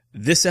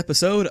This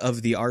episode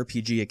of the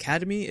RPG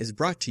Academy is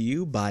brought to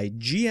you by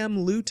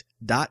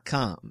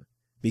GMLoot.com,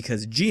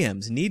 because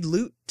GMs need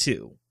loot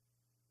too.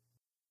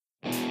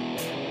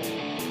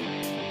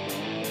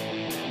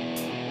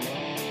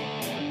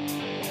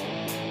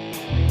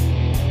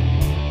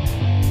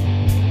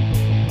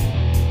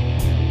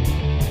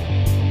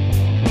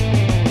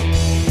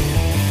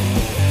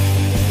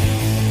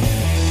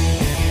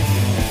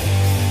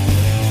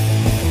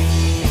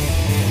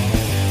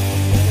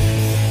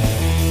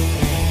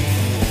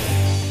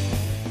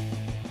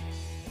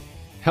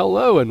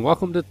 Hello and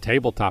welcome to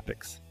Table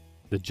Topics,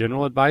 the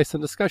general advice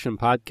and discussion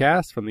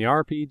podcast from the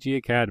RPG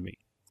Academy.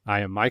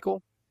 I am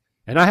Michael,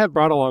 and I have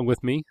brought along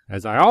with me,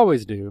 as I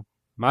always do,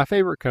 my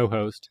favorite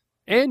co-host,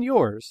 and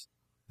yours,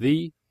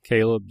 the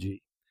Caleb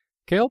G.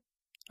 Caleb,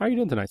 how are you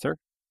doing tonight, sir?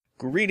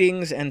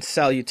 Greetings and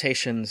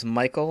salutations,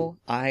 Michael.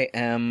 I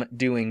am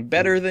doing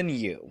better than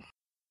you.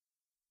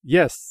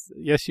 Yes,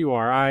 you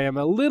are. I am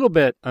a little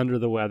bit under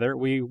the weather.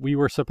 We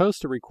were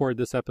supposed to record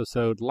this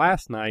episode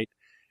last night,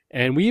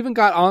 and we even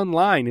got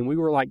online, and we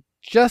were like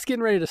just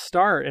getting ready to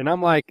start. And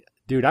I'm like,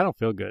 dude, I don't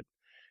feel good.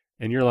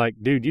 And you're like,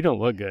 dude, you don't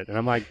look good. And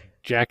I'm like,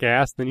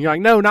 jackass. Then you're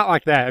like, no, not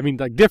like that. I mean,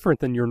 like different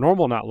than your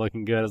normal not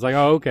looking good. I was like,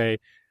 oh, okay.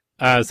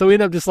 So we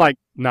ended up just like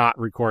not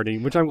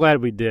recording, which I'm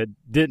glad we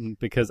didn't,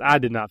 because I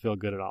did not feel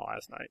good at all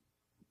last night.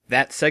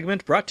 That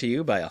segment brought to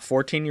you by a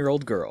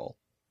 14-year-old girl.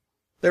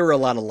 There were a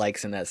lot of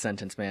likes in that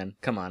sentence, man.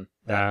 Come on.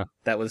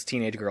 That was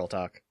teenage girl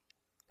talk.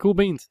 Cool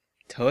beans.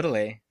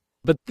 Totally.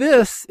 But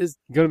this is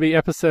going to be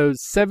episode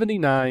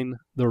 79,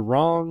 The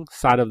Wrong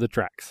Side of the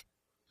Tracks.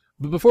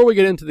 But before we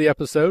get into the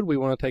episode, we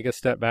want to take a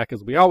step back,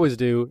 as we always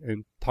do,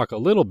 and talk a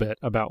little bit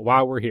about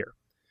why we're here.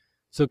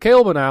 So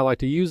Caleb and I like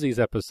to use these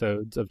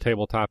episodes of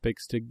Table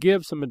Topics to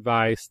give some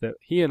advice that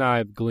he and I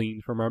have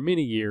gleaned from our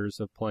many years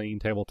of playing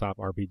tabletop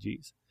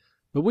RPGs.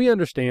 But we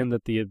understand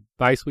that the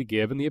advice we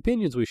give and the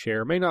opinions we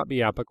share may not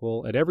be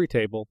applicable at every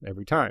table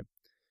every time.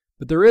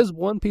 But there is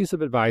one piece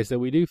of advice that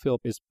we do feel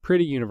is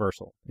pretty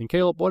universal. And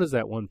Caleb, what is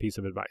that one piece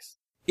of advice?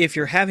 If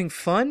you're having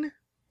fun,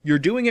 you're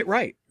doing it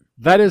right.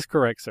 That is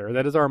correct, sir.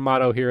 That is our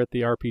motto here at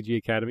the RPG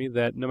Academy,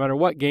 that no matter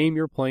what game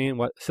you're playing,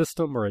 what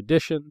system or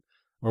edition,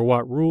 or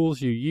what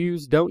rules you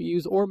use, don't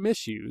use, or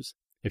misuse,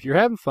 if you're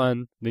having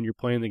fun, then you're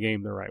playing the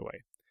game the right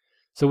way.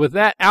 So with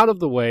that out of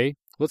the way,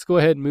 let's go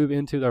ahead and move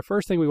into our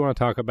first thing we want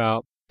to talk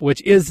about,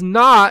 which is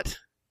not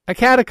a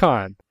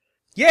catacon.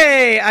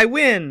 Yay, I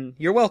win!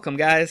 You're welcome,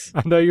 guys.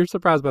 I know you're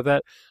surprised about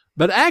that.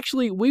 But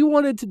actually, we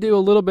wanted to do a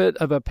little bit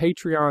of a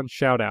Patreon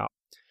shout-out.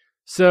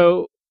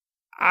 So,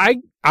 I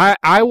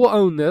will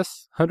own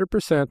this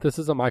 100%. This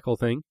is a Michael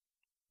thing.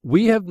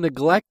 We have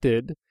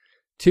neglected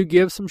to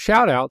give some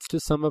shout-outs to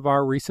some of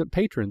our recent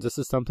patrons. This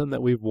is something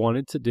that we've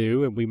wanted to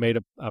do, and we made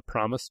a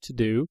promise to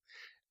do.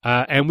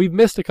 And we've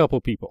missed a couple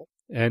people.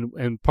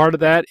 And part of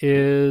that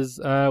is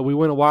we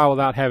went a while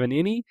without having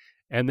any.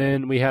 And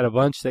then we had a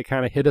bunch that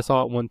kind of hit us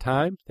all at one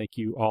time. Thank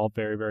you all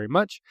very, very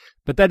much.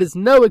 But that is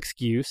no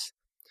excuse.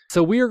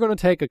 So we are going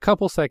to take a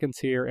couple seconds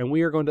here, and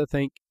we are going to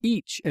thank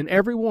each and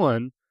every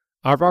one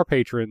of our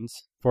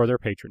patrons for their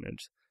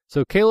patronage.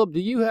 So Caleb,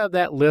 do you have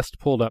that list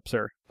pulled up,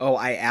 sir? Oh,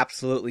 I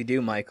absolutely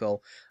do,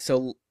 Michael.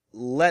 So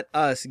let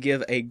us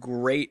give a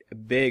great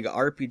big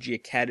RPG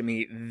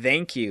Academy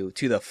thank you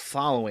to the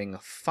following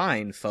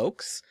fine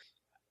folks.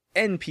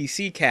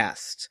 NPC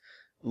Cast,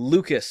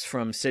 Lucas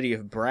from City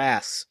of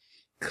Brass,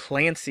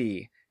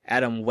 Clancy,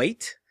 Adam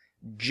Waite,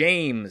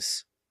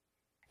 James,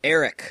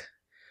 Eric,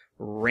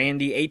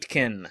 Randy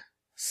Aitken,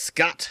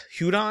 Scott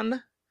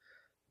Hudon,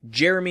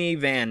 Jeremy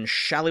Van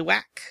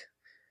Shallywhack,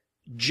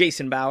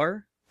 Jason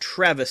Bauer,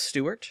 Travis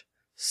Stewart,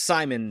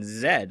 Simon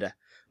Zed,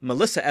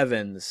 Melissa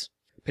Evans,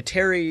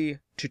 Pateri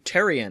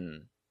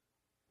Tutarian,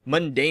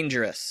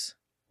 Mundangerous,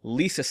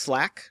 Lisa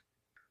Slack,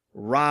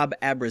 Rob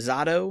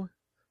Abrazado,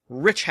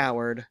 Rich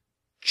Howard,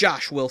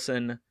 Josh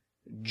Wilson,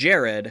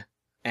 Jared,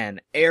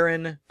 and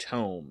Aaron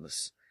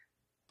Tomes.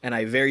 And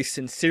I very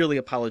sincerely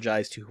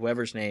apologize to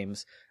whoever's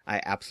names I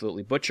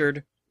absolutely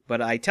butchered,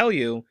 but I tell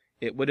you,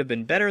 it would have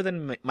been better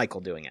than Michael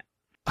doing it.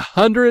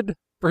 100%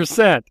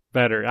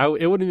 better.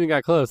 It wouldn't even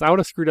got close. I would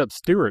have screwed up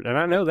Stuart, and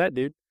I know that,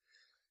 dude.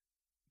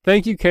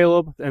 Thank you,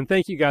 Caleb, and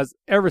thank you guys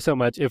ever so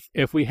much.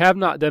 If we have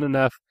not done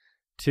enough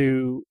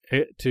to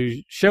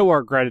show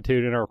our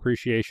gratitude and our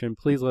appreciation,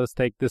 please let us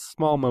take this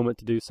small moment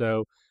to do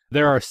so.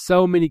 There are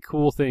so many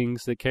cool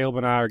things that Caleb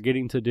and I are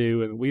getting to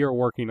do and we are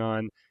working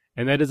on,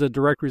 and that is a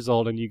direct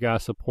result in you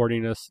guys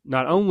supporting us,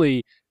 not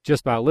only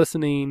just by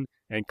listening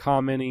and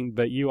commenting,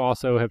 but you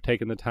also have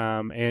taken the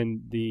time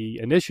and the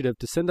initiative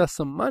to send us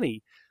some money,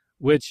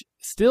 which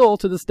still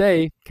to this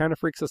day kind of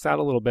freaks us out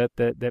a little bit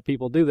that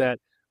people do that,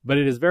 but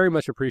it is very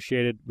much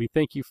appreciated. We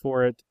thank you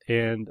for it,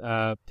 and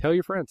tell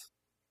your friends.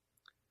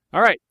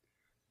 All right,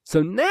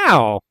 so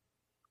now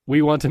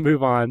we want to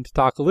move on to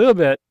talk a little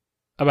bit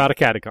about a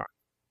catacon.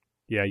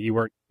 Yeah,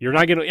 you're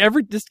not going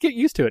to just get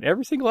used to it.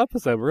 Every single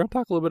episode, we're going to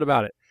talk a little bit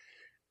about it.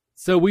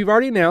 So we've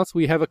already announced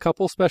we have a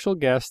couple special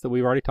guests that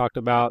we've already talked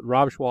about.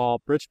 Rob Schwal,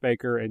 Rich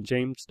Baker, and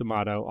James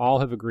D'Amato all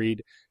have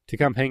agreed to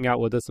come hang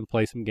out with us and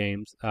play some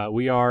games.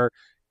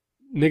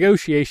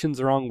 Negotiations,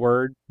 the wrong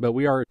word, but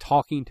we are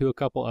talking to a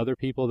couple other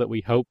people that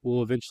we hope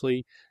will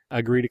eventually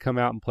agree to come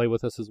out and play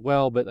with us as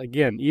well. But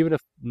again, even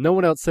if no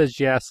one else says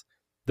yes,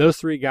 those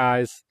three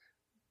guys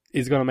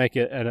is going to make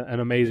it an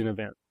amazing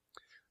event.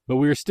 But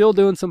we're still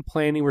doing some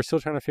planning. We're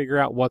still trying to figure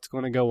out what's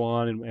going to go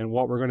on and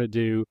what we're going to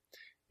do.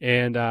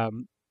 And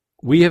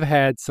we have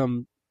had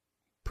some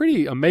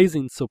pretty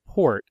amazing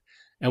support.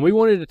 And we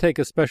wanted to take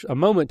a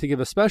moment to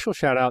give a special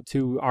shout out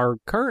to our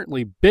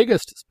currently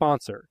biggest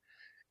sponsor.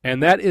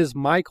 And that is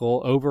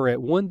Michael over at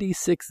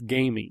 1D6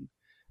 Gaming.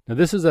 Now,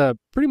 this is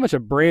pretty much a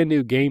brand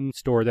new game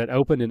store that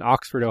opened in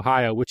Oxford,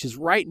 Ohio, which is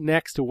right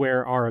next to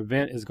where our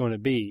event is going to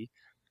be.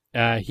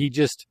 He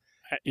just,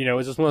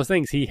 it's just one of those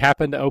things. He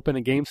happened to open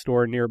a game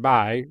store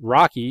nearby.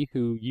 Rocky,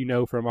 who you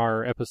know from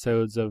our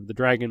episodes of The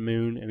Dragon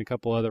Moon and a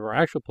couple other of our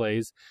actual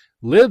plays,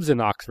 lives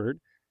in Oxford.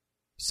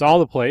 Saw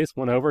the place,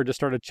 went over, just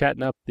started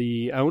chatting up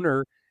the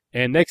owner,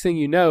 and next thing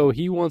you know,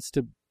 he wants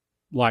to,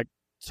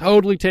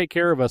 totally take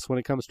care of us when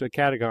it comes to a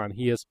Catagon.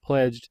 He has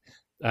pledged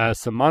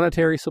some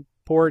monetary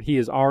support. He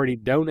has already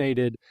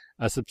donated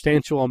a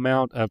substantial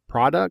amount of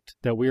product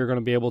that we are going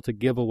to be able to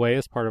give away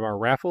as part of our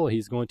raffle.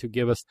 He's going to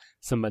give us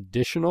some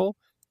additional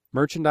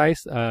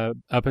merchandise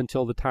up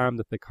until the time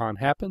that the con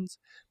happens.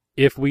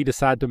 If we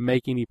decide to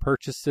make any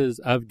purchases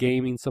of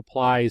gaming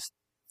supplies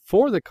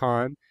for the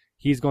con,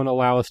 he's going to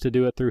allow us to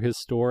do it through his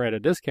store at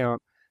a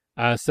discount.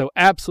 So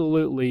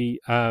absolutely,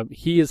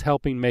 he is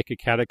helping make a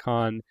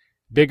Catacon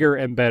bigger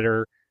and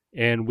better,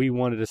 and we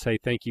wanted to say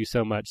thank you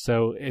so much.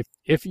 So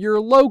if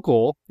you're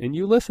local and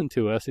you listen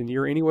to us and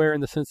you're anywhere in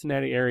the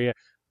Cincinnati area,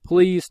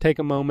 please take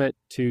a moment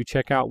to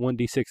check out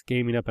 1D6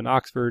 Gaming up in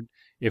Oxford.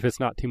 If it's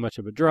not too much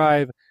of a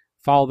drive,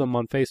 follow them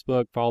on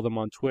Facebook, follow them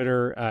on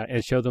Twitter,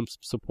 and show them some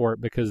support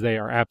because they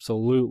are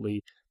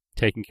absolutely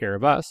taking care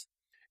of us.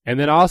 And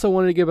then I also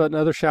wanted to give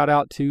another shout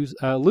out to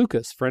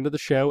Lucas, friend of the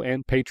show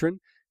and patron,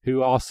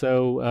 who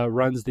also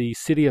runs the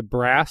City of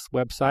Brass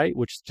website,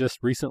 which just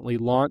recently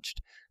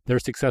launched their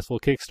successful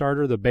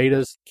Kickstarter. The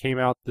betas came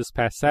out this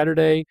past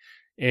Saturday,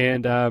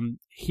 and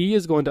he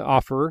is going to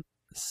offer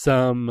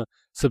some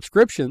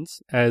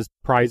subscriptions as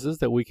prizes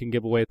that we can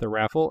give away at the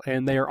raffle,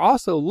 and they are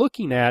also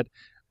looking at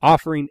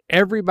offering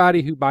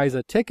everybody who buys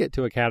a ticket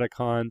to a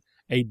Catacon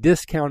a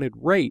discounted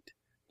rate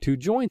to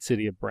join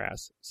City of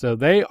Brass. So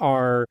they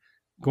are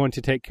going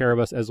to take care of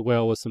us as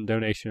well with some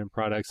donation and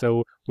products.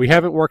 So we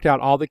haven't worked out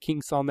all the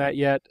kinks on that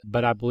yet,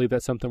 but I believe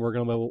that's something we're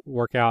going to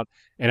work out.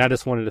 And I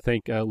just wanted to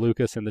thank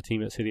Lucas and the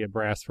team at City of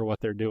Brass for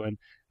what they're doing.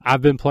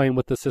 I've been playing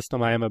with the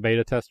system. I am a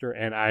beta tester,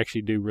 and I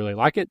actually do really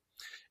like it.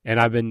 And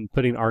I've been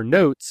putting our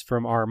notes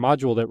from our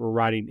module that we're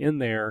writing in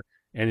there,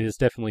 and it is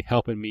definitely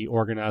helping me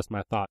organize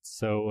my thoughts.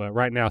 So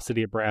right now,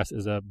 City of Brass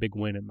is a big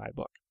win in my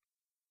book.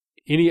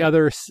 Any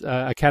other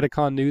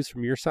Catacon news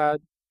from your side,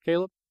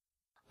 Caleb?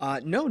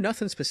 No,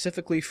 nothing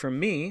specifically from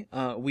me.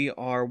 We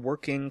are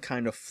working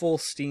kind of full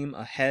steam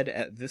ahead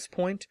at this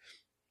point.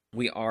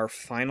 We are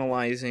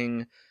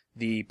finalizing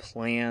the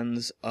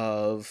plans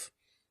of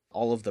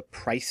all of the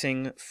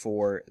pricing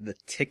for the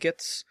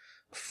tickets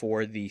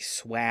for the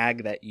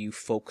swag that you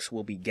folks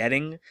will be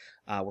getting.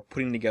 We're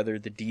putting together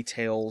the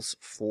details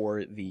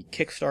for the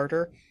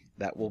Kickstarter.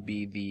 That will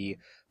be the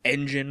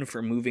engine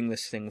for moving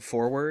this thing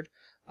forward.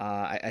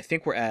 I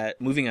think we're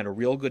moving at a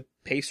real good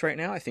pace right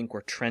now. I think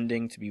we're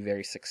trending to be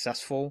very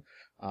successful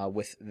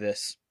with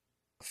this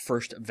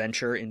first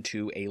venture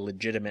into a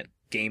legitimate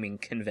gaming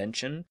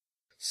convention.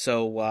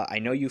 So I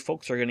know you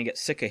folks are going to get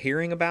sick of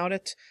hearing about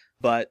it,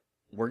 but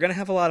we're going to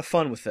have a lot of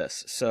fun with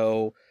this.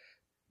 So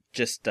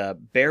just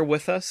bear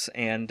with us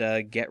and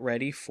get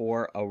ready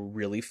for a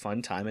really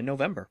fun time in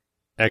November.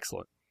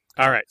 Excellent.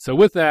 All right. So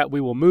with that,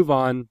 we will move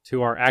on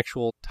to our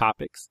actual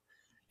topics.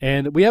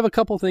 And we have a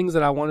couple things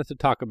that I wanted to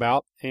talk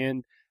about,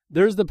 and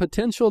there's the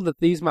potential that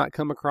these might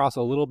come across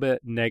a little bit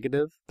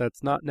negative.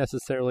 That's not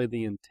necessarily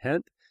the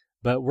intent,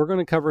 but we're going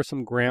to cover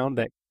some ground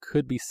that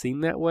could be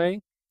seen that way.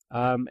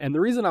 And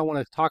the reason I want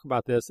to talk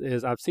about this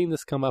is I've seen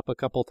this come up a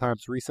couple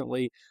times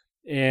recently,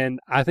 and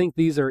I think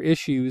these are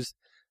issues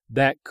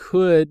that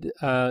could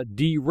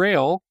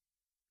derail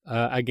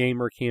a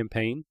game or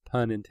campaign,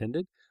 pun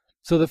intended.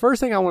 So the first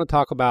thing I want to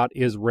talk about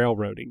is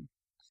railroading.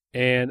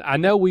 And I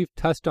know we've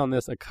touched on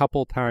this a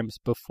couple times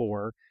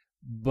before,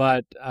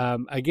 but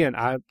again,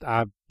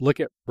 I look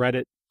at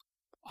Reddit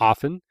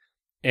often,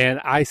 and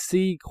I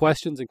see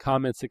questions and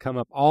comments that come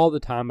up all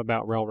the time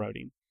about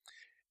railroading.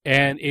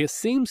 And it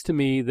seems to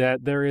me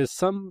that there is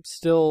some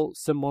still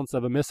semblance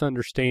of a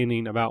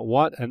misunderstanding about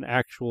what an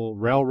actual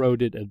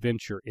railroaded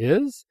adventure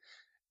is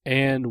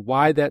and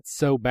why that's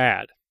so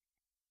bad.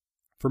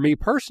 For me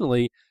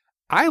personally,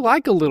 I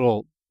like a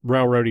little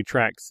railroady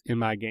tracks in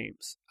my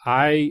games.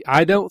 I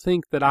don't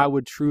think that I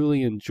would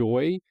truly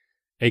enjoy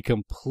a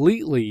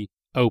completely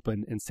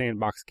open and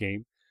sandbox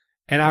game,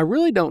 and I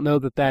really don't know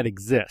that that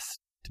exists,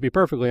 to be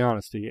perfectly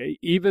honest with you.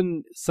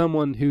 Even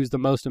someone who's the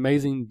most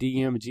amazing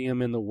DM,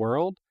 GM in the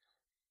world,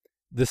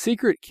 the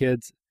Secret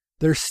Kids,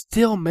 they're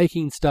still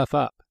making stuff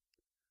up.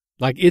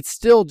 Like, it's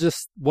still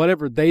just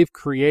whatever they've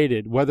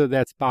created, whether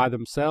that's by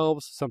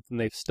themselves, something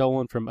they've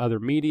stolen from other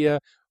media,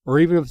 or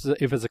even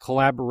if it's a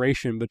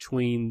collaboration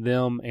between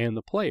them and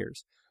the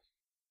players.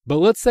 But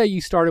let's say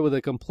you started with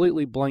a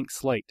completely blank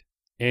slate,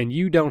 and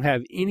you don't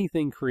have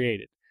anything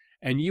created,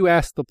 and you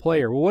ask the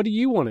player, well, what do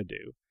you want to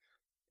do?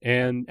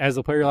 And as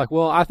a player, you're like,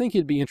 well, I think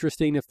it'd be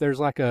interesting if there's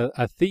like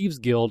a thieves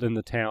guild in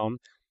the town,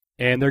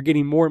 and they're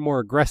getting more and more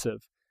aggressive,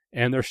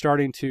 and they're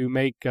starting to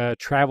make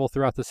travel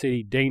throughout the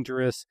city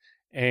dangerous,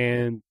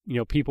 and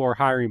people are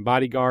hiring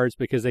bodyguards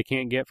because they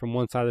can't get from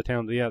one side of the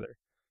town to the other.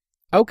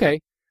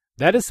 Okay,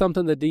 that is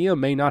something the DM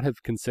may not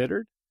have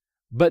considered,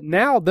 but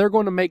now they're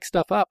going to make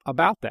stuff up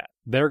about that.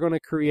 They're going to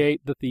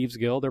create the Thieves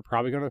Guild. They're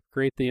probably going to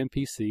create the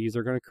NPCs.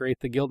 They're going to create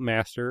the Guild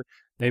Master.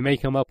 They may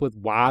come up with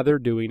why they're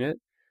doing it,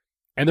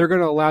 and they're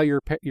going to allow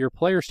your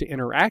players to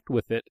interact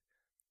with it,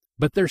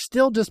 but they're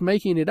still just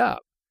making it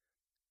up.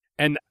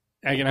 And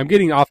again, I'm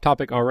getting off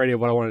topic already of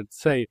what I wanted to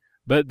say,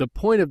 but the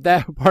point of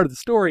that part of the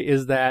story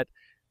is that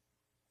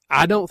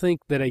I don't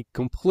think that a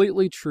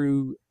completely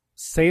true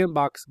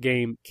sandbox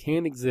game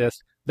can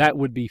exist that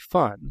would be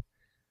fun,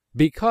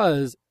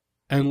 because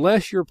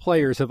unless your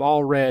players have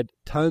all read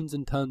tons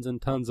and tons and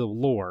tons of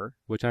lore,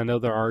 which I know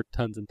there are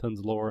tons and tons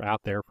of lore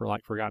out there for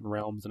like Forgotten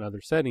Realms and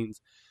other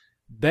settings,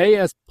 they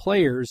as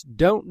players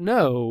don't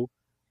know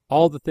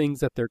all the things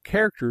that their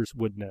characters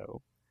would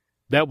know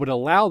that would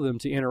allow them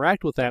to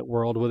interact with that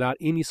world without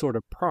any sort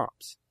of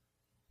prompts.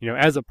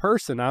 As a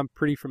person, I'm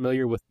pretty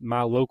familiar with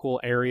my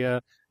local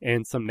area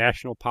and some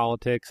national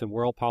politics and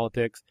world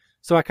politics,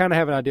 so I kind of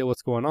have an idea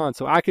what's going on.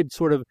 So I could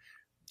sort of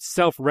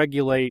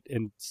self-regulate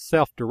and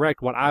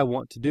self-direct what I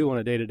want to do on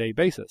a day-to-day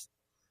basis.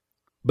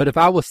 But if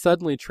I was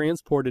suddenly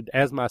transported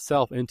as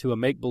myself into a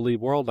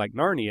make-believe world like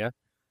Narnia,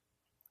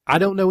 I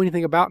don't know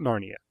anything about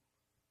Narnia.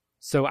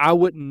 So I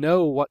wouldn't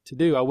know what to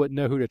do. I wouldn't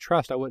know who to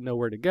trust. I wouldn't know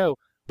where to go.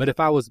 But if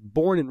I was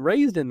born and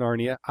raised in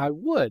Narnia, I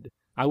would.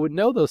 I would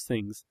know those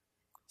things.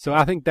 So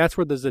I think that's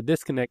where there's a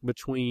disconnect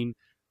between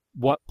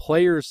what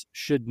players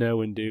should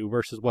know and do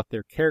versus what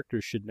their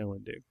characters should know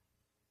and do.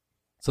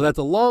 So that's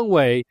a long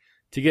way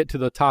to get to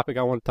the topic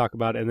I want to talk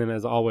about, and then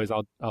as always,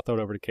 I'll throw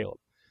it over to Caleb.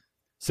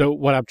 So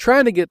what I'm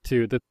trying to get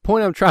to, the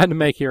point I'm trying to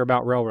make here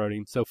about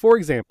railroading. So for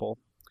example,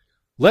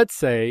 let's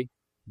say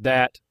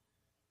that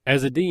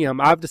as a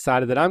DM, I've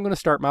decided that I'm going to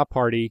start my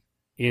party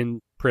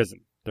in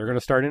prison. They're going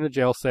to start in a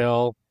jail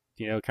cell,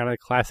 kind of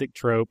classic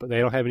trope. They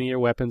don't have any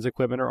weapons,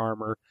 equipment, or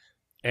armor.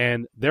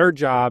 And their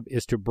job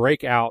is to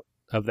break out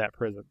of that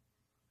prison.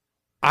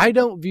 I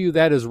don't view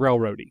that as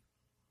railroading.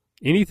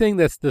 Anything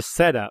that's the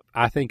setup,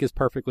 I think, is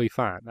perfectly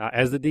fine.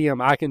 As the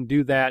DM, I can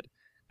do that,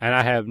 and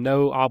I have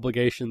no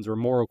obligations or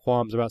moral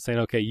qualms about saying,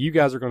 okay, you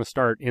guys are going to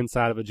start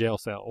inside of a jail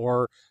cell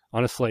or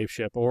on a slave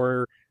ship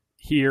or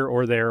here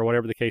or there, or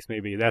whatever the case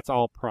may be. That's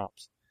all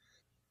prompts.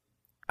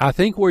 I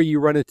think where you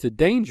run into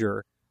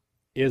danger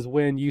is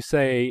when you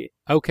say,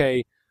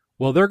 okay,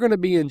 well, they're going to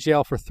be in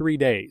jail for 3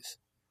 days.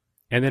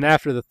 And then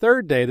after the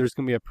third day, there's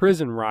going to be a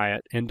prison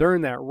riot. And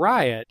during that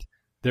riot,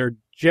 their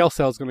jail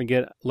cell is going to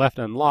get left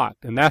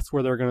unlocked. And that's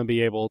where they're going to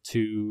be able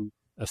to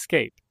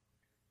escape.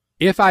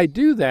 If I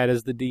do that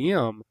as the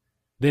DM,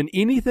 then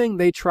anything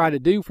they try to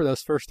do for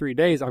those first 3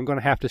 days, I'm going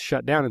to have to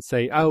shut down and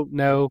say, oh,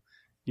 no,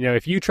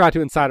 if you try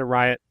to incite a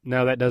riot,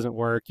 no, that doesn't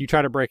work. You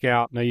try to break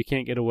out, no, you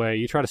can't get away.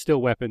 You try to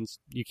steal weapons,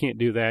 you can't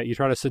do that. You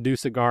try to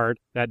seduce a guard,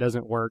 that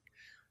doesn't work.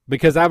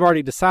 Because I've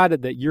already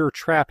decided that you're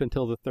trapped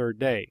until the third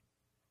day.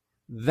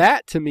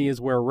 That, to me, is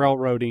where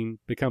railroading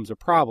becomes a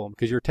problem,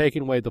 because you're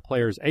taking away the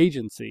player's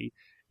agency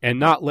and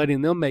not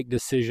letting them make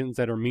decisions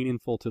that are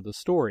meaningful to the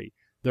story.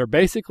 They're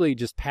basically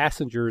just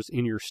passengers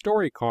in your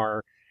story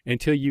car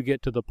until you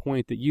get to the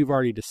point that you've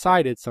already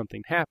decided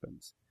something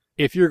happens.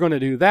 If you're going to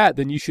do that,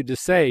 then you should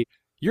just say,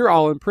 you're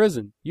all in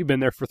prison. You've been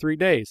there for 3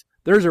 days.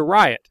 There's a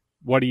riot.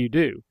 What do you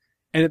do?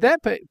 And at that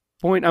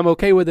point, I'm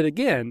okay with it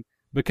again,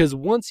 because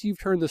once you've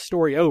turned the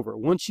story over,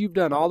 once you've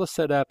done all the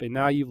setup and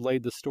now you've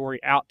laid the story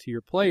out to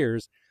your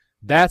players,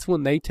 that's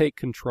when they take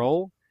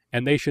control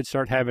and they should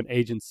start having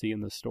agency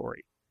in the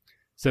story.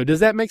 So does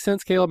that make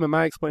sense, Caleb? Am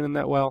I explaining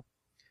that well?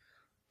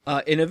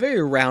 In a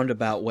very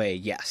roundabout way,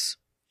 yes.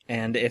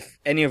 And if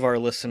any of our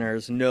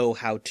listeners know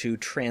how to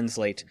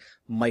translate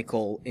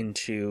Michael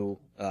into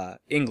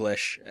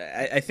English,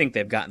 I think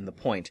they've gotten the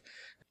point.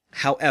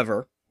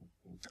 However,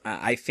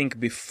 I think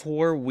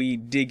before we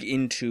dig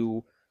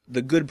into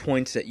the good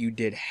points that you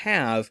did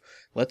have,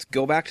 let's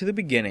go back to the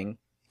beginning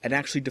and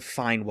actually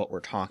define what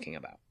we're talking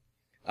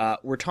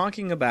about. We're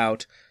talking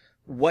about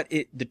what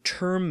the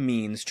term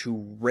means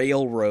to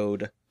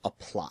railroad a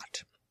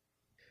plot.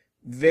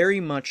 Very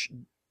much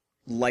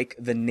like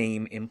the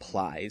name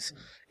implies,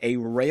 a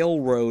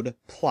railroad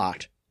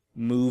plot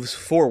moves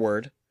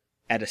forward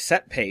at a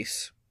set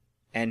pace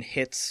and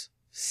hits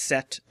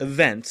set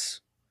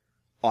events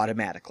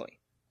automatically.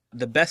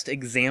 The best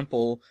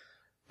example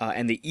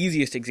and the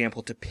easiest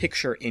example to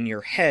picture in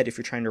your head, if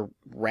you're trying to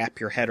wrap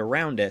your head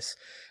around this,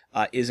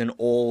 is an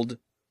old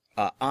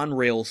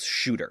on-rails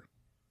shooter.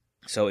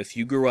 So if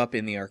you grew up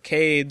in the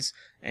arcades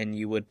and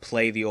you would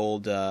play the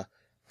old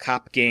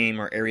Cop game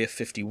or Area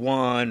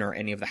 51 or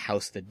any of the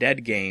House of the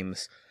Dead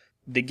games,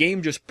 the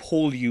game just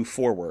pulled you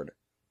forward.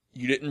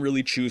 You didn't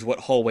really choose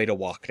what hallway to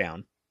walk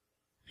down.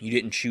 You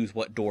didn't choose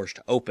what doors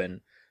to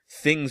open.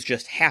 Things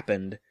just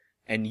happened,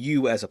 and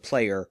you as a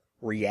player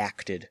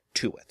reacted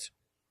to it.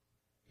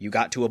 You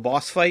got to a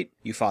boss fight,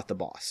 you fought the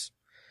boss.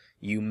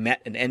 You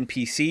met an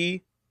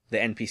NPC, the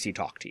NPC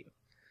talked to you.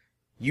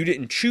 You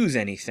didn't choose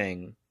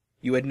anything.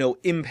 You had no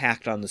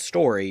impact on the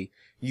story.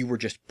 You were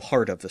just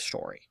part of the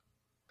story.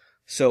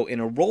 So in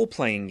a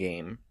role-playing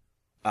game,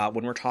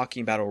 when we're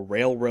talking about a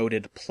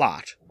railroaded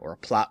plot, or a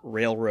plot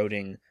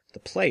railroading the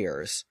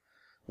players,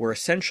 we're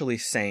essentially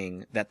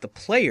saying that the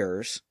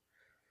players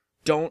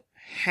don't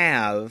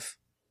have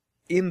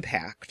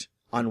impact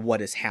on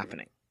what is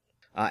happening.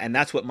 And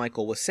that's what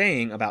Michael was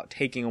saying about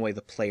taking away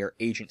the player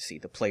agency,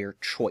 the player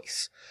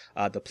choice,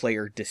 the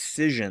player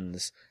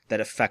decisions that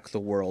affect the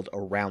world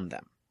around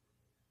them.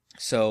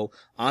 So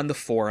on the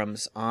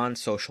forums, on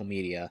social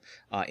media,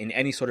 in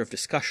any sort of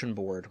discussion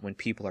board, when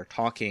people are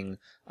talking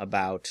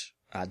about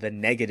the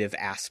negative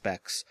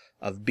aspects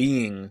of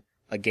being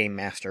a game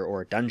master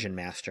or a dungeon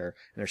master,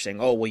 and they're saying,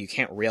 oh, well, you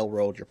can't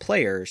railroad your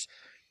players,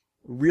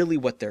 really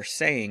what they're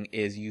saying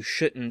is you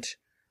shouldn't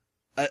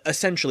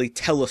essentially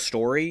tell a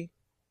story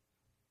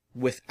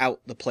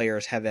without the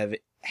players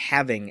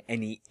having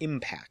any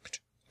impact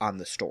on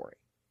the story.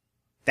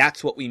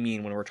 That's what we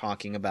mean when we're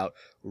talking about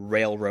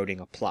railroading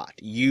a plot.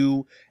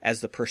 You,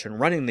 as the person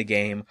running the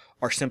game,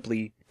 are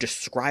simply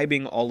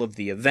describing all of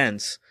the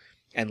events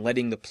and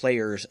letting the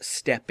players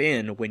step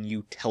in when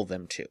you tell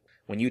them to.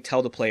 When you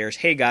tell the players,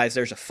 hey guys,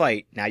 there's a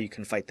fight, now you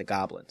can fight the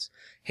goblins.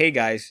 Hey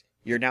guys,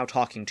 you're now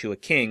talking to a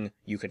king,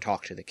 you can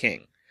talk to the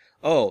king.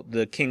 Oh,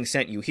 the king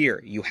sent you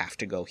here, you have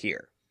to go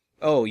here.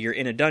 Oh, you're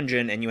in a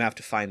dungeon and you have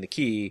to find the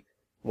key,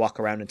 walk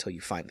around until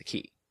you find the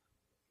key.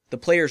 The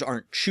players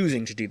aren't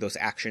choosing to do those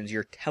actions,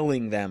 you're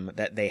telling them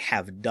that they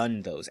have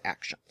done those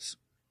actions.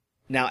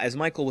 Now, as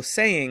Michael was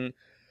saying,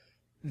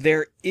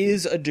 there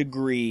is a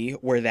degree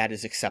where that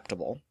is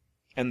acceptable,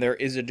 and there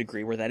is a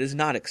degree where that is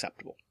not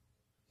acceptable.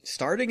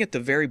 Starting at the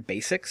very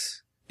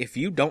basics, if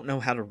you don't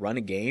know how to run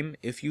a game,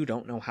 if you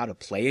don't know how to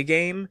play a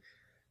game,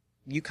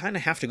 you kind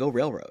of have to go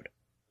railroad.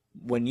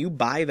 When you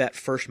buy that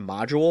first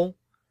module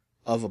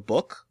of a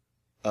book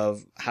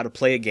of how to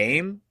play a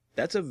game,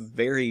 that's a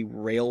very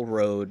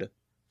railroad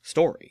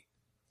story.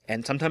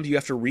 And sometimes you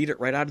have to read it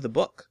right out of the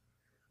book.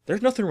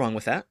 There's nothing wrong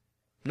with that.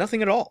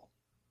 Nothing at all.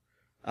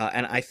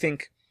 And I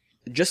think,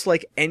 just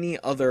like any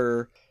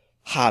other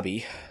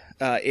hobby,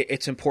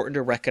 it's important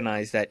to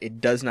recognize that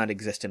it does not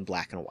exist in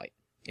black and white.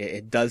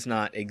 It does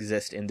not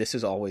exist in this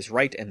is always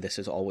right and this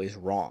is always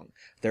wrong.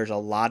 There's a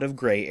lot of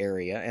gray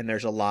area, and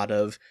there's a lot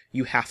of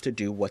you have to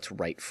do what's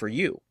right for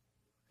you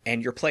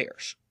and your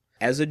players.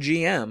 As a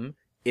GM,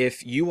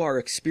 if you are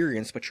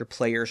experienced but your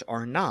players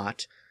are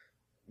not,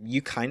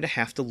 you kind of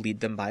have to lead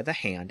them by the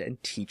hand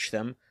and teach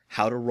them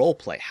how to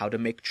roleplay, how to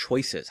make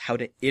choices, how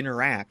to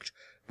interact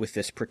with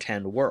this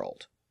pretend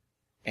world.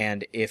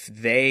 And if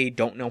they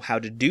don't know how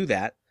to do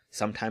that,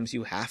 sometimes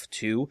you have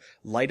to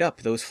light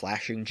up those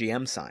flashing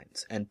GM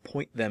signs and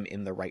point them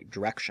in the right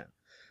direction.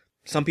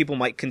 Some people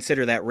might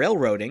consider that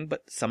railroading,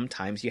 but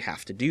sometimes you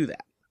have to do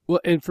that. Well,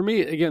 and for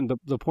me, again,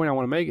 the point I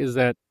want to make is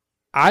that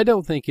I don't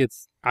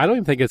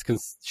even think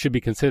it's should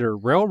be considered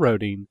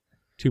railroading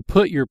to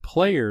put your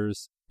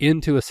players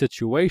into a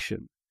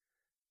situation.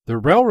 The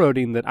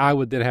railroading that I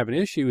would then have an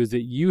issue is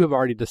that you have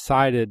already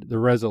decided the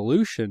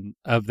resolution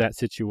of that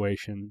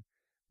situation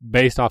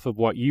based off of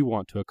what you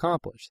want to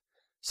accomplish.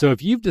 So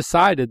if you've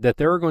decided that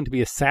there are going to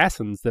be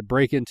assassins that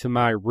break into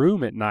my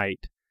room at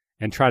night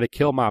and try to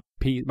kill my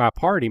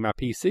party, my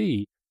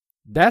PC,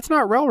 that's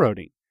not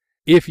railroading.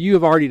 If you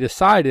have already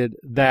decided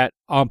that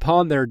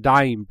upon their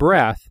dying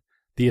breath,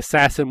 the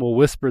assassin will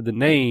whisper the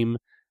name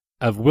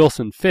of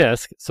Wilson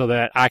Fisk so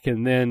that I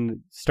can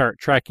then start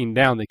tracking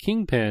down the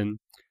kingpin,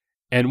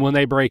 and when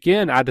they break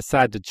in, I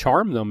decide to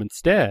charm them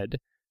instead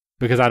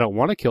because I don't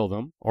want to kill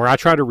them, or I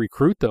try to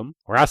recruit them,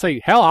 or I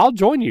say, hell, I'll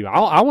join you.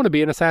 I want to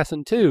be an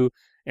assassin too.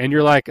 And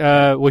you're like,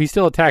 well, he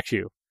still attacks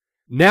you.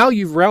 Now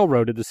you've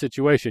railroaded the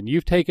situation.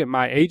 You've taken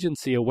my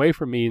agency away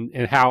from me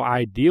in how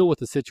I deal with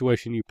the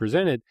situation you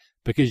presented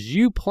because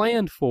you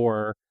planned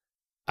for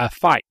a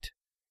fight.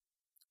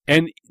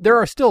 And there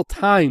are still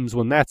times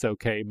when that's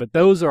okay, but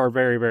those are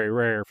very, very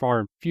rare,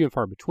 few and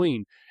far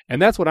between.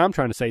 And that's what I'm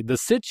trying to say. The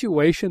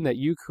situation that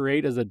you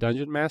create as a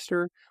dungeon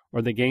master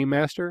or the game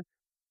master,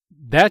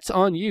 that's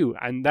on you.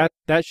 And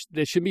that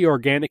should be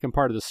organic and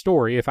part of the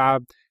story. If I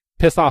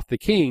piss off the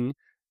king,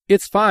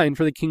 it's fine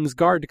for the king's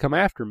guard to come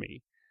after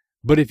me.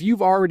 But if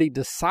you've already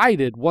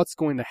decided what's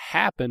going to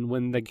happen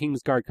when the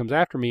king's guard comes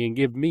after me and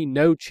give me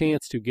no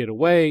chance to get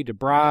away, to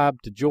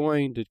bribe, to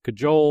join, to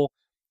cajole,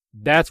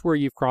 that's where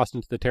you've crossed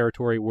into the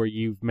territory where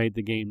you've made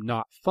the game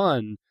not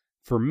fun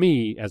for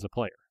me as a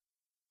player.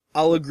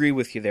 I'll agree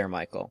with you there,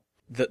 Michael.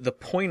 The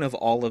point of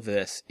all of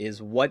this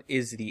is, what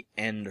is the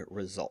end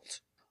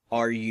result?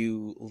 Are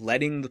you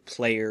letting the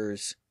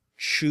players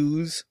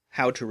choose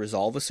how to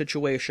resolve a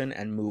situation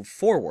and move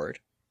forward?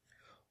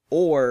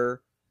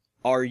 Or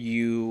are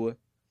you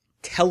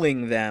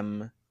telling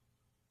them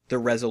the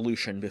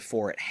resolution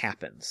before it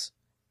happens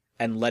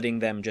and letting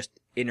them just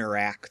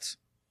interact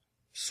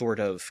sort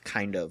of,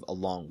 kind of,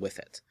 along with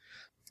it?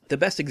 The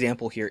best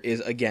example here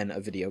is, again, a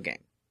video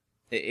game.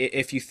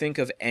 If you think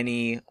of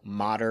any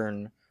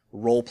modern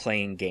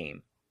role-playing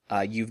game,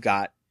 you've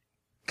got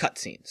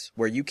cutscenes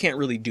where you can't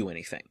really do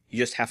anything. You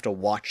just have to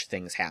watch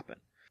things happen.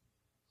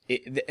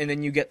 And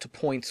then you get to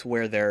points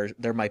where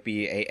there might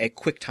be a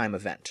quick time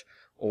event,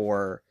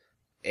 or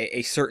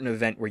a certain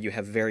event where you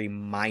have very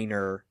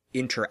minor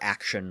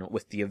interaction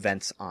with the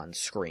events on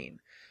screen.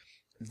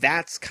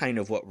 That's kind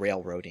of what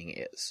railroading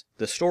is.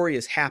 The story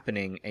is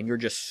happening, and you're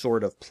just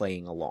sort of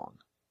playing along.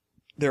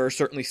 There are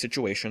certainly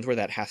situations where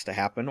that has to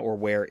happen, or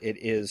where it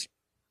is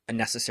a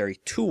necessary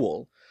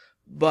tool,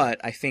 but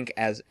I think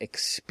as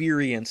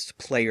experienced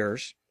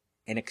players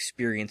and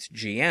experienced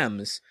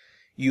GMs,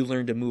 you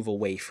learn to move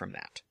away from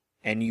that.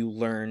 And you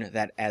learn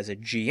that as a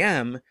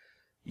GM,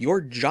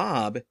 your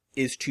job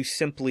is to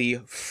simply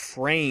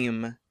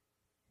frame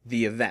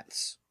the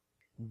events.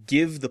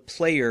 Give the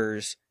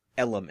players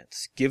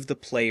elements. Give the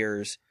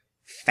players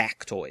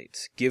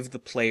factoids. Give the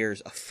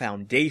players a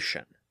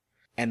foundation.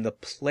 And the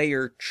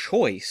player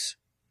choice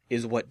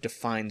is what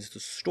defines the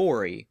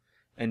story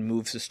and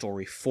moves the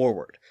story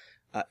forward.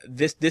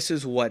 This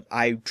is what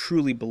I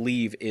truly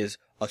believe is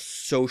a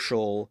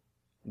social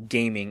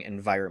gaming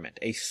environment,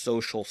 a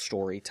social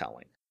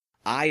storytelling.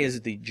 I,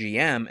 as the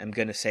GM, am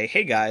going to say,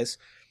 hey guys,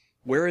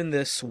 we're in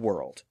this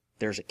world.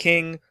 There's a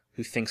king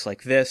who thinks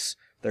like this.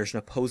 There's an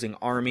opposing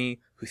army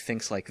who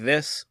thinks like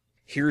this.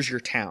 Here's your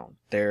town.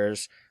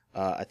 There's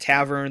a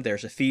tavern.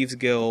 There's a thieves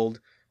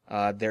guild.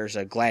 There's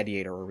a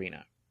gladiator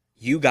arena.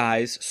 You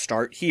guys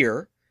start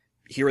here.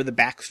 Here are the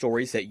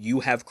backstories that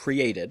you have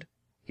created.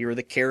 Here are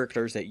the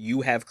characters that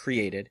you have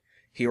created.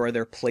 Here are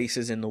their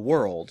places in the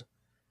world.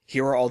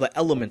 Here are all the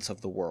elements of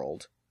the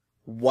world.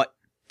 What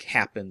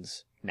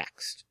happens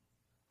next?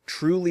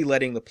 Truly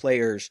letting the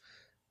players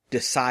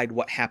decide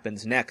what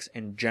happens next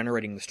and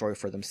generating the story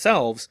for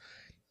themselves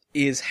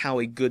is how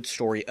a good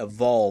story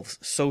evolves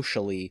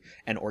socially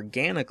and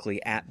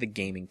organically at the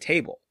gaming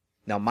table.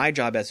 Now, my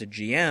job as a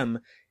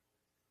GM,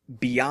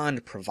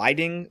 beyond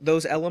providing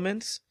those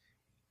elements,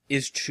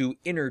 is to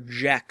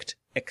interject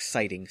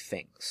exciting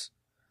things.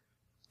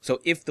 So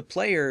if the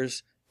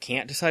players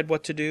can't decide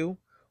what to do,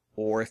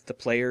 or if the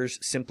players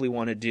simply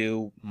want to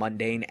do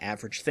mundane,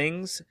 average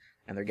things,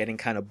 and they're getting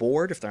kind of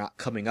bored, if they're not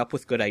coming up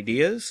with good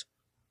ideas,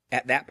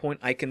 at that point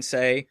I can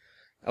say,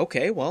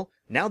 okay, well,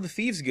 now the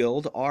Thieves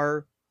Guild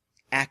are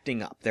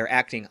acting up. They're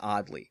acting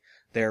oddly.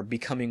 They're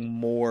becoming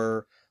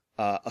more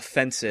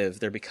offensive.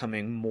 They're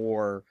becoming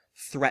more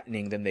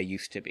threatening than they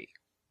used to be.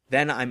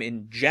 Then I'm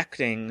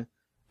injecting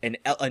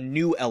a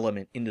new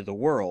element into the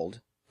world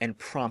and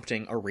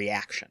prompting a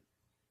reaction.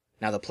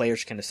 Now the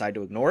players can decide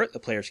to ignore it, the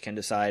players can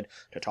decide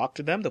to talk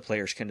to them, the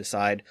players can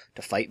decide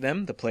to fight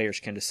them, the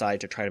players can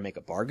decide to try to make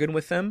a bargain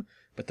with them,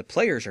 but the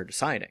players are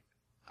deciding.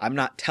 I'm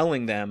not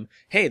telling them,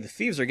 hey, the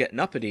thieves are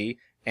getting uppity,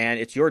 and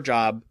it's your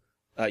job,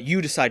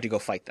 you decide to go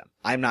fight them.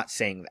 I'm not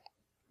saying that.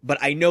 But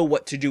I know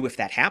what to do if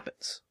that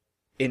happens.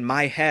 In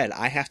my head,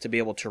 I have to be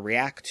able to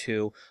react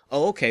to,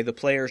 oh, okay, the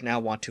players now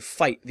want to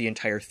fight the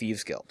entire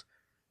Thieves Guild.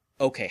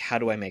 Okay, how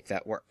do I make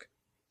that work?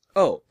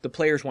 Oh, the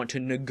players want to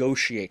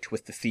negotiate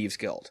with the Thieves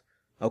Guild.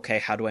 Okay,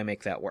 how do I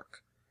make that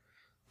work?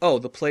 Oh,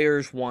 the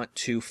players want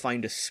to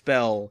find a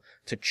spell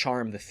to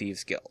charm the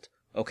Thieves Guild.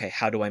 Okay,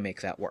 how do I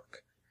make that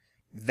work?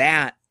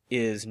 That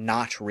is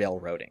not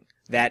railroading.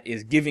 That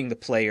is giving the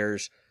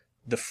players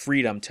the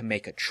freedom to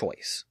make a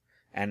choice.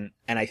 And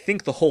I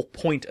think the whole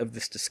point of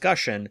this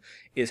discussion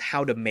is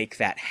how to make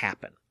that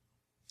happen.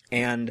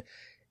 And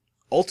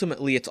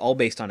ultimately, it's all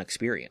based on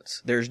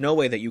experience. There's no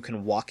way that you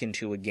can walk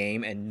into a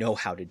game and know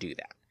how to do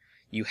that.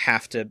 You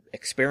have to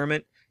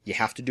experiment, you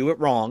have to do it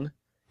wrong,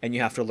 and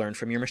you have to learn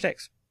from your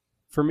mistakes.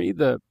 For me,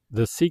 the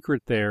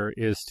secret there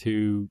is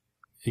to,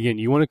 again,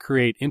 you want to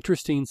create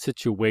interesting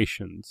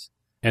situations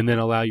and then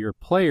allow your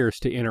players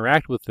to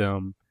interact with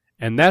them.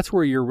 And that's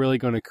where you're really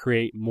going to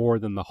create more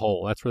than the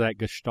whole. That's where that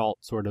Gestalt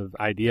sort of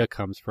idea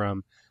comes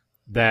from,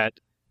 that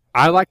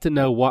I like to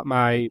know what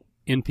my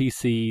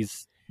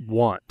NPCs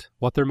want,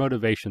 what their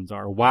motivations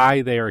are,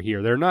 why they are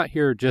here. They're not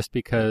here just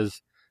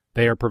because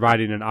they are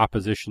providing an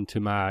opposition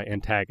to my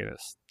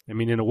antagonist. I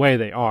mean, in a way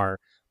they are.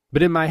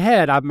 But in my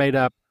head, I've made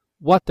up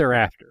what they're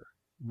after,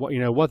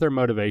 what their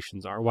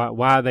motivations are,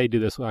 why they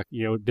do this. Like,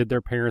 did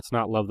their parents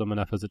not love them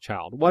enough as a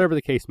child? Whatever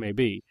the case may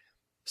be.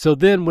 So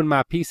then when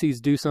my PCs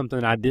do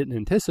something I didn't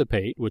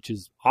anticipate, which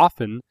is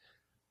often,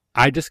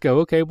 I just go,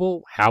 okay,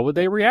 well, how would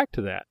they react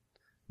to that?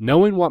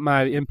 Knowing what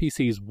my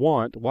NPCs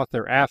want, what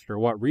they're after,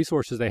 what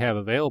resources they have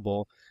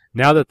available,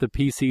 now that the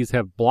PCs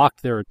have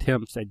blocked their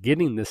attempts at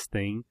getting this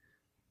thing,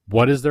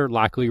 what is their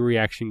likely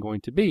reaction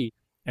going to be?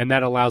 And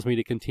that allows me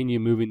to continue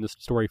moving the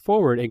story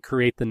forward and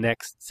create the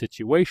next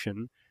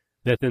situation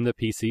that then the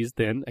PCs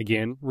then,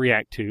 again,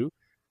 react to,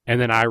 and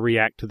then I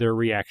react to their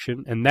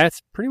reaction, and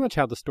that's pretty much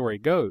how the story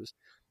goes.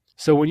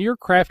 So when you're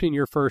crafting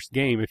your first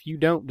game, if you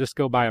don't just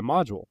go buy a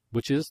module,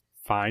 which is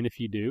fine if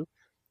you do,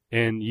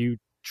 and you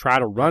try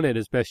to run it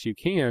as best you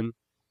can,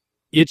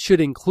 it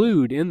should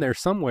include in there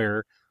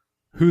somewhere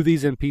who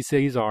these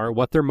NPCs are,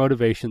 what their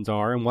motivations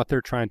are, and what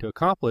they're trying to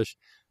accomplish.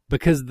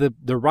 Because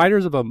the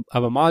writers of a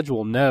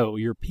module know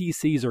your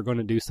PCs are going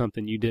to do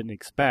something you didn't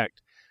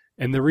expect.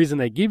 And the reason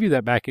they give you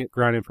that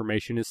background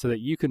information is so that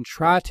you can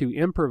try to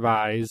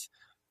improvise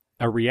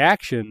a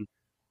reaction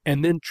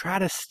and then try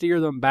to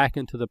steer them back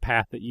into the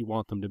path that you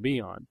want them to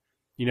be on.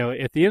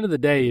 At the end of the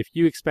day, if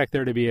you expect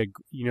there to be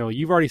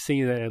you've already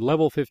seen that at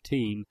level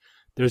 15,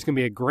 there's going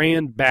to be a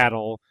grand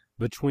battle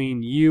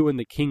between you and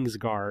the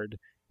Kingsguard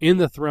in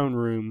the throne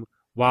room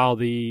while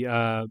the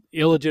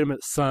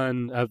illegitimate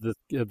son of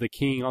the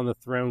king on the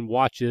throne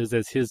watches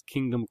as his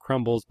kingdom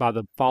crumbles by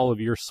the fall of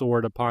your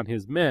sword upon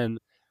his men.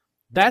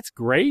 That's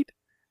great,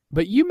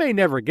 but you may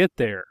never get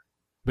there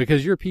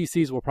because your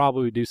PCs will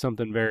probably do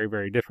something very,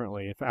 very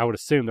differently. If I would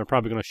assume they're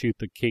probably going to shoot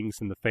the kings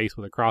in the face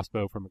with a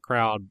crossbow from a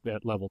crowd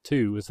at level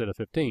 2 instead of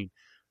 15.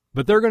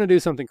 But they're going to do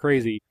something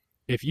crazy.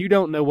 If you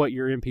don't know what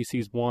your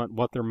NPCs want,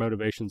 what their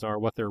motivations are,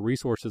 what their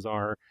resources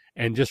are,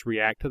 and just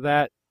react to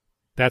that,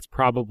 that's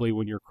probably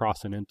when you're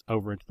crossing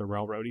over into the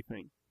railroady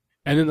thing.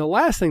 And then the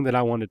last thing that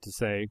I wanted to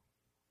say,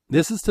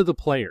 this is to the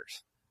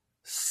players.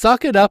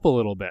 Suck it up a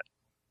little bit,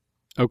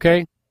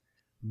 okay?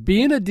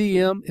 Being a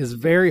DM is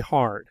very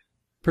hard,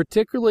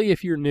 particularly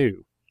if you're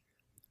new.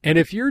 And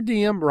if your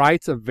DM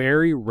writes a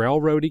very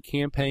railroady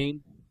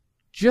campaign,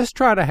 just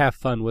try to have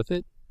fun with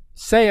it.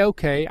 Say,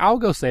 okay, I'll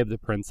go save the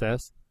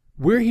princess.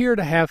 We're here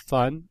to have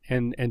fun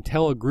and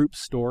tell a group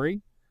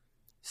story.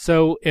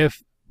 So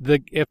if the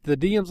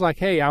DM's like,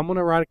 hey, I'm going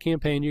to write a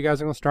campaign, you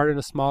guys are going to start in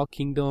a small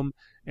kingdom,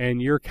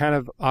 and you're kind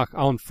of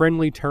on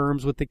friendly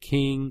terms with the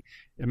king,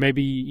 and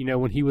maybe,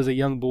 when he was a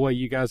young boy,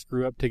 you guys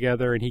grew up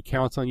together, and he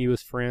counts on you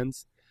as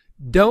friends.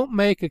 Don't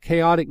make a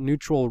chaotic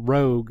neutral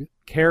rogue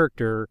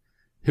character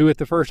who at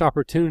the first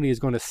opportunity is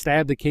going to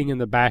stab the king in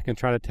the back and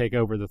try to take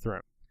over the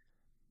throne.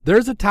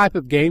 There's a type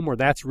of game where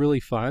that's really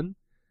fun,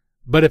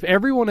 but if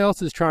everyone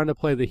else is trying to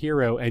play the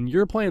hero and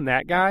you're playing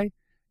that guy,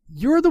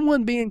 you're the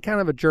one being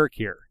kind of a jerk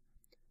here.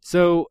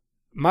 So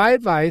my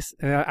advice,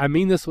 and I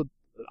mean this with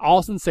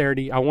all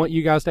sincerity, I want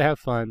you guys to have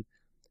fun.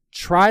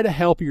 Try to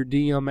help your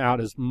DM out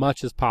as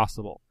much as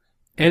possible.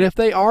 And if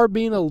they are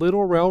being a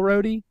little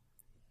railroady,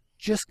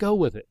 just go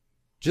with it.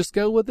 Just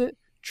go with it.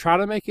 Try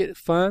to make it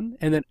fun.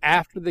 And then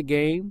after the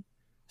game,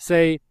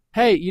 say,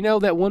 hey,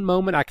 that one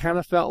moment I kind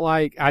of felt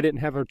like I didn't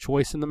have a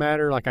choice in the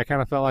matter. Like I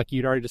kind of felt like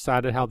you'd already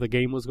decided how the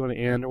game was going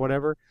to end or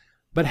whatever.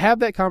 But have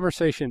that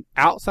conversation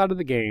outside of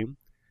the game.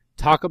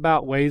 Talk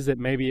about ways that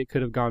maybe it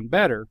could have gone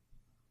better.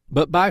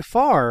 But by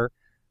far,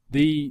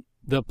 the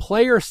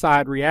player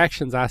side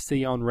reactions I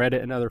see on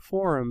Reddit and other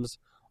forums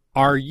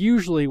are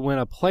usually when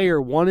a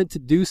player wanted to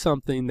do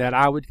something that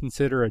I would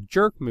consider a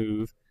jerk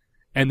move,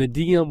 and the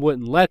DM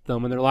wouldn't let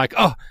them, and they're like,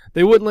 oh,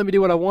 they wouldn't let me do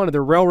what I wanted.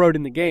 They're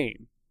railroading the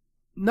game.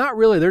 Not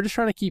really. They're just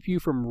trying to keep you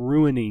from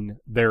ruining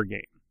their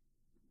game.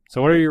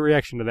 So what are your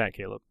reaction to that,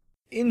 Caleb?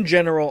 In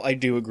general, I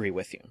do agree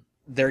with you.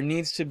 There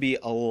needs to be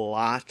a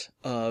lot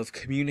of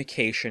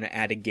communication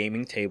at a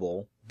gaming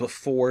table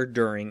before,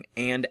 during,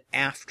 and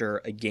after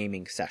a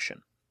gaming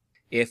session.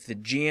 If the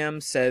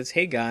GM says,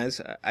 hey guys,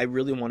 I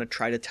really want to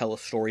try to tell a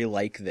story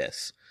like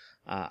this.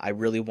 I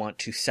really want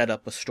to set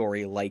up a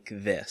story like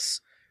this.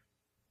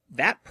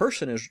 That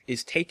person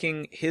is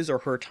taking his or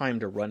her time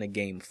to run a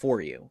game for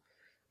you.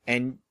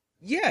 And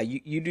yeah,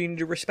 you do need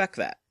to respect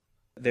that.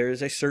 There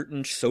is a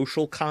certain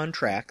social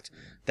contract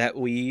that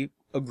we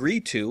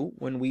agree to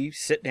when we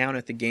sit down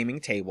at the gaming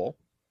table.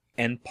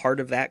 And part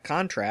of that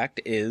contract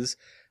is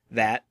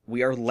that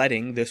we are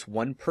letting this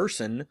one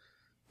person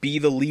be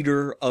the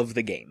leader of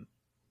the game.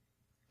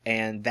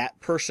 And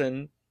that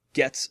person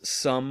gets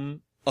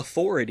some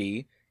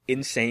authority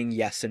in saying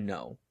yes and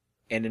no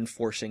and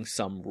enforcing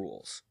some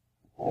rules.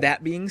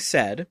 That being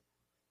said,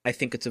 I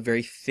think it's a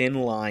very thin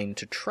line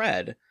to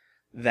tread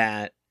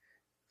that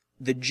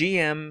the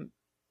GM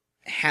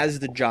has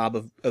the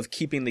job of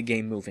keeping the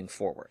game moving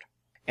forward.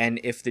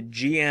 And if the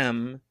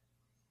GM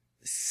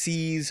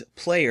sees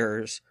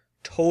players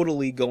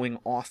totally going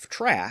off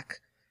track,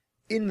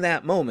 in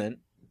that moment,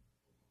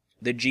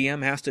 the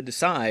GM has to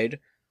decide,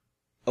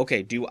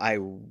 okay, do I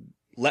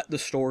let the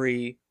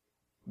story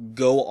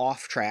go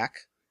off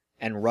track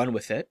and run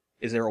with it?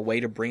 Is there a way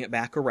to bring it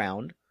back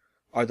around?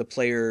 Are the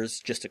players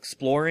just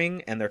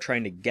exploring and they're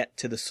trying to get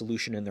to the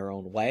solution in their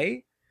own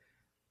way?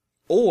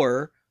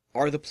 Or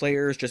are the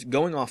players just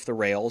going off the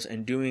rails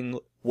and doing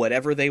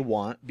whatever they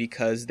want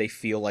because they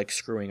feel like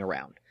screwing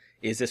around?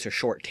 Is this a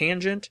short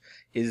tangent?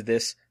 Is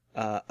this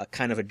a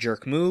kind of a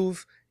jerk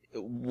move?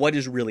 What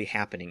is really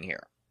happening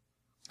here?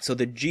 So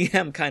the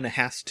GM kind of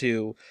has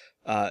to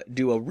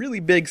do a really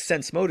big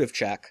sense motive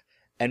check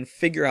and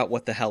figure out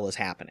what the hell is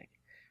happening.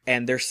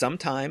 And there's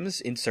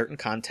sometimes in certain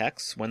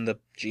contexts when the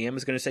GM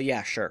is going to say,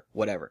 yeah, sure,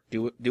 whatever,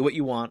 do what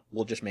you want,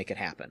 we'll just make it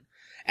happen.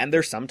 And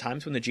there's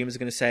sometimes when the GM is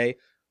going to say,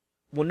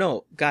 well,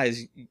 no,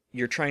 guys,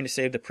 you're trying to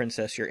save the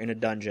princess, you're in a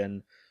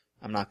dungeon,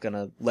 I'm not going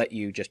to let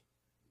you just,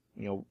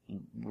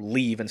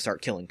 leave and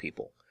start killing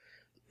people.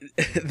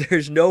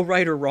 There's no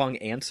right or wrong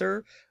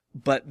answer,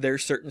 but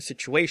there's certain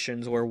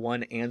situations where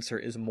one answer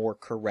is more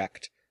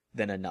correct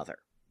than another.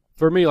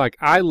 For me,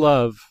 I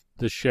love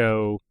the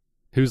show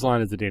Whose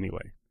Line Is It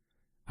Anyway?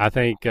 I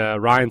think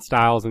Ryan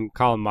Stiles and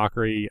Colin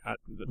Mockery,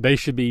 they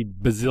should be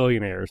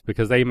bazillionaires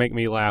because they make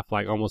me laugh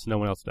like almost no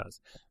one else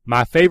does.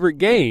 My favorite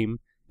game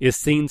is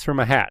Scenes from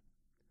a Hat.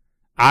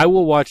 I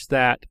will watch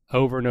that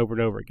over and over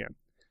and over again.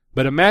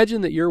 But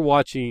imagine that you're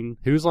watching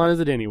Whose Line Is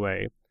It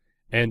Anyway?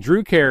 And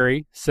Drew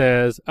Carey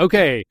says,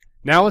 okay,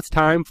 now it's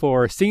time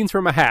for Scenes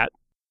from a Hat.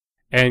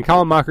 And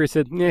Colin Mockery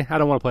said, I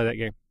don't want to play that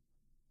game.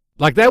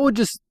 That would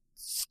just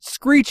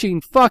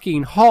screeching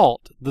fucking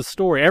halt the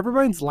story.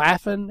 Everyone's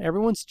laughing.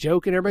 Everyone's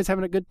joking. Everybody's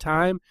having a good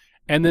time.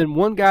 And then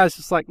one guy's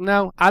just like,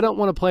 no, I don't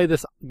want to play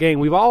this game.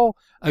 We've all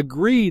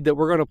agreed that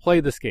we're going to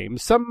play this game.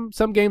 Some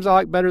games I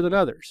like better than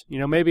others.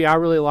 Maybe I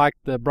really like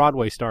the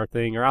Broadway Star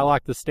thing, or I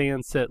like the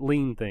Stand, Sit,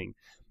 Lean thing.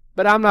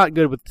 But I'm not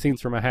good with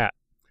Scenes from a Hat.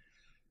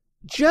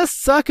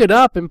 Just suck it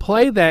up and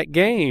play that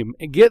game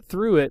and get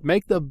through it.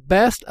 Make the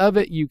best of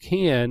it you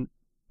can.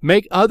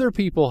 Make other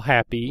people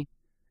happy.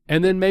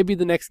 And then maybe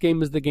the next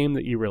game is the game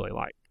that you really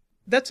like.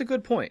 That's a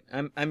good point.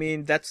 I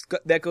mean,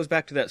 that goes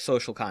back to that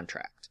social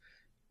contract.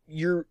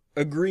 You're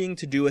agreeing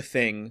to do a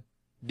thing,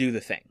 do the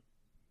thing.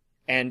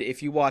 And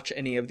if you watch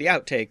any of the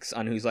outtakes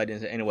on Whose Line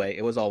Is It Anyway,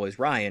 it was always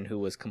Ryan who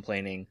was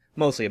complaining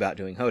mostly about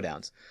doing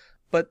hoedowns.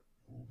 But,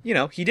 he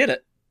did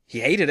it. He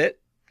hated it,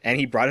 and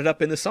he brought it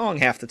up in the song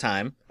half the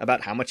time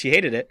about how much he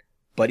hated it,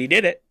 but he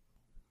did it.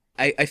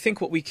 I think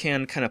what we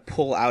can kind of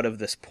pull out of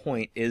this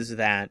point is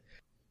that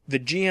the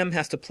GM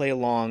has to play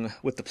along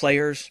with the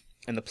players,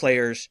 and the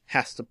players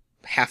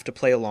have to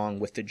play along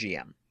with the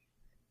GM.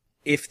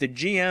 If the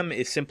GM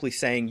is simply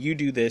saying, you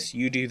do this,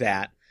 you do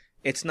that,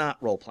 it's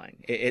not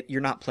role-playing.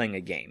 You're not playing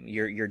a game.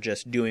 You're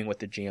just doing what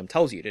the GM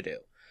tells you to do.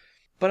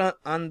 But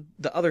on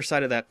the other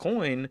side of that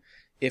coin,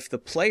 if the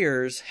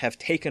players have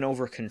taken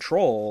over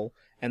control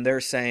and they're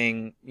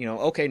saying,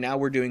 okay, now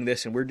we're doing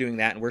this and we're doing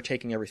that and we're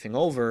taking everything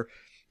over,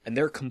 and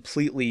they're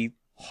completely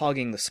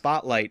hogging the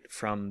spotlight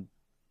from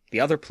the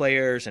other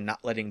players and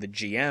not letting the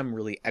GM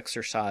really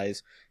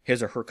exercise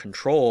his or her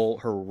control,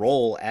 her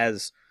role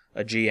as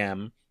a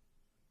GM,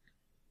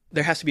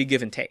 there has to be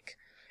give and take.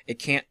 It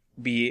can't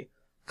be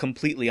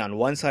completely on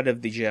one side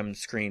of the GM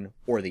screen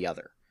or the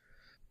other.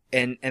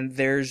 And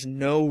there's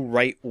no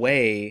right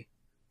way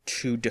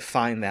to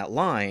define that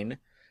line,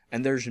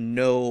 and there's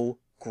no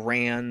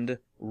grand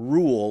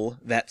rule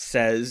that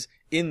says,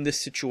 in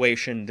this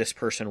situation, this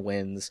person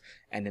wins,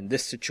 and in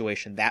this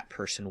situation, that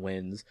person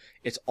wins.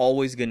 It's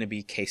always going to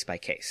be case by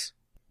case.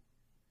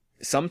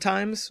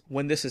 Sometimes,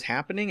 when this is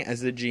happening,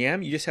 as the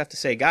GM, you just have to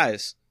say,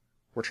 guys,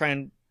 we're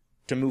trying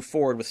to move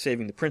forward with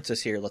saving the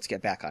princess here. Let's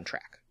get back on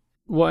track.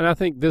 Well, and I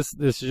think this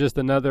is just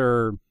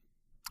another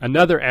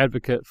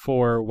advocate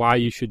for why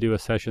you should do a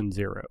session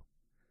 0.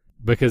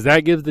 Because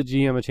that gives the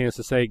GM a chance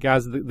to say,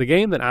 guys, the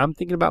game that I'm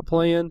thinking about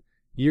playing,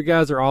 you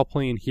guys are all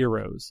playing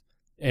heroes.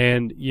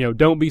 And,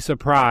 don't be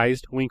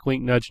surprised, wink,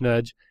 wink, nudge,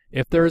 nudge,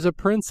 if there's a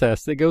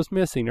princess that goes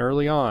missing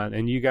early on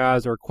and you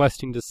guys are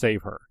questing to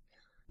save her.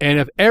 And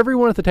if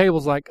everyone at the table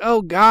is like,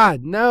 oh,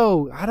 God,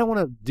 no, I don't want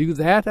to do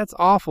that. That's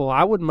awful.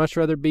 I would much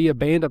rather be a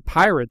band of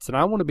pirates, and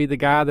I want to be the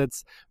guy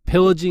that's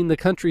pillaging the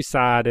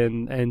countryside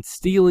and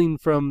stealing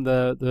from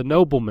the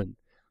nobleman.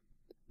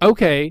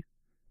 Okay,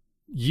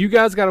 you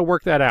guys got to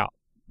work that out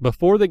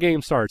before the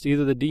game starts.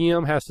 Either the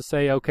DM has to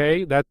say,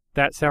 okay,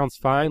 that sounds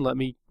fine. Let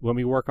me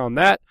work on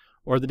that.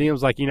 Or the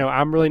DM's like,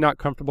 I'm really not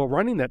comfortable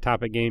running that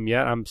type of game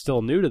yet. I'm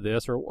still new to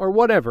this or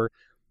whatever.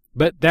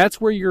 But that's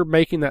where you're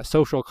making that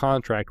social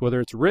contract, whether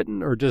it's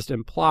written or just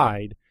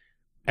implied.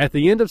 At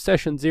the end of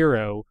session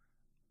 0,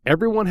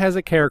 everyone has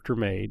a character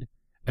made,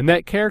 and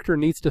that character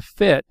needs to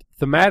fit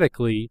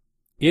thematically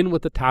in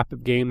with the type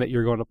of game that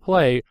you're going to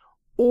play,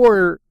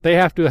 or they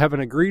have to have an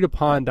agreed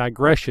upon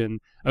digression.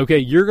 Okay,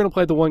 you're going to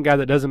play the one guy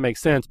that doesn't make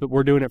sense, but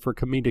we're doing it for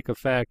comedic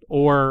effect,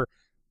 or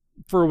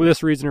for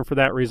this reason or for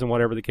that reason,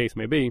 whatever the case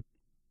may be.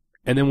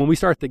 And then when we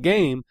start the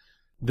game,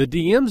 the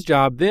DM's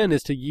job then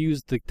is to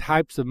use the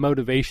types of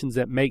motivations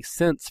that make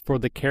sense for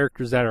the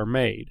characters that are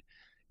made.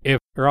 If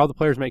all the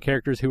players make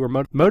characters who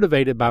are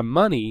motivated by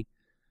money,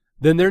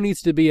 then there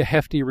needs to be a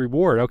hefty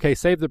reward. Okay,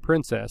 save the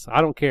princess.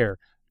 I don't care.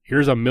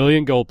 Here's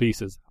 1,000,000 gold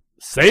pieces.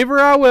 Save her,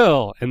 I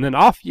will. And then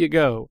off you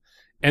go.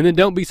 And then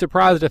don't be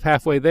surprised if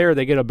halfway there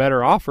they get a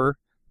better offer.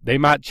 They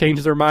might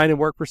change their mind and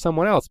work for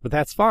someone else, but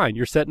that's fine.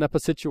 You're setting up a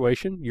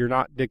situation. You're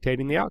not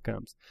dictating the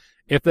outcomes.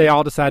 If they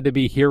all decide to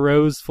be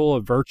heroes full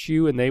of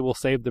virtue and they will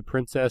save the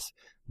princess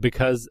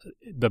because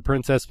the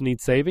princess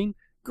needs saving,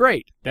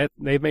 great.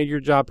 They've made your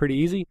job pretty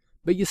easy,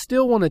 but you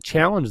still want to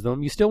challenge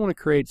them. You still want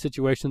to create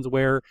situations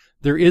where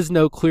there is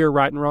no clear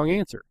right and wrong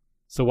answer.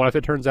 So what if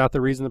it turns out the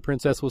reason the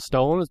princess was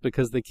stolen is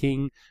because the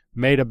king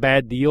made a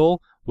bad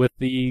deal with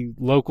the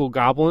local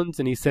goblins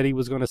and he said he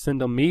was going to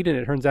send them meat, and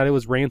it turns out it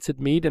was rancid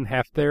meat and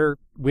half their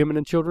women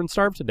and children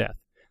starved to death?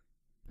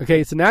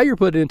 Okay, so now you're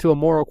put into a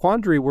moral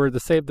quandary where the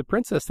save the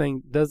princess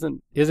thing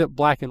isn't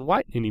black and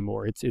white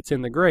anymore. It's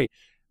in the gray.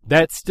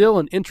 That's still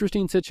an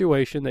interesting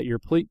situation that your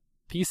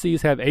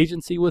PCs have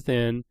agency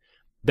within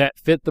that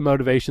fit the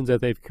motivations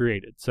that they've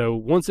created. So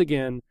once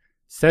again,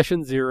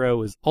 session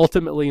 0 is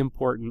ultimately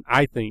important,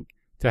 I think,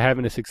 to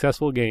having a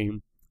successful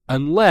game,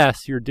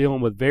 unless you're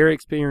dealing with very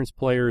experienced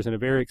players and a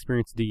very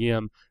experienced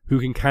DM who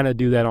can kind of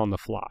do that on the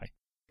fly.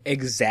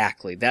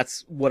 Exactly.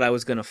 That's what I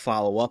was going to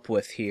follow up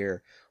with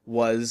here.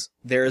 Was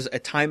there's a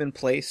time and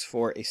place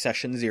for a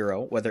session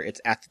 0, whether it's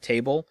at the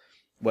table,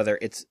 whether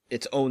it's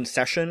its own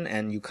session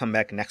and you come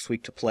back next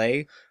week to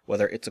play,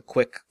 whether it's a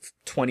quick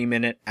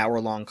 20-minute,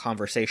 hour-long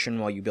conversation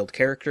while you build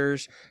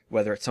characters,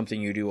 whether it's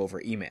something you do over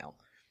email.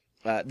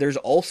 There's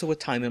also a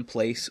time and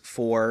place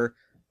for,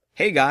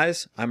 hey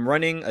guys, I'm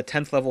running a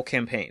 10th level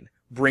campaign.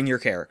 Bring your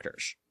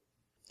characters.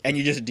 And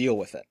you just deal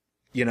with it.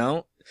 You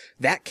know?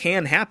 That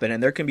can happen,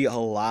 and there can be a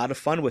lot of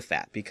fun with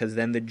that, because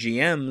then the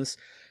GMs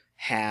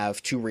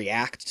have to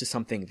react to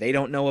something they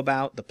don't know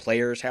about. The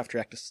players have to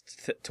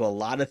react to a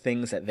lot of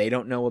things that they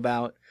don't know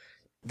about.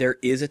 There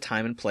is a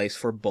time and place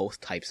for both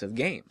types of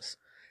games.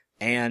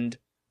 And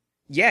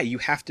yeah, you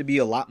have to be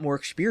a lot more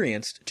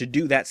experienced to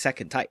do that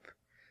second type,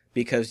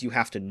 because you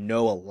have to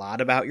know a lot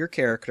about your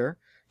character.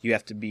 You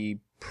have to be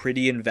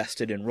pretty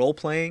invested in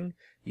role-playing.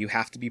 You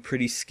have to be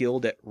pretty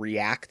skilled at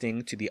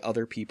reacting to the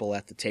other people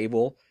at the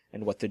table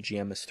and what the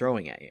GM is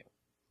throwing at you.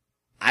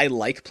 I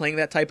like playing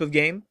that type of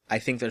game. I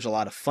think there's a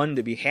lot of fun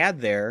to be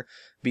had there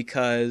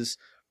because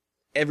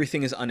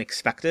everything is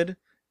unexpected,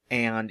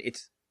 and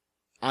it's,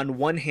 on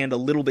one hand, a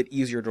little bit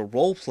easier to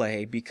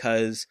roleplay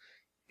because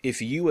if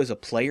you as a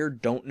player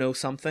don't know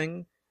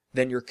something,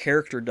 then your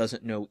character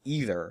doesn't know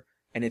either,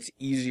 and it's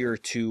easier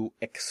to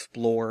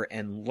explore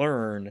and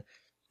learn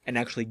and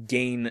actually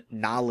gain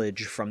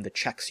knowledge from the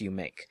checks you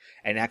make,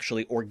 and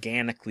actually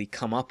organically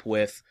come up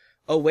with,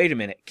 oh, wait a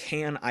minute,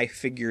 can I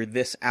figure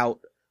this out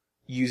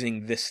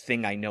using this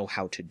thing I know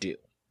how to do?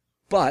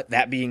 But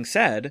that being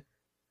said,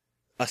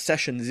 a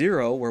session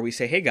 0 where we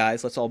say, hey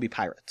guys, let's all be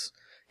pirates.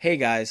 Hey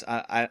guys,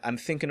 I'm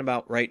thinking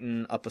about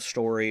writing up a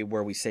story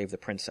where we save the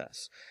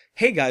princess.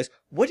 Hey guys,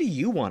 what do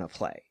you want to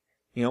play?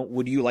 You know,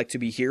 would you like to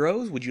be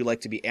heroes? Would you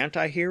like to be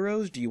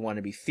anti-heroes? Do you want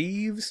to be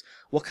thieves?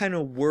 What kind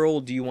of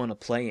world do you want to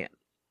play in?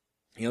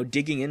 You know,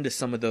 digging into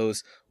some of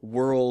those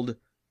world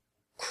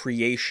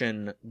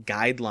creation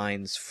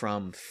guidelines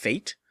from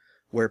Fate,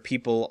 where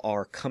people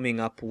are coming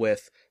up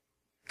with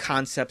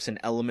concepts and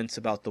elements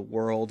about the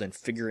world and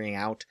figuring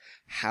out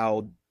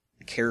how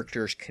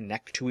characters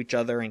connect to each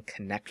other and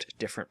connect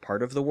different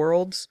part of the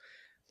worlds.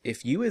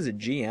 If you as a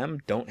GM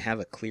don't have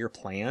a clear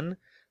plan,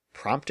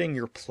 prompting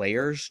your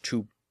players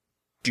to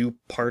do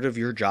part of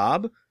your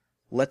job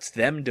lets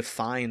them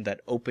define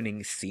that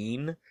opening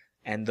scene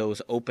and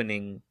those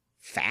opening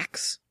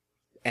facts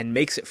and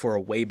makes it for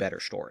a way better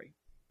story.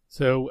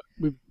 So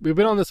we've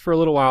been on this for a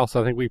little while, so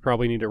I think we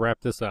probably need to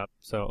wrap this up.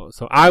 So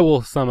I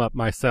will sum up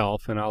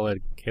myself, and I'll let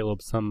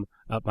Caleb sum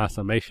up my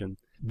summation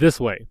this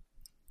way.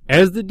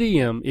 As the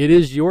DM, it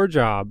is your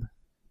job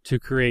to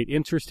create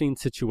interesting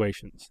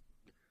situations,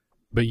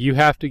 but you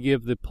have to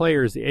give the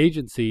players the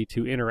agency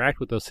to interact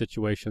with those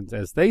situations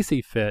as they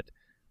see fit,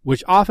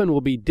 which often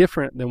will be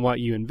different than what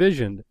you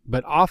envisioned,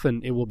 but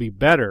often it will be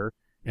better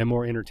and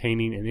more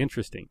entertaining and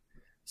interesting.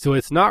 So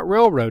it's not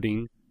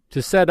railroading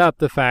to set up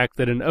the fact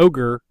that an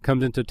ogre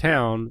comes into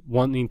town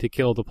wanting to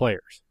kill the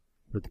players,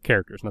 or the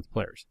characters, not the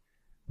players.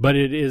 But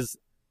it is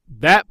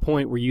that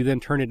point where you then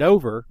turn it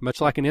over,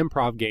 much like an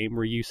improv game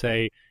where you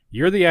say,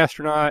 you're the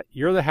astronaut,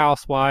 you're the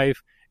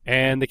housewife,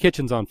 and the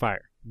kitchen's on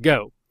fire.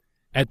 Go.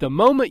 At the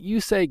moment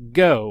you say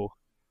go,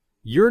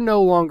 you're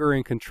no longer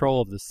in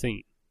control of the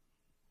scene.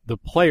 The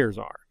players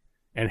are.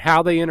 And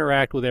how they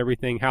interact with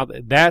everything,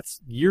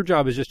 that's your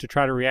job is just to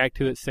try to react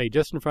to it, stay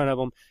just in front of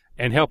them,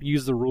 and help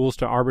use the rules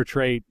to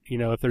arbitrate,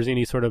 if there's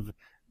any sort of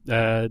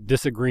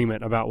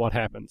disagreement about what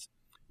happens.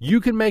 You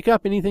can make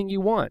up anything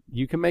you want.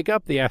 You can make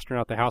up the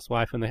astronaut, the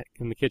housewife, and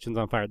the kitchen's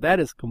on fire. That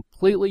is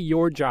completely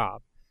your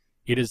job.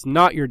 It is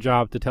not your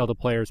job to tell the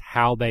players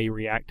how they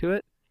react to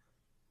it.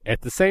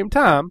 At the same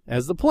time,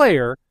 as the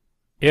player,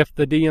 if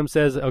the DM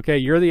says, okay,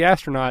 you're the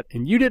astronaut,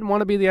 and you didn't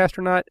want to be the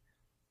astronaut,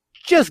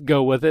 just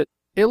go with it,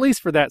 at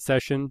least for that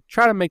session.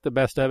 Try to make the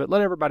best of it.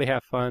 Let everybody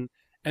have fun.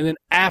 And then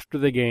after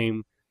the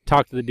game,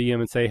 talk to the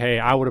DM and say, hey,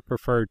 I would have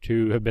preferred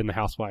to have been the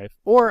housewife,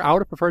 or I would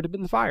have preferred to have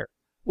been the fire.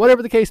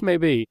 Whatever the case may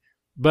be.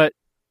 But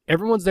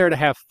everyone's there to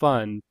have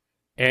fun.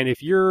 And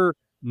if you're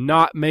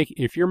making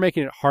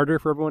it harder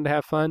for everyone to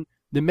have fun,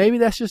 then maybe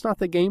that's just not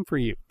the game for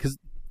you.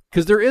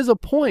 Because there is a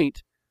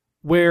point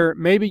where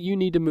maybe you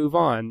need to move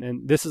on.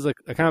 And this is a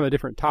kind of a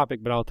different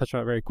topic, but I'll touch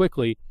on it very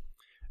quickly.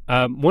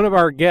 One of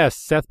our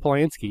guests, Seth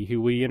Polanski, who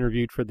we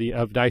interviewed for the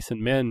Of Dice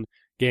and Men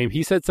game,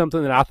 he said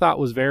something that I thought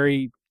was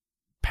very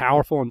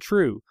powerful and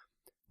true.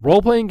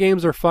 Role-playing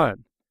games are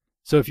fun.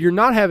 So if you're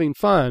not having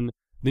fun,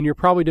 then you're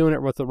probably doing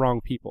it with the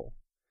wrong people.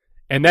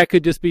 And that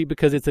could just be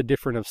because it's a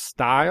different of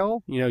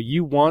style.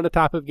 You want a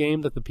type of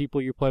game that the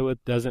people you play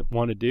with doesn't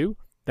want to do.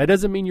 That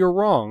doesn't mean you're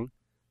wrong.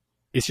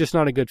 it's just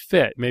not a good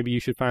fit. Maybe you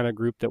should find a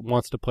group that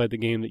wants to play the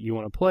game that you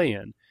want to play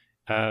in.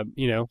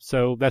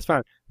 So that's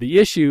fine. The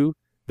issue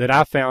that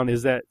I found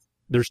is that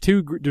there's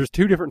two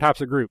different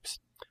types of groups.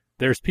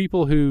 There's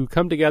people who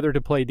come together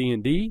to play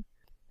D&D,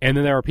 and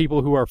then there are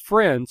people who are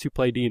friends who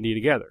play D&D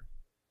together.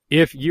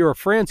 If you're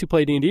friends who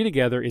play D&D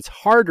together, it's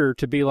harder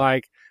to be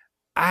like,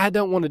 I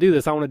don't want to do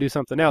this, I want to do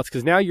something else,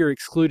 because now you're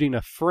excluding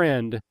a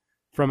friend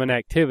from an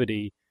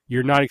activity.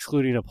 You're not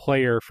excluding a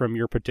player from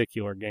your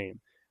particular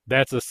game.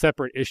 That's a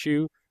separate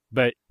issue,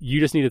 but you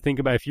just need to think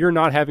about, if you're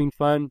not having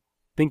fun,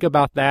 think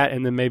about that,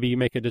 and then maybe you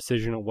make a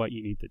decision on what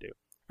you need to do.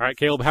 All right,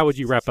 Caleb, how would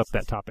you wrap up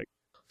that topic?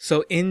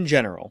 So in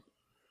general,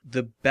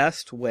 the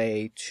best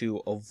way to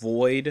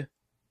avoid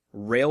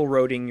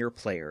railroading your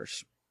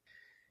players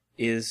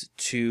is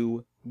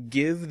to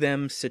give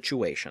them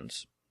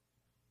situations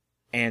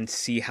and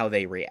see how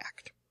they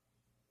react.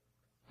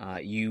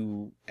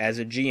 You, as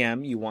a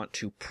GM, you want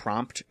to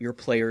prompt your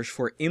players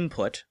for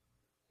input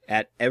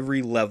at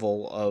every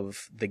level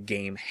of the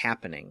game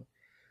happening.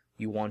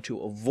 You want to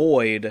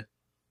avoid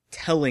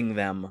telling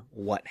them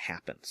what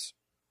happens.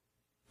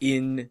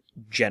 In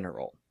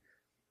general,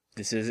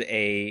 this is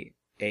a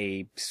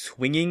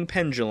swinging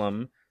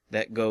pendulum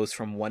that goes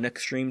from one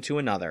extreme to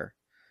another,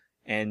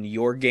 and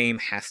your game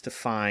has to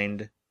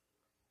find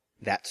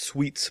that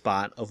sweet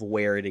spot of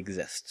where it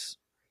exists.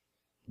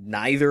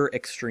 Neither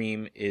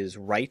extreme is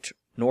right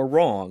nor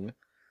wrong,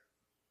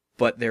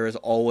 but there is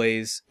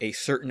always a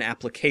certain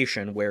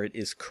application where it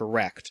is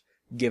correct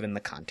given the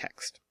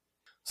context.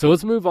 So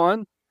let's move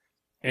on.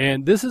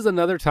 And this is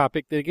another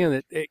topic that,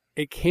 again,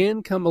 it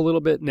can come a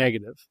little bit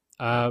negative.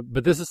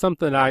 But this is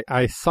something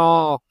I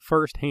saw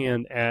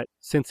firsthand at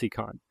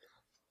CincyCon.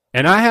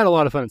 And I had a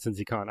lot of fun at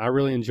CincyCon. I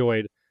really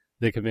enjoyed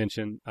the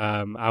convention.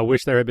 I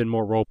wish there had been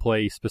more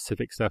role-play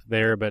specific stuff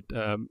there, but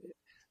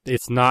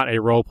it's not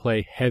a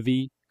role-play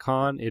heavy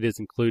con. It is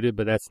included,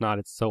 but that's not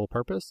its sole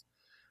purpose.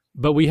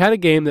 But we had a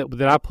game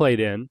that I played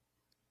in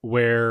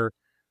where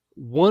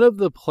one of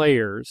the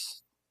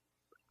players,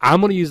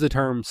 I'm going to use the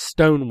term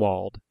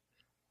stonewalled.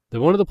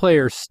 One of the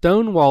players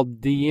stonewalled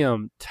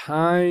DM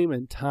time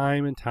and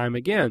time and time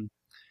again.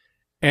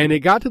 And it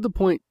got to the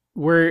point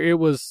where it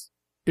was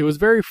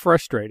very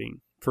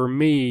frustrating for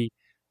me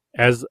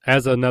as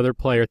another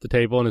player at the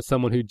table and as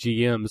someone who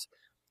GMs,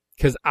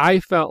 because I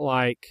felt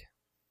like,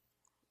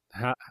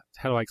 how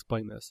do I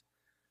explain this?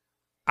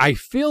 I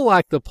feel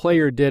like the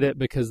player did it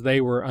because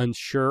they were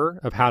unsure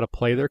of how to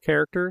play their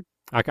character.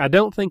 Like, I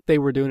don't think they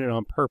were doing it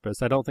on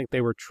purpose. I don't think they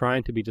were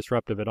trying to be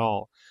disruptive at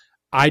all.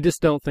 I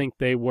just don't think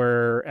they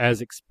were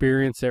as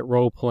experienced at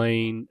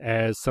role-playing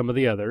as some of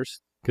the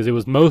others, because it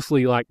was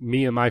mostly like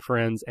me and my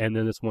friends and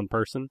then this one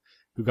person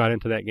who got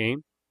into that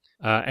game.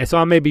 And so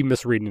I may be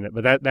misreading it,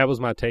 but that was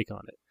my take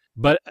on it.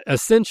 But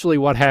essentially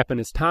what happened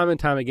is time and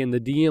time again, the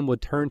DM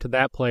would turn to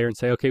that player and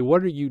say, okay,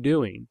 what are you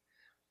doing?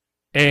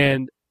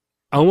 And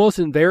almost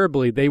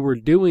invariably, they were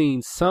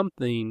doing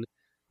something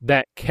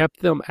that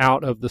kept them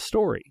out of the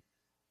story.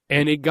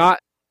 And it got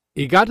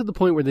to the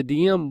point where the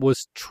DM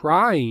was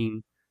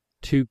trying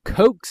to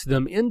coax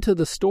them into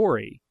the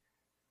story,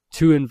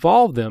 to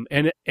involve them.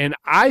 And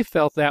I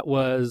felt that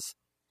was,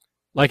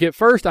 like, at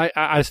first I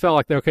just felt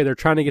like, they're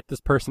trying to get this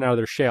person out of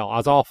their shell. I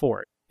was all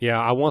for it. Yeah,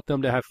 I want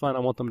them to have fun. I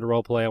want them to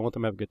role play. I want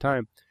them to have a good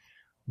time.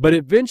 But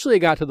eventually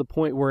it got to the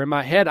point where in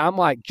my head, I'm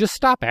like, just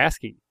stop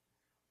asking,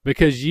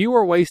 because you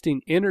are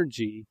wasting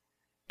energy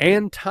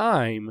and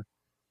time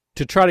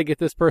to try to get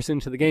this person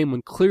into the game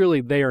when clearly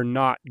they are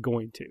not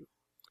going to.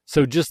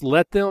 So just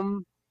let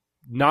them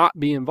not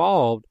be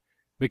involved,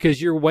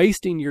 because you're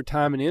wasting your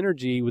time and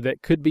energy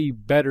that could be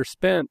better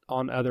spent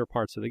on other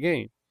parts of the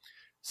game.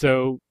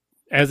 So,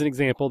 as an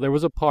example, there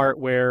was a part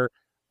where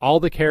all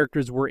the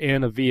characters were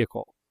in a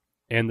vehicle,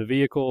 and the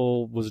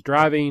vehicle was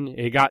driving.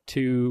 It got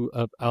to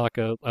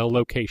a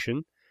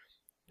location,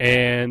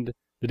 and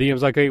the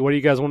DM's like, hey, what do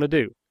you guys want to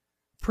do?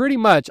 Pretty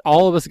much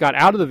all of us got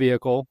out of the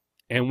vehicle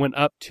and went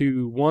up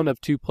to one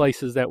of two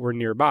places that were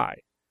nearby.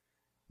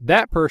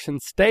 That person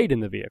stayed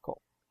in the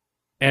vehicle.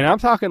 And I'm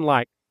talking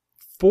like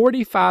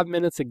 45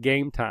 minutes of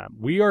game time.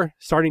 We are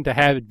starting to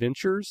have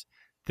adventures.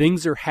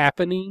 Things are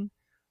happening.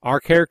 Our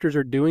characters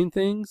are doing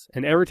things.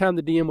 And every time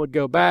the DM would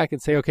go back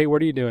and say, okay,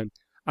 what are you doing?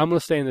 I'm going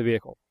to stay in the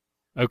vehicle.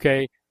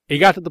 Okay. It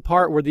got to the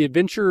part where the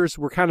adventures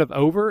were kind of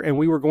over and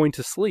we were going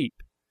to sleep.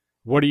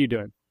 What are you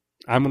doing?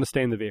 I'm going to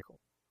stay in the vehicle.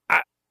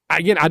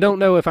 Again, I don't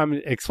know if I'm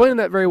explaining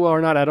that very well or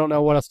not. I don't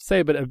know what else to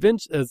say, but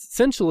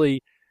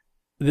essentially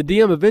the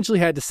DM eventually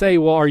had to say,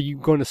 well, are you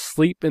going to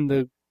sleep in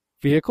the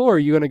vehicle or are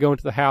you going to go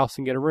into the house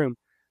and get a room?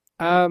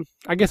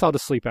 I guess I'll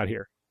just sleep out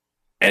here.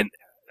 And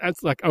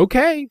that's like,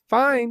 okay,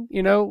 fine,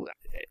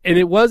 and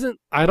it wasn't,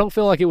 I don't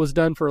feel like it was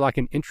done for like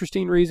an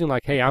interesting reason,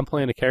 like, hey, I'm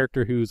playing a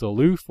character who's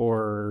aloof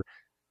or,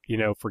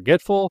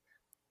 forgetful.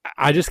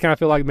 I just kind of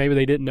feel like maybe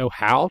they didn't know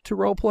how to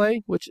role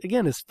play, which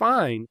again is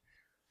fine.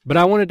 But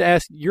I wanted to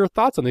ask your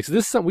thoughts on this.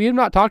 This is something, we have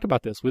not talked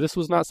about this. This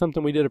was not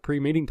something we did a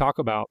pre-meeting talk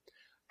about.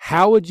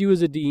 How would you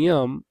as a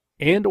DM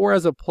and or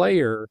as a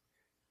player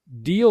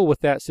deal with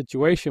that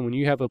situation when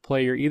you have a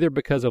player either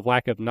because of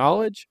lack of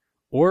knowledge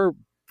or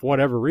for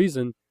whatever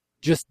reason,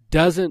 just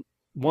doesn't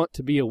want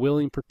to be a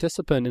willing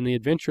participant in the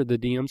adventure the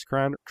DM's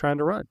trying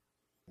to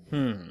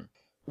run.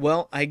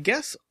 Well, I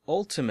guess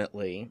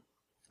ultimately,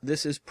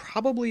 this is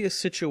probably a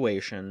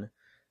situation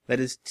that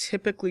is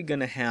typically going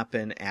to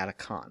happen at a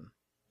con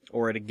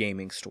or at a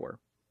gaming store.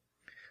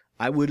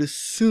 I would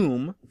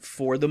assume,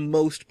 for the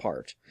most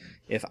part,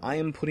 if I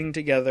am putting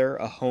together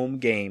a home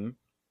game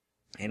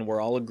and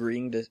we're all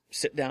agreeing to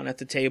sit down at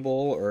the table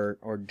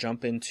or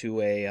jump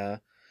into a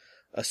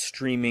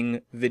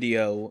streaming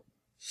video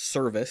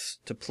service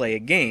to play a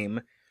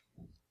game,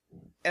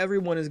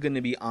 everyone is going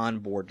to be on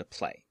board to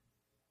play.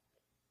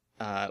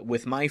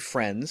 With my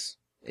friends,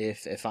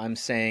 if I'm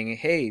saying,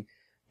 hey,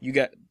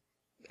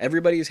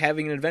 everybody's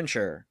having an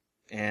adventure,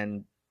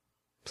 and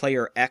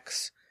player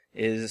X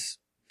is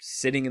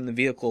sitting in the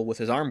vehicle with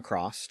his arm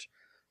crossed,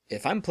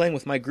 if I'm playing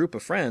with my group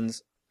of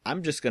friends,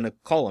 I'm just going to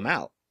call him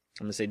out.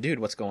 I'm going to say, dude,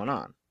 what's going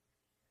on?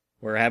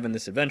 We're having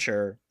this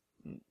adventure.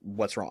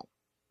 What's wrong?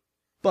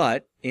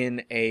 But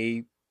in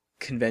a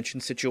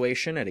convention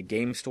situation, at a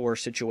game store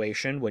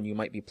situation, when you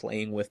might be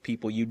playing with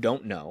people you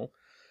don't know,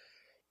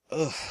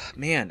 it's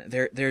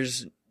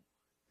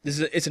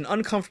an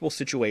uncomfortable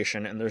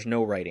situation, and there's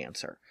no right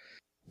answer.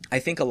 I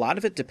think a lot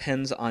of it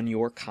depends on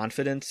your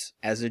confidence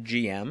as a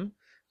GM,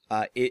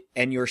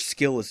 and your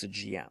skill as a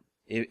GM.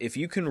 If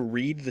you can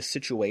read the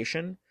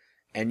situation,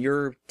 and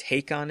your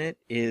take on it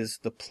is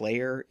the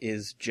player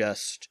is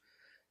just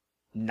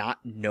not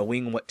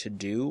knowing what to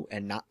do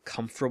and not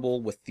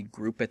comfortable with the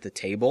group at the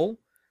table,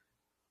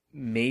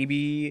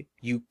 maybe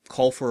you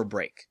call for a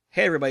break.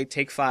 Hey, everybody,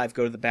 take 5,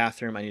 go to the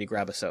bathroom, I need to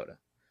grab a soda.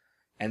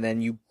 And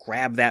then you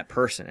grab that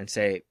person and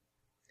say,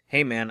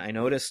 hey, man, I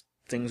noticed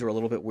things were a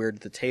little bit weird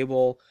at the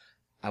table.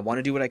 I want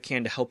to do what I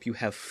can to help you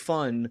have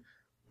fun.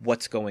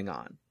 What's going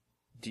on?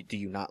 Do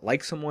you not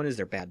like someone? Is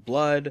there bad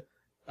blood?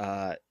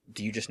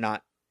 Do you just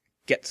not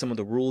get some of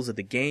the rules of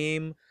the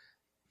game?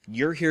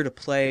 You're here to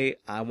play.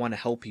 I want to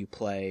help you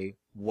play.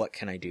 What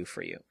can I do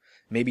for you?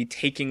 Maybe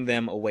taking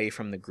them away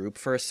from the group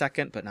for a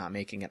second, but not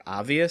making it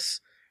obvious,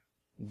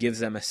 gives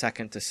them a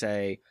second to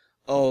say,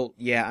 oh,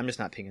 yeah, I'm just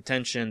not paying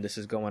attention. This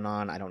is going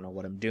on. I don't know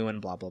what I'm doing,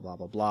 blah, blah, blah,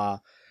 blah, blah.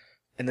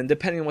 And then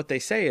depending on what they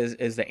say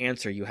is the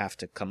answer you have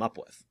to come up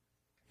with.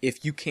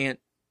 If you can't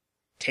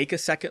take a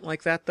second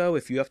like that, though,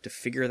 if you have to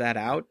figure that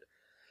out,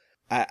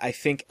 I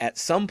think at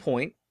some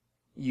point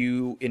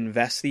you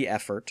invest the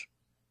effort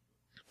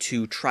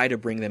to try to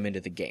bring them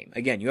into the game.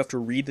 Again, you have to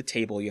read the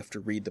table, you have to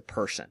read the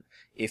person.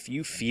 If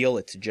you feel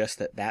it's just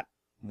that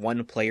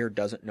one player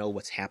doesn't know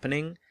what's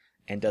happening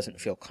and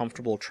doesn't feel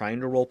comfortable trying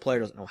to roleplay,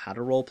 doesn't know how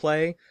to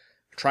roleplay,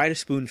 try to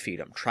spoon feed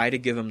them, try to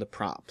give them the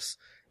prompts.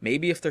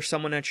 Maybe if there's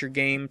someone at your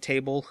game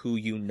table who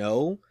you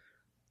know,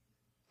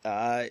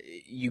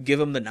 you give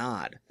them the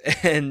nod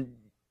and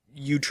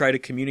you try to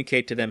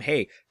communicate to them,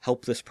 hey,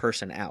 help this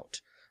person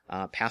out.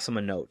 Pass them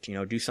a note,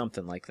 do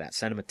something like that.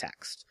 Send them a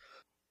text.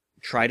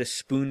 Try to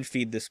spoon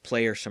feed this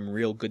player some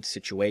real good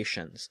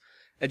situations.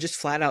 And just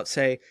flat out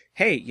say,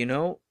 hey,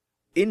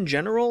 in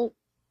general,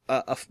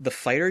 the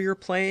fighter you're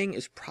playing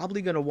is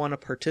probably going to want to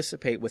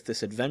participate with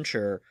this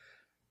adventure.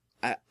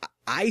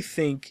 I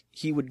think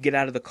he would get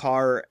out of the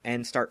car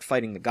and start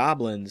fighting the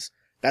goblins.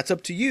 That's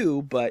up to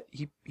you, but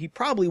he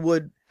probably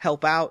would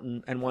help out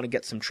and want to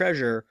get some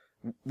treasure.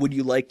 Would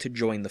you like to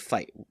join the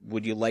fight?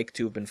 Would you like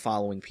to have been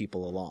following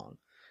people along?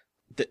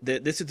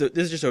 This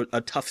is just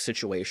a tough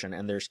situation,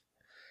 and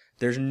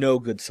there's no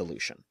good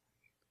solution.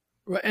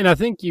 And I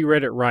think you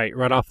read it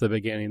right off the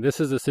beginning. This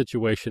is a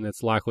situation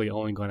that's likely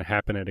only going to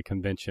happen at a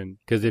convention,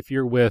 because if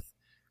you're with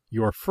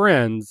your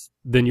friends,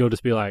 then you'll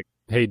just be like,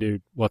 hey,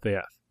 dude, what the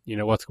F?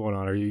 What's going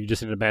on? Are you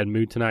just in a bad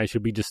mood tonight?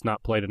 Should we just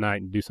not play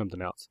tonight and do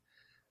something else?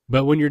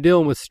 But when you're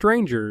dealing with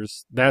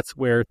strangers, that's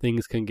where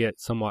things can get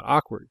somewhat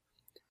awkward.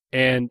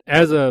 And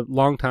as a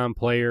longtime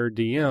player,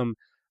 DM,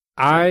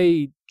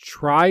 I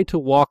try to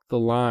walk the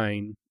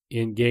line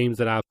in games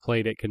that I've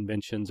played at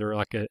conventions or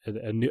like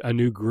a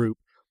new group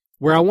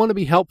where I want to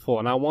be helpful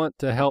and I want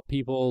to help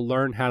people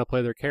learn how to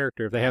play their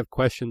character. If they have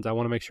questions, I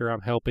want to make sure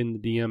I'm helping the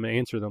DM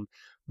answer them.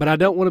 But I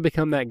don't want to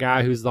become that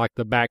guy who's like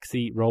the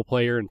backseat role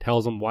player and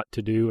tells them what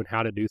to do and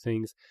how to do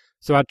things.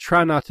 So I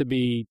try not to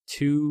be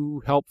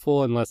too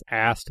helpful unless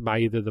asked by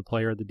either the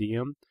player or the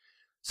DM.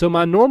 So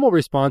my normal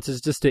response is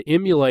just to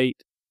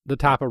emulate the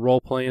type of role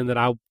playing that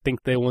I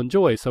think they will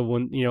enjoy. So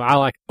when, I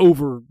like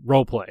over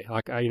role play,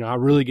 like I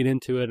really get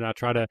into it and I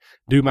try to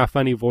do my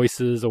funny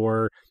voices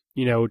or,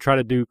 try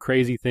to do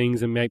crazy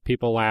things and make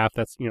people laugh.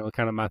 That's,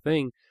 kind of my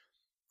thing.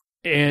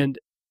 And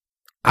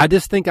I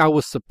just think I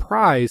was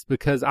surprised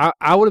because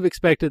I would have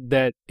expected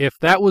that if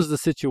that was the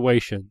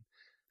situation,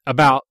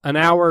 about an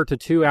hour to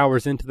 2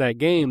 hours into that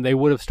game, they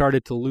would have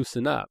started to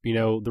loosen up.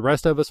 The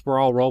rest of us were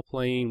all role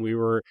playing. We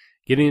were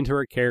getting into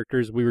our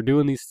characters. We were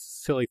doing these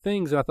silly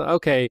things. And I thought,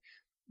 okay,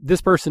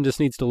 this person just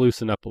needs to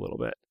loosen up a little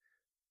bit.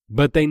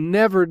 But they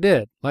never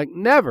did. Like,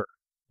 never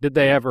did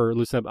they ever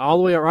loosen up all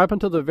the way right up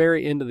until the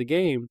very end of the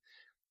game.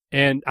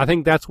 And I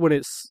think that's when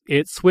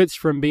it switched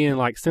from being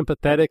like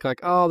sympathetic, like,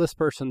 oh, this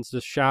person's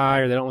just shy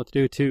or they don't know what to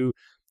do, to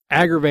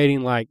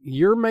aggravating. Like,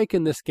 you're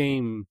making this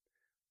game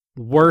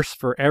worse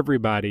for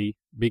everybody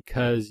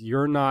because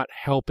you're not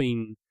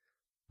helping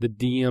the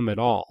DM at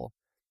all.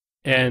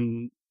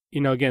 And,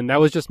 again, that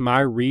was just my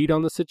read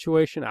on the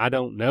situation. I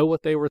don't know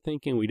what they were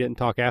thinking. We didn't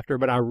talk after,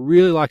 but I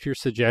really liked your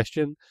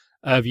suggestion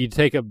of you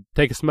take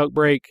a smoke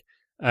break,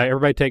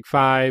 everybody take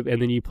 5,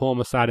 and then you pull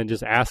them aside and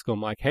just ask them,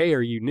 like, hey,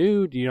 are you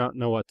new? Do you not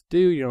know what to do?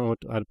 You don't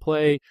know how to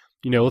play?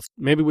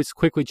 Maybe we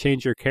quickly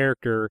change your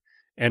character,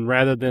 and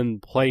rather than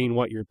playing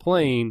what you're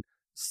playing,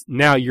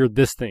 now you're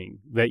this thing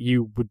that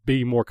you would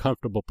be more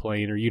comfortable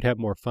playing, or you'd have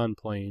more fun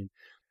playing.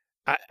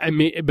 I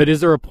mean, but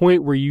is there a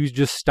point where you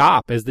just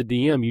stop as the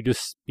DM? You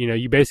just,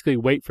 you basically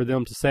wait for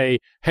them to say,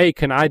 hey,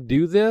 can I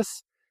do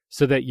this?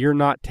 So that you're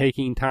not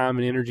taking time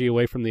and energy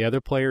away from the other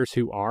players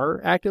who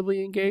are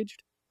actively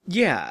engaged?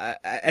 Yeah,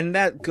 and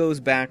that goes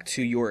back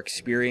to your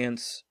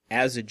experience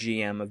as a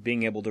GM of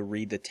being able to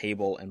read the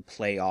table and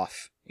play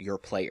off your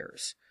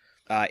players.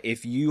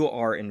 If you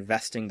are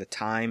investing the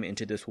time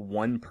into this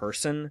one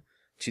person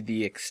to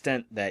the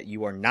extent that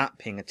you are not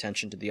paying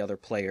attention to the other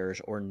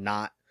players or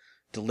not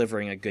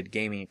delivering a good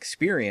gaming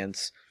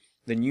experience,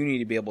 then you need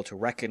to be able to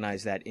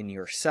recognize that in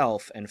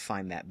yourself and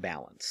find that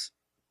balance.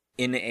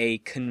 In a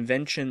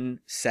convention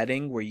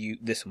setting where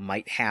this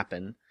might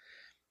happen,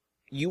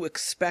 you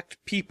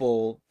expect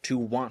people to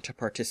want to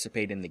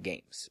participate in the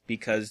games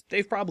because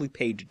they've probably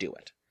paid to do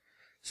it.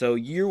 So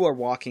you are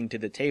walking to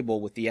the table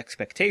with the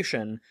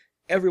expectation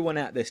everyone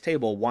at this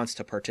table wants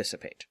to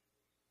participate.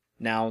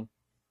 Now,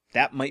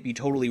 that might be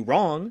totally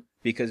wrong,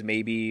 because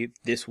maybe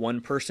this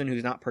one person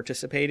who's not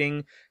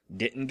participating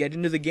didn't get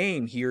into the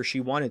game he or she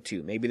wanted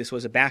to. Maybe this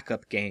was a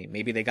backup game.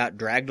 Maybe they got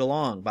dragged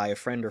along by a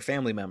friend or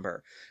family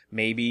member.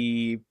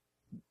 Maybe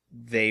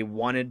they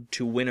wanted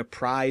to win a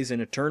prize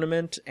in a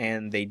tournament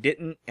and they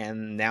didn't,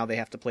 and now they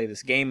have to play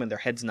this game and their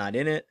head's not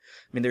in it.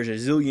 I mean, there's a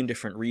zillion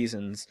different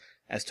reasons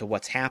as to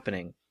what's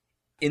happening.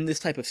 In this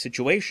type of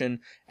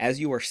situation,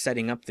 as you are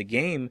setting up the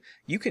game,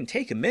 you can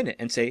take a minute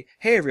and say,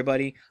 hey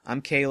everybody,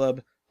 I'm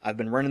Caleb. I've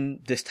been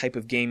running this type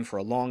of game for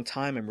a long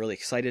time. I'm really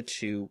excited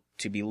to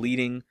be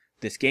leading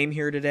this game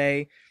here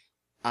today.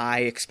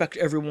 I expect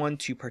everyone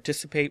to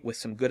participate with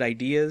some good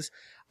ideas.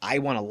 I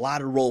want a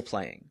lot of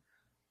role-playing.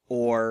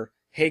 Or,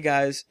 hey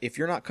guys, if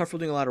you're not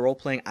comfortable doing a lot of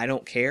role-playing, I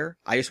don't care.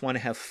 I just want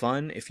to have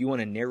fun. If you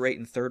want to narrate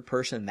in third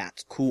person,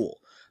 that's cool.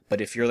 But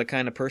if you're the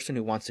kind of person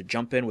who wants to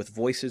jump in with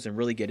voices and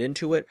really get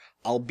into it,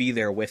 I'll be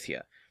there with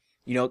you.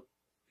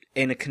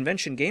 In a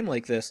convention game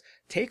like this,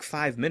 take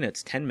 5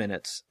 minutes, 10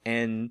 minutes,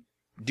 and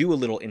do a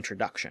little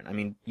introduction. I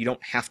mean, you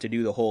don't have to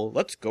do the whole,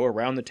 let's go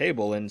around the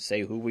table and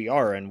say who we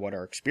are and what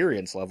our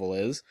experience level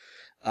is.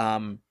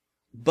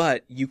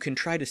 But you can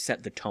try to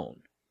set the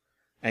tone.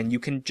 And you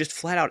can just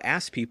flat out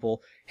ask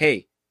people,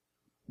 hey,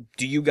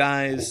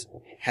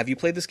 have you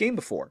played this game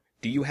before?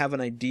 Do you have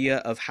an idea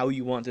of how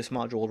you want this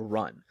module to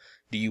run?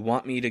 Do you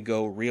want me to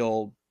go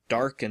real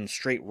dark and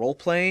straight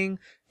role-playing?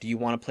 Do you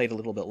want to play it a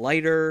little bit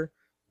lighter?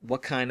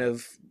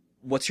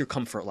 What's your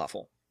comfort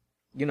level?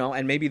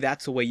 And maybe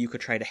that's a way you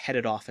could try to head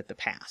it off at the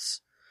pass.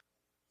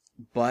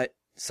 But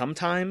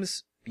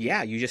sometimes,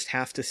 you just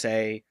have to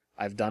say,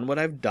 I've done what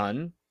I've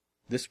done.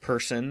 This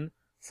person,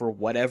 for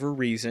whatever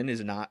reason,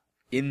 is not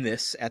in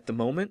this at the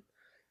moment,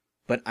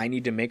 but I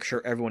need to make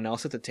sure everyone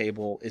else at the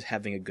table is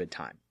having a good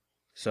time.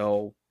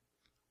 So,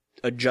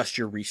 adjust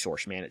your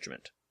resource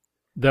management.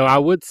 Though I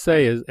would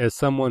say, as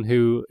someone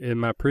who, in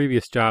my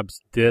previous jobs,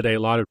 did a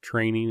lot of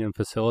training and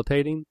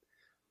facilitating,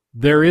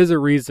 there is a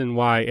reason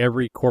why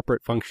every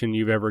corporate function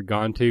you've ever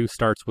gone to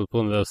starts with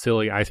one of those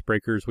silly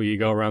icebreakers where you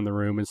go around the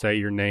room and say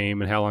your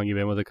name and how long you've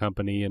been with the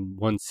company and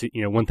one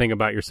thing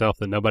about yourself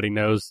that nobody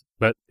knows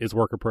but is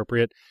work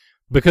appropriate.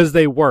 Because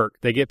they work,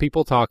 they get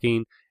people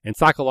talking, and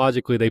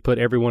psychologically they put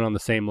everyone on the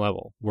same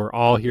level. We're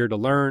all here to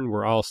learn,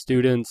 we're all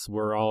students,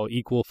 we're all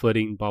equal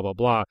footing, blah, blah,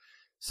 blah.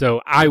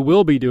 So I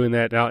will be doing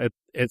that now.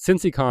 At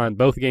CincyCon,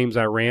 both games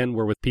I ran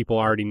were with people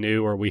I already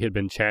knew or we had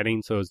been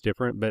chatting, so it was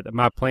different. But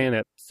my plan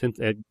at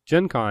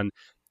Gen Con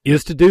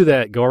is to do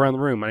that, go around the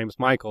room. My name is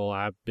Michael.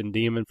 I've been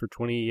DMing for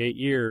 28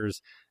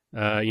 years.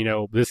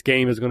 This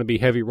game is going to be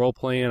heavy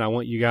role-playing. I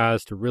want you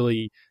guys to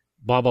really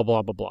blah, blah,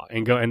 blah, blah, blah,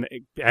 and go and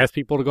ask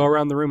people to go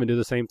around the room and do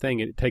the same thing.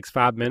 It takes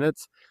 5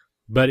 minutes,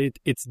 but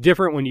it's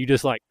different when you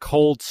just like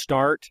cold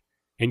start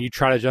and you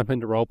try to jump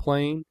into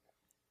role-playing.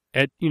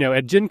 At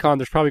Gen Con,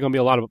 there's probably going to be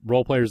a lot of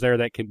role players there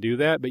that can do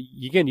that. But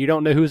again, you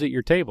don't know who's at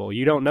your table.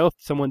 You don't know if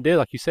someone did,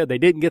 like you said, they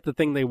didn't get the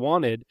thing they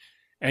wanted,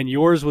 and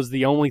yours was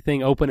the only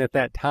thing open at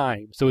that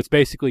time. So it's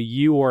basically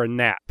you or a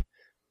nap.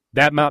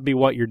 That might be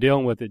what you're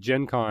dealing with at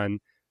Gen Con.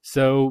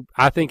 So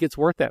I think it's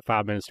worth that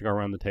 5 minutes to go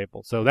around the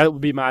table. So that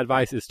would be my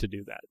advice, is to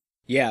do that.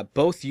 Yeah,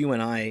 both you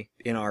and I,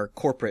 in our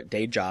corporate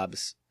day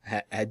jobs,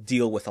 had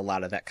deal with a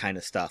lot of that kind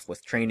of stuff,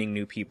 with training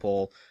new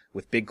people,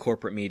 with big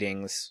corporate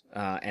meetings,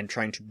 and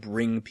trying to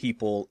bring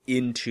people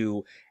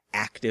into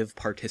active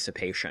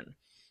participation.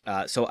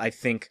 So I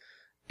think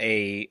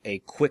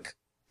a quick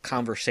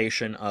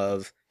conversation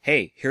of,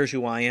 hey, here's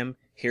who I am,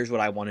 here's what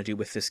I want to do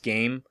with this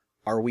game,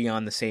 are we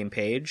on the same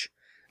page?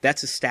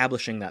 That's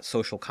establishing that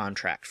social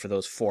contract for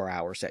those 4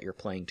 hours that you're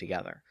playing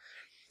together.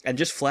 And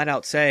just flat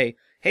out say,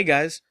 hey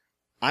guys,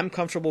 I'm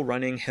comfortable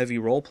running heavy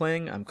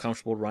role-playing. I'm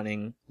comfortable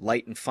running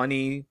light and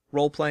funny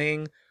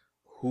role-playing.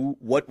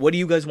 What do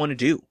you guys want to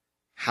do?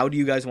 How do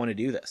you guys want to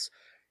do this?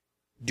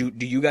 Do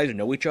you guys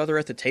know each other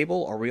at the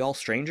table? Are we all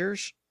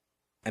strangers?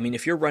 I mean,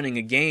 if you're running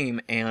a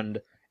game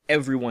and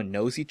everyone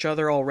knows each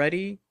other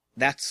already,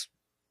 that's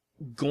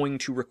going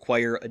to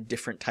require a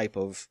different type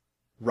of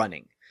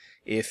running.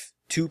 If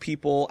 2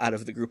 people out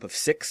of the group of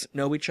 6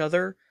 know each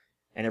other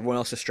and everyone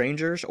else is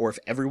strangers, or if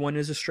everyone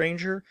is a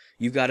stranger,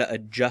 you've got to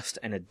adjust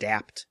and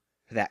adapt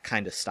that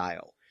kind of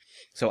style.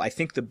 So I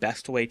think the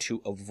best way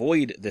to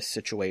avoid this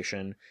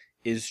situation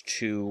is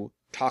to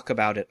talk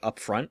about it up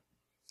front,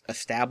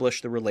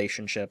 establish the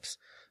relationships,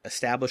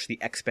 establish the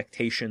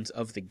expectations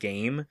of the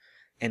game,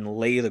 and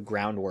lay the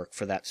groundwork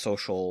for that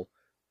social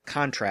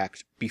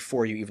contract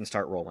before you even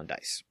start rolling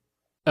dice.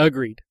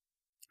 Agreed.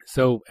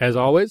 So, as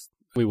always,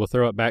 we will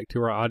throw it back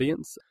to our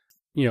audience.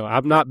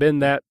 I've not been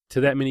to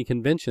that many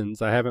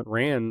conventions. I haven't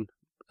ran,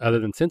 other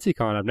than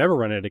CincyCon, I've never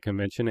run at a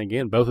convention.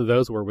 Again, both of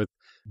those were with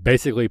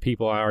basically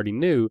people I already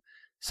knew.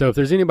 So if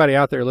there's anybody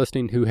out there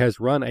listening who has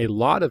run a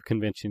lot of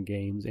convention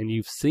games and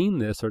you've seen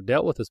this or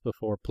dealt with this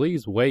before,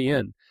 please weigh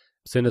in.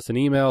 Send us an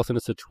email, send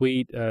us a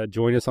tweet,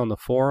 join us on the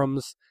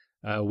forums.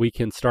 We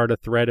can start a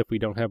thread if we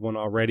don't have one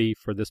already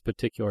for this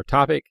particular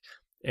topic,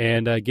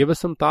 and give us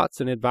some thoughts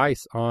and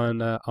advice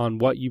on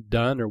what you've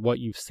done or what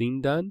you've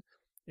seen done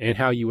and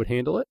how you would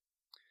handle it.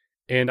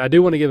 And I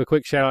do want to give a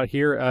quick shout out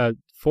here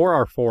for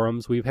our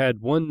forums. We've had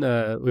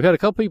a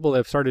couple people that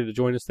have started to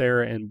join us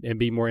there and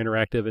be more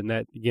interactive, and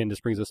that again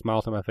just brings a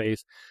smile to my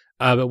face.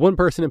 But one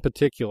person in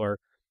particular,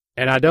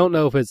 and I don't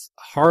know if it's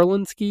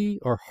Harlinsky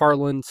or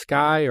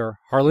Harlinsky or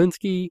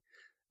Harlinsky,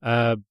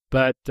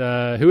 but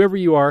whoever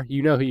you are,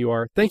 you know who you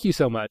are. Thank you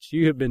so much.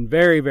 You have been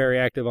very, very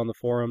active on the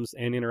forums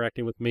and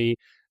interacting with me,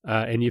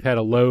 and you've had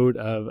a load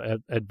of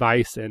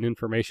advice and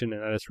information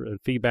and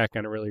feedback,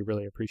 and I really,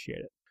 really appreciate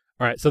it.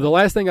 All right, so the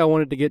last thing I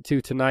wanted to get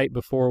to tonight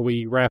before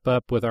we wrap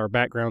up with our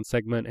background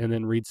segment and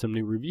then read some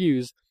new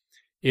reviews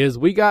is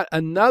we got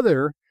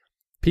another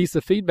piece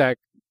of feedback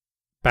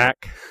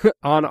back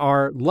on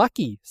our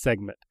Lucky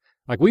segment.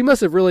 Like, we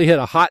must have really hit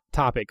a hot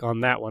topic on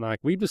that one.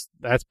 Like, we've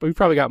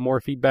probably got more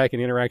feedback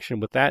and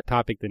interaction with that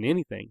topic than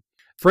anything.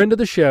 Friend of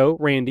the show,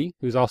 Randy,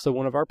 who's also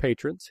one of our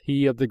patrons,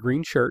 he of the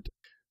green shirt,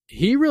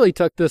 he really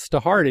took this to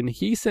heart, and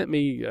he sent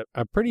me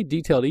a pretty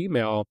detailed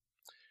email.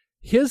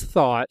 His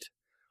thought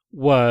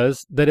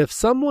was that if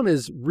someone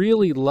is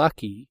really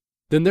lucky,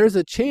 then there's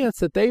a chance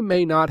that they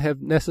may not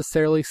have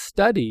necessarily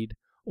studied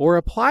or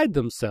applied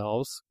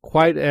themselves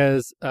quite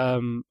as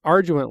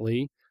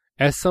arduently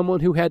as someone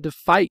who had to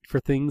fight for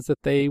things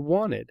that they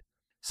wanted.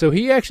 So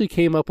he actually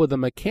came up with a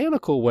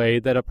mechanical way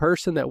that a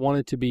person that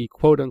wanted to be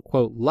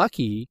quote-unquote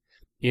lucky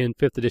in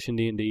 5th edition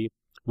D&D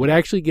would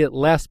actually get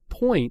less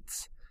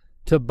points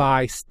to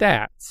buy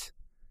stats,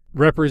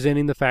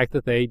 representing the fact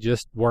that they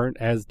just weren't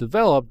as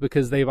developed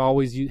because they've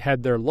always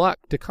had their luck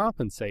to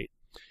compensate.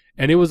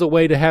 And it was a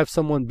way to have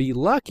someone be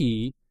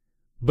lucky,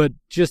 but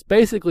just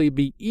basically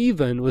be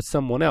even with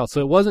someone else.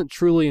 So it wasn't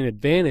truly an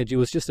advantage. It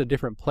was just a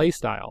different play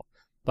style.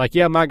 Like,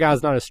 yeah, my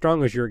guy's not as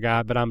strong as your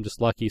guy, but I'm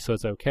just lucky, so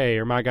it's okay.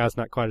 Or my guy's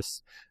not quite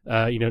as,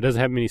 doesn't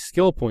have many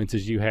skill points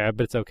as you have,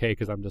 but it's okay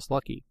because I'm just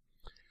lucky.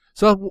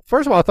 So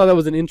first of all, I thought that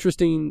was an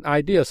interesting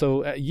idea.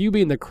 So you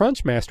being the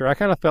crunch master, I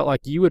kind of felt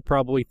like you would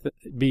probably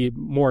be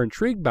more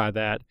intrigued by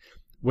that,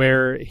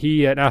 where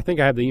and I think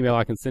I have the email,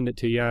 I can send it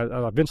to you.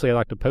 Eventually I'd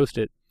like to post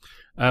it,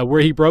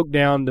 where he broke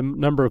down the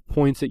number of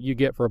points that you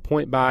get for a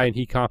point buy, and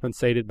he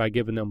compensated by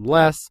giving them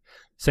less.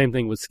 Same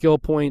thing with skill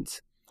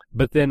points.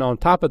 But then on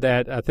top of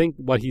that, I think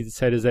what he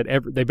said is that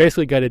they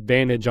basically got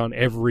advantage on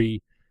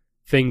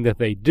everything that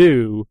they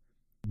do,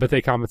 but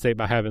they compensate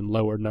by having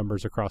lower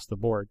numbers across the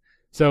board.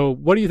 So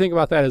what do you think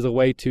about that as a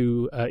way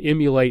to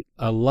emulate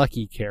a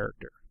lucky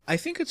character? I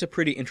think it's a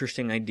pretty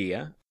interesting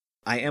idea.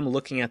 I am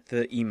looking at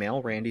the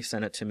email. Randy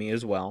sent it to me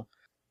as well.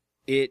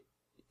 It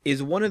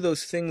is one of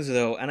those things,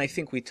 though, and I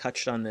think we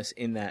touched on this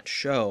in that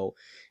show.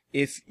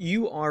 If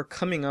you are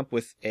coming up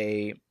with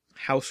a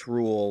house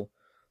rule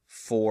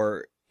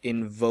for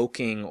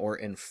invoking or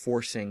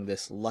enforcing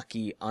this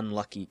lucky,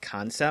 unlucky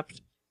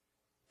concept,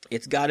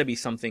 it's got to be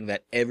something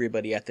that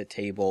everybody at the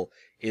table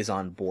is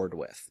on board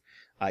with.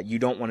 You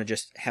don't want to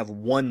just have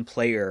one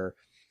player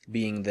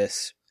being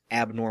this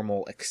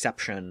abnormal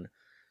exception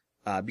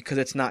because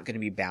it's not going to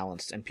be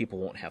balanced and people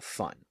won't have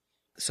fun.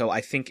 So I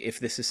think if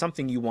this is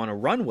something you want to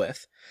run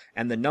with,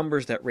 and the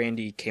numbers that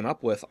Randy came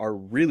up with are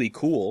really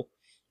cool,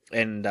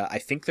 and I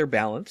think they're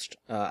balanced,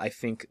 I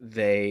think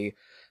they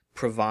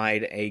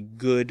provide a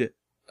good,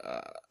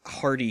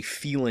 hearty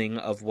feeling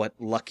of what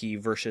lucky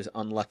versus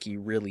unlucky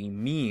really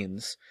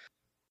means.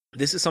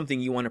 This is something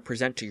you want to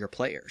present to your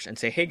players and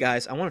say, hey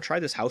guys, I want to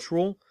try this house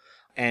rule,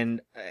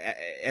 and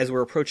as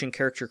we're approaching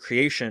character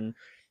creation,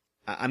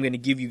 I'm going to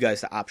give you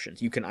guys the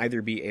options. You can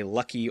either be a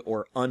lucky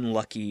or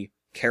unlucky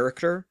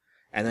character,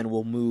 and then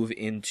we'll move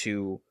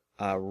into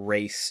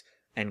race,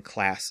 and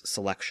class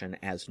selection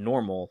as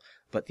normal,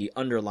 but the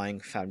underlying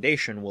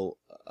foundation will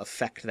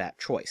affect that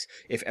choice.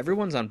 If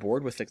everyone's on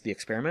board with the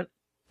experiment,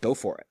 go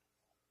for it.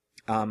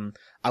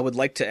 I would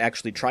like to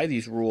actually try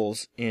these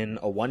rules in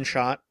a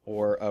one-shot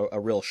or a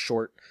real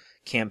short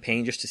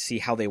campaign just to see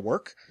how they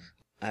work.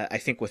 I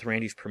think with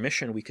Randy's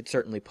permission, we could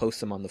certainly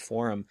post them on the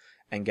forum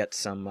and get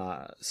some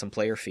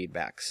player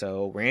feedback.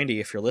 So, Randy,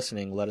 if you're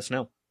listening, let us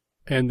know.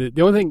 And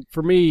the only thing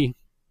for me,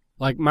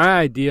 like my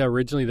idea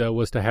originally, though,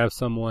 was to have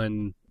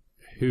someone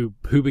who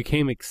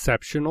became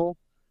exceptional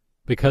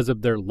because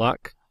of their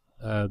luck.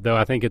 Though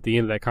I think at the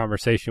end of that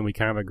conversation, we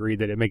kind of agreed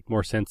that it makes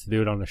more sense to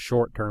do it on a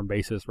short-term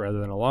basis rather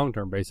than a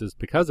long-term basis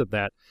because of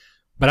that.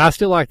 But I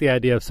still like the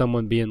idea of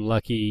someone being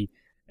lucky,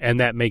 and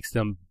that makes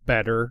them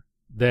better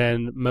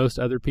than most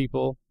other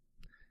people.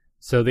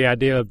 So the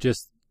idea of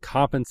just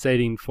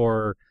compensating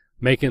for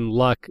making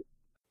luck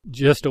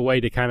just a way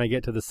to kind of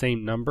get to the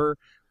same number,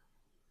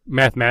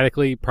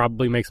 mathematically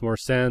probably makes more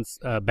sense.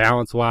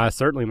 Balance-wise,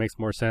 certainly makes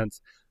more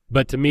sense.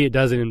 But to me, it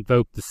doesn't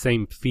invoke the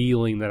same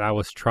feeling that I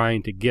was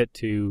trying to get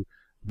to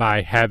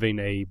by having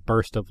a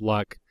burst of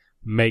luck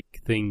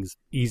make things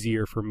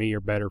easier for me or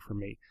better for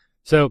me.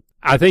 So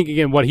I think,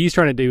 again, what he's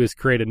trying to do is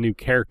create a new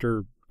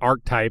character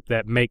archetype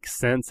that makes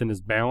sense and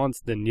is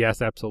balanced, then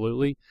yes,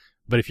 absolutely.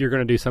 But if you're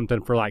going to do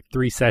something for like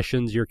 3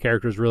 sessions, your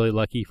character's really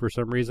lucky for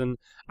some reason,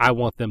 I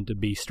want them to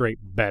be straight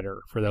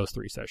better for those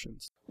 3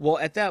 sessions. Well,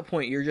 at that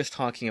point, you're just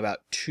talking about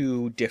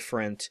 2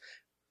 different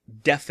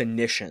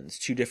definitions,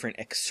 2 different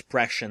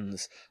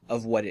expressions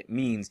of what it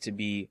means to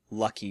be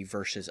lucky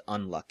versus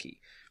unlucky.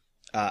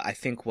 I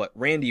think what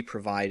Randy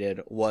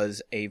provided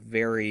was a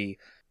very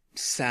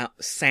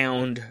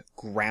sound,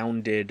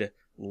 grounded,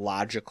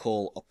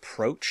 logical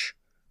approach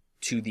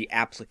to the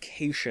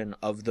application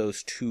of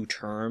those 2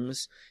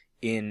 terms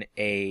in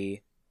a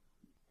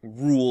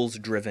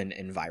rules-driven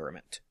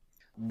environment.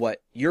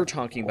 What you're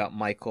talking about,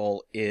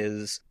 Michael,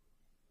 is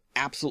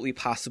absolutely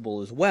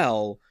possible as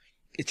well.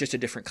 It's just a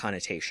different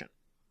connotation.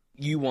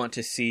 You want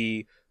to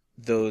see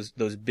those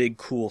big,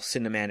 cool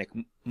cinematic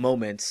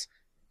moments,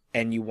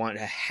 and you want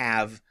to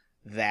have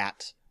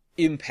that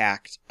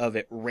impact of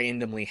it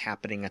randomly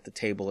happening at the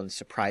table and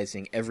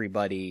surprising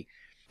everybody,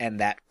 and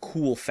that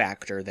cool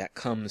factor that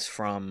comes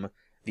from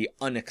the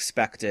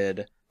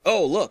unexpected,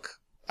 oh, look,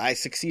 I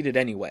succeeded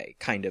anyway,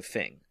 kind of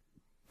thing.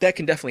 That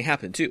can definitely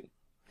happen, too.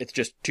 It's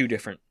just 2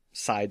 different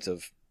sides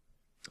of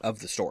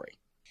the story.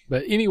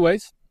 But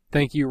anyways,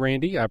 thank you,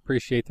 Randy. I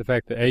appreciate the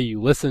fact that, A,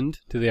 you listened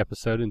to the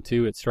episode, and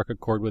 2, it struck a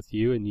chord with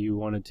you, and you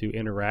wanted to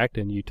interact,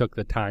 and you took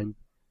the time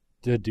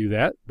to do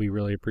that. We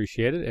really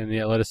appreciate it. And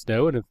yeah, let us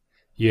know, and if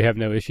you have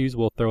no issues,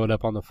 we'll throw it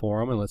up on the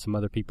forum and let some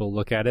other people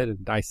look at it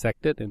and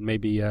dissect it and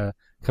maybe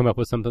come up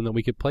with something that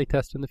we could play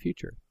test in the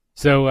future.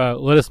 So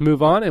let us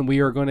move on, and we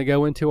are going to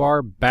go into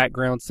our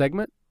background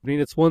segment. I mean,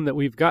 it's one that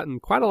we've gotten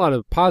quite a lot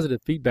of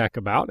positive feedback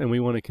about, and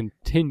we want to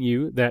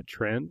continue that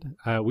trend.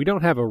 We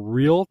don't have a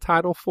real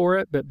title for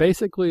it, but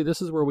basically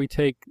this is where we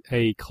take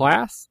a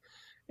class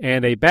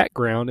and a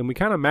background, and we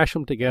kind of mash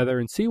them together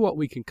and see what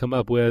we can come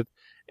up with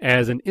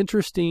as an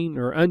interesting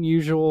or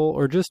unusual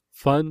or just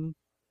fun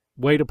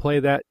way to play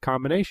that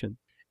combination.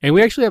 And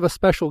we actually have a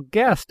special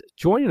guest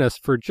joining us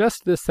for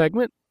just this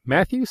segment.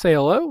 Matthew, say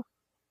hello.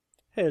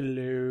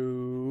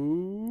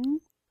 Hello.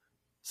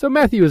 So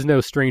Matthew is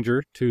no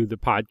stranger to the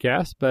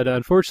podcast, but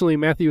unfortunately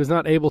Matthew is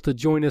not able to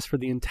join us for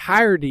the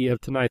entirety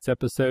of tonight's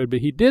episode, but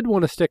he did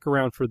want to stick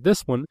around for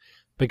this one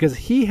because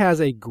he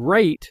has a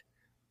great,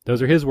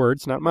 those are his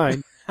words, not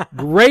mine,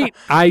 great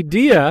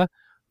idea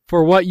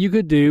for what you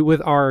could do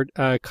with our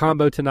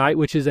combo tonight,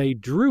 which is a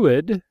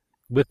druid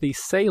with the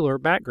sailor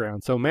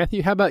background. So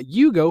Matthew, how about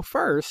you go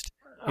first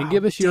and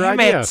give us your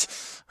idea?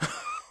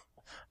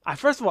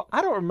 First of all,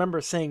 I don't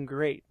remember saying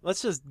great.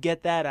 Let's just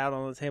get that out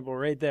on the table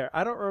right there.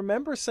 I don't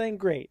remember saying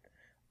great.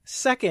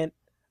 Second,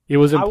 it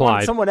was implied. I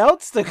want someone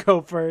else to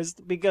go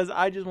first because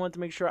I just wanted to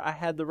make sure I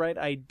had the right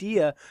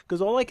idea, because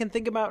all I can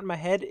think about in my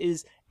head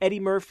is Eddie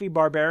Murphy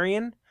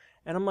Barbarian,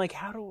 and I'm like,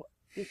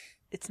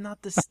 it's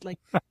not this, like,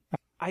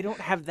 I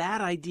don't have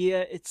that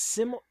idea. It's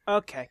similar.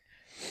 Okay.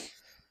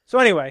 So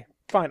anyway,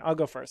 fine, I'll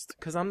go first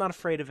because I'm not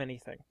afraid of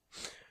anything.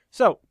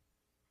 So,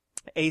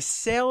 a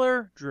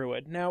sailor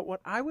druid. Now,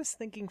 what I was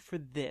thinking for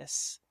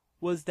this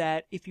was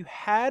that if you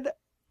had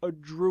a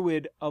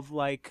druid of,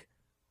 like,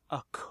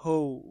 a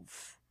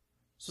cove.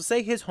 So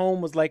say his home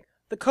was, like,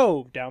 the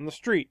cove down the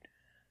street.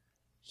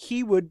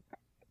 He would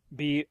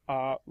be,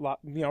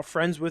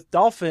 friends with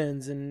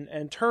dolphins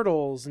and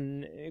turtles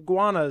and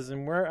iguanas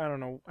and where, I don't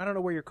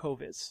know where your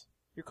cove is.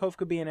 Your cove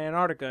could be in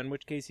Antarctica, in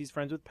which case he's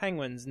friends with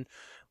penguins and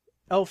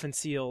elephant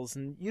seals,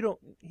 and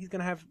he's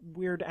going to have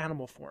weird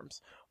animal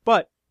forms.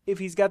 But if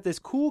he's got this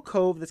cool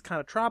cove that's kind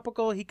of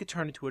tropical, he could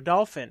turn into a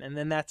dolphin, and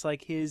then that's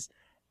like his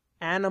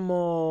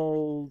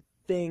animal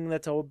thing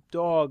that's a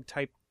dog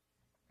type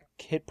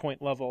hit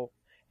point level.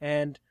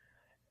 And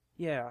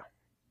yeah,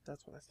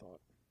 that's what I thought.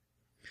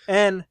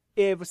 And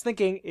I was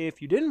thinking,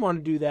 if you didn't want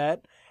to do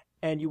that,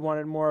 and you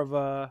wanted more of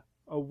a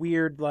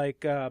weird,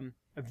 like, a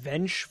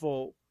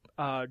vengeful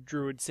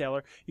druid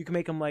sailor. You can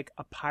make him like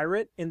a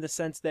pirate in the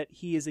sense that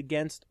he is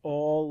against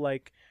all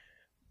like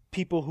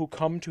people who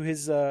come to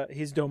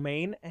his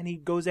domain, and he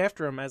goes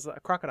after him as a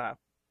crocodile.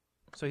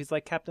 So he's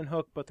like Captain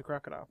Hook, but the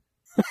crocodile.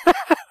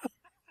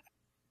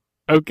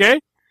 Okay,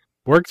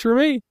 works for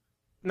me.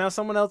 Now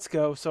someone else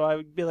go, so I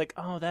would be like,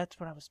 oh, that's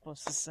what I was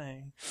supposed to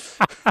say.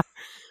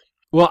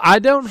 Well, I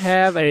don't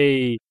have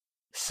a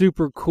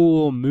super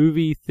cool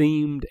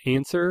movie-themed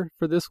answer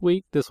for this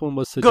week. This one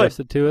was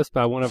suggested to us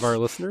by one of our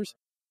listeners.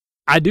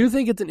 I do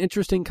think it's an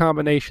interesting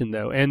combination,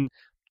 though. And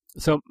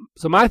so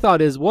my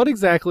thought is, what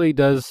exactly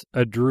does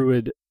a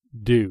druid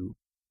do?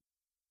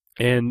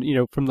 And, you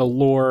know, from the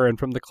lore and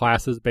from the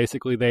classes,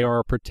 basically they are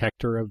a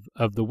protector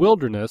of the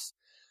wilderness.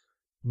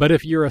 But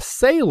if you're a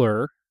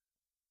sailor,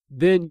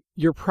 then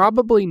you're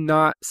probably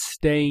not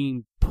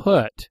staying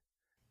put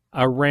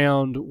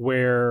around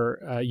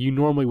where you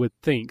normally would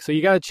think. So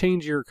you got to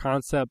change your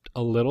concept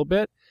a little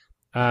bit.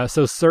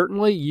 So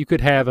certainly you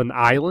could have an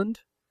island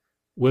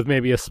with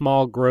maybe a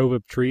small grove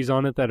of trees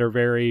on it that are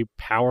very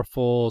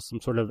powerful,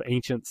 some sort of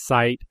ancient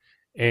site.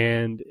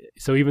 And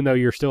so even though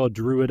you're still a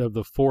druid of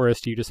the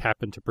forest, you just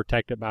happen to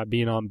protect it by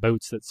being on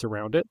boats that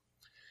surround it.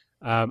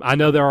 I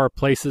know there are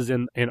places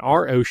in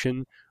our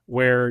ocean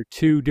where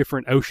two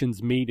different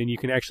oceans meet, and you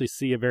can actually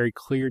see a very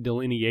clear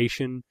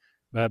delineation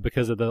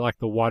because of the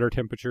water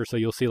temperature. So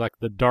you'll see like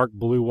the dark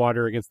blue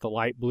water against the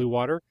light blue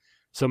water.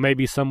 So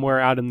maybe somewhere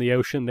out in the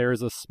ocean there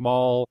is a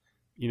small,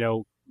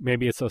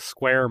 maybe it's a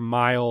square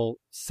mile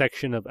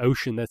section of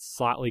ocean that's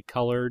slightly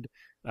colored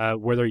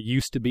where there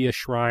used to be a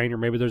shrine, or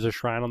maybe there's a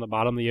shrine on the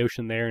bottom of the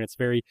ocean there, and it's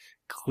very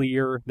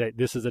clear that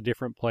this is a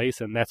different place,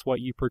 and that's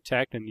what you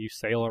protect, and you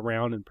sail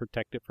around and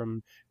protect it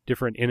from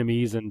different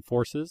enemies and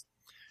forces.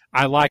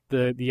 I like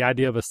the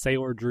idea of a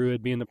sailor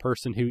druid being the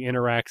person who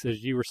interacts,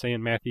 as you were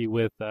saying, Matthew,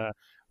 with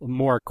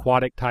more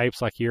aquatic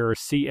types like your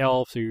sea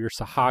elves or your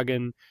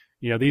Sahagin.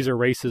 These are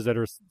races that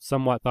are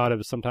somewhat thought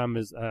of sometimes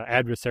as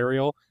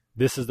adversarial.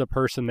 This is the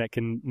person that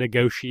can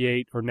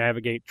negotiate or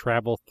navigate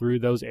travel through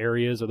those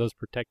areas or those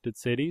protected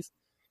cities.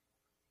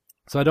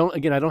 So I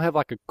don't have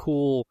like a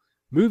cool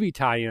movie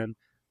tie-in,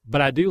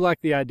 but I do like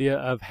the idea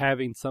of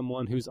having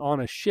someone who's on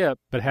a ship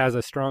but has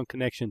a strong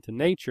connection to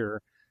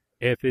nature.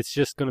 If it's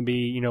just going to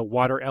be,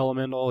 water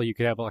elemental, you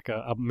could have like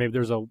maybe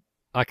there's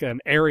an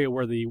area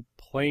where the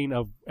plane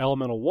of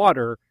elemental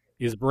water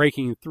is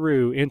breaking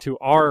through into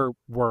our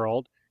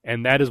world,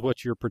 and that is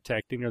what you're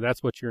protecting, or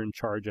that's what you're in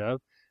charge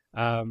of.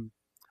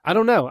 I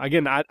don't know.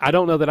 Again, I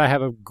don't know that I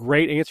have a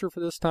great answer for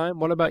this time.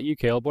 What about you,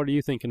 Caleb? What are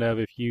you thinking of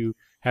if you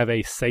have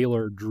a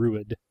sailor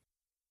druid?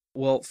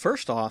 Well,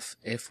 first off,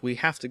 if we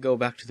have to go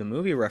back to the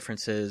movie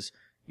references,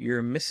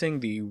 you're missing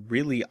the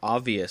really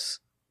obvious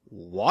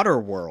water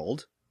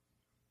world.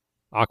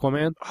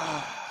 Aquaman?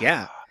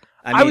 Yeah.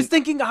 I was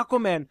thinking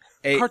Aquaman.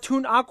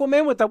 Cartoon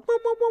Aquaman with the whoa,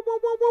 whoa, whoa,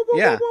 whoa, whoa, whoa,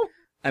 yeah. whoa.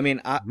 I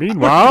mean,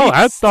 meanwhile,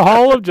 at the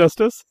Hall of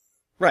Justice.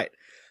 Right.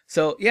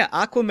 So, yeah,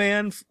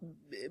 Aquaman,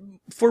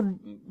 for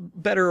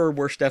better or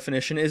worse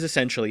definition, is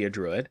essentially a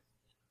druid.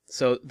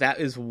 So that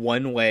is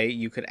one way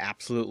you could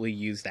absolutely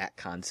use that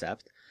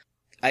concept.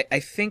 I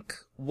think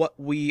what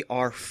we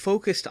are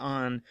focused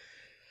on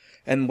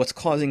and what's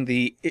causing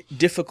the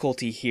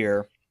difficulty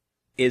here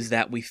is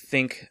that we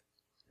think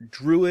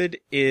druid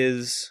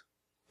is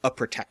a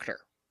protector.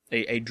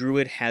 A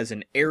druid has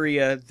an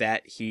area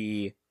that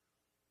he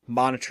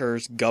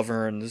monitors,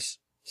 governs,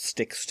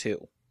 sticks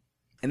to.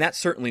 And that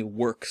certainly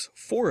works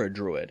for a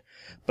druid.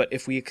 But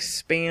if we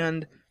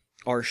expand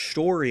our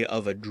story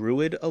of a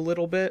druid a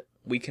little bit,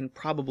 we can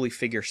probably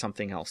figure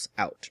something else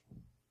out.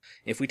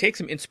 If we take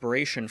some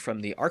inspiration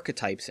from the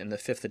archetypes in the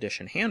 5th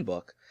edition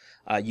handbook,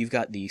 you've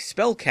got the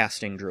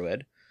spellcasting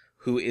druid,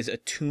 who is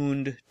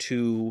attuned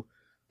to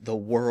the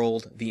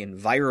world, the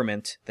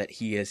environment that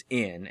he is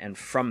in, and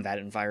from that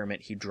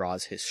environment he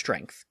draws his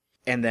strength.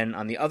 And then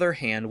on the other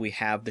hand, we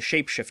have the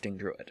shape-shifting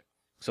druid.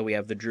 So we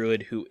have the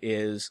druid who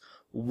is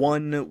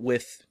one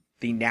with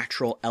the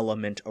natural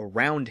element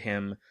around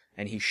him,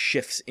 and he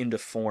shifts into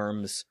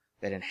forms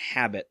that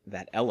inhabit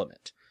that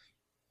element.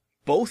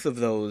 Both of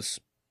those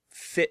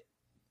fit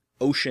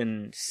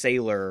ocean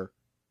sailor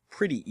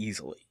pretty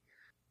easily.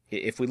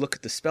 If we look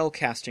at the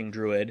spellcasting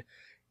druid,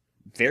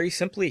 very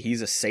simply,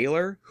 he's a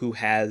sailor who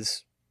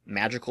has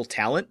magical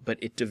talent, but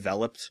it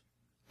developed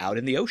out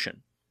in the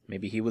ocean.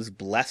 Maybe he was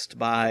blessed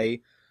by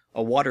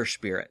a water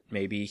spirit.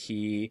 Maybe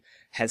he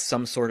has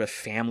some sort of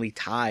family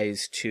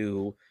ties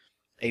to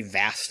a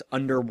vast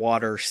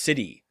underwater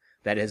city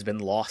that has been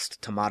lost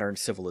to modern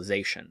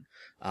civilization.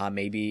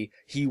 Maybe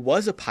he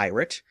was a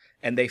pirate,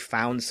 and they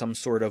found some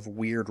sort of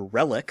weird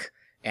relic,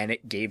 and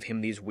it gave him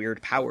these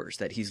weird powers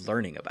that he's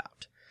learning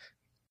about.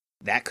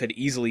 That could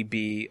easily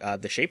be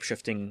the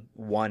shape-shifting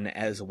one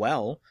as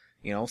well.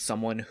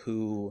 Someone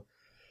who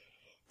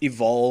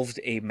evolved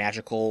a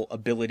magical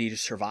ability to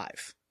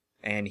survive,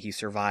 and he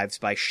survives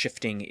by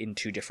shifting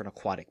into different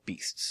aquatic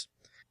beasts.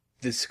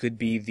 This could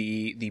be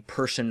the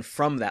person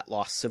from that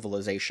lost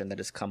civilization that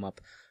has come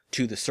up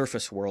to the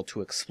surface world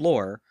to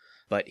explore,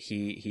 but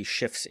he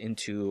shifts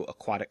into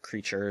aquatic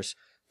creatures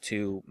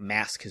to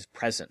mask his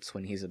presence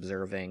when he's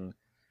observing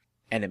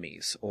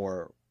enemies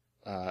or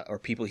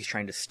people he's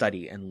trying to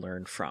study and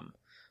learn from.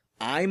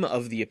 I'm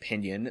of the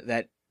opinion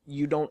that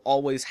you don't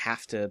always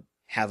have to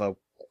have a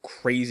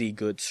crazy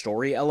good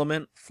story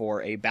element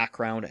for a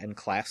background and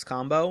class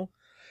combo.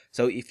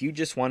 So if you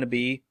just want to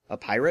be a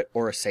pirate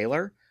or a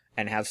sailor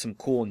and have some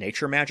cool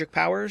nature magic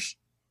powers,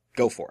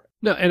 go for it.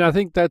 No, and I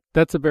think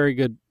that's a very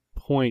good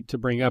point to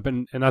bring up,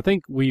 and I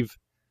think we've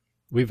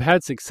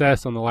had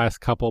success on the last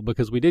couple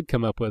because we did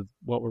come up with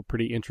what were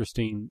pretty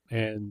interesting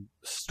and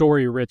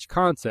story-rich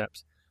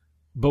concepts.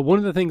 But one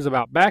of the things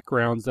about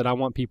backgrounds that I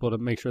want people to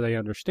make sure they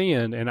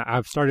understand, and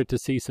I've started to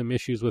see some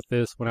issues with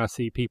this when I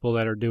see people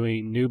that are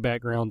doing new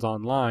backgrounds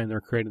online,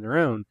 they're creating their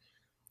own,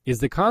 is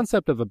the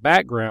concept of a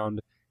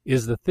background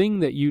is the thing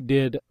that you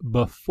did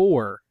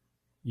before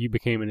you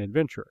became an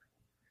adventurer.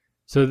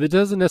 So that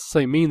doesn't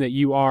necessarily mean that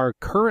you are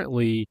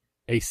currently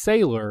a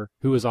sailor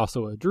who is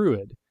also a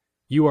druid.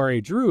 You are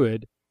a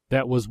druid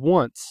that was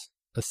once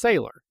a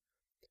sailor.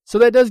 So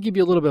that does give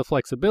you a little bit of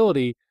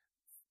flexibility,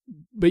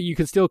 but you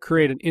can still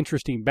create an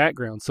interesting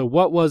background. So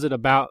what was it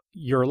about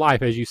your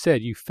life? As you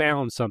said, you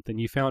found something,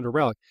 you found a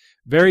relic.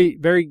 Very,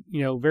 very,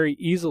 very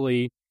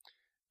easily,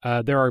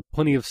 there are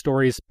plenty of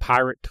stories,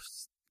 pirate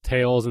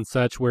tales and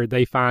such, where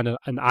they find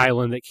an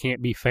island that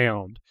can't be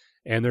found,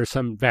 and there's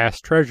some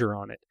vast treasure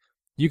on it.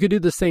 You could do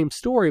the same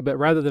story, but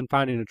rather than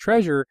finding a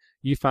treasure,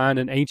 you find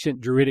an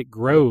ancient druidic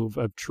grove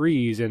of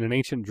trees and an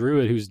ancient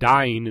druid who's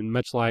dying, and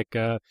much like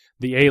the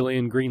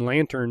alien Green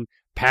Lantern,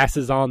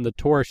 passes on the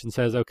torch and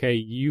says, okay,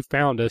 you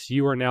found us.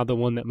 You are now the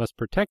one that must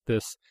protect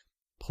this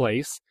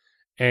place.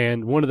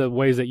 And one of the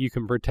ways that you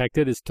can protect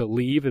it is to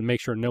leave and make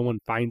sure no one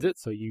finds it,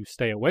 so you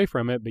stay away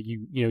from it, but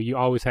you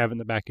always have it in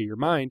the back of your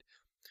mind.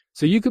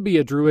 So you could be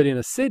a druid in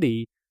a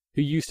city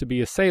who used to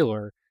be a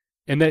sailor,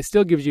 and that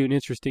still gives you an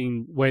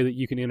interesting way that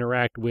you can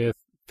interact with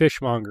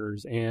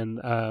fishmongers and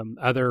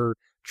other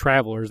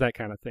travelers, that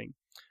kind of thing.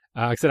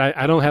 Like I said,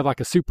 I don't have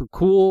like a super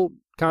cool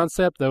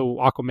concept, though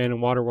Aquaman and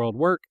Waterworld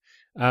work.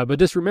 But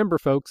just remember,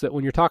 folks, that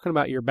when you're talking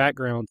about your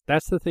background,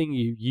 that's the thing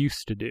you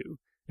used to do.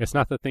 It's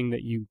not the thing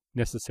that you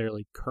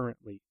necessarily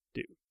currently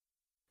do.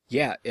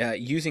 Yeah,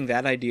 using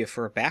that idea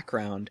for a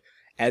background,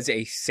 as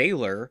a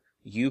sailor,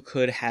 you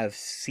could have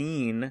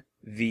seen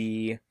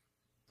the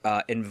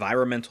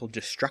environmental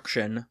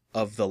destruction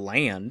of the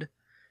land,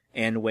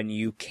 and when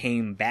you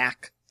came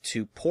back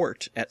to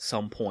port at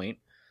some point,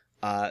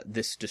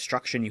 this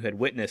destruction you had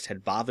witnessed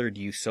had bothered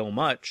you so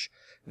much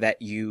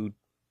that you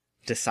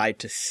decide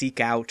to seek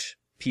out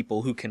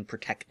people who can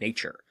protect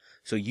nature.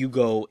 So you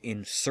go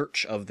in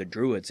search of the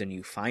druids and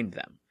you find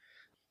them.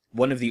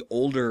 One of the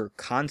older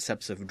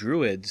concepts of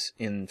druids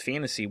in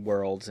fantasy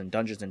worlds and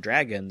Dungeons and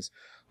Dragons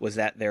was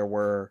that there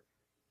were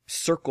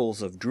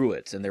circles of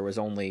druids, and there was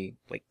only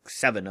like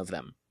 7 of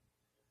them.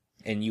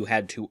 And you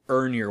had to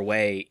earn your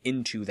way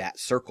into that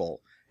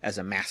circle as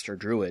a master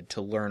druid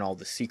to learn all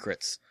the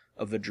secrets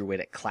of the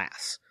druidic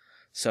class.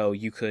 So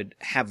you could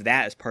have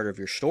that as part of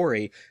your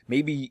story.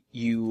 Maybe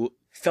you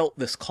felt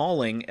this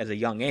calling at a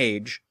young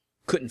age,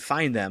 couldn't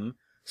find them,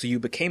 so you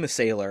became a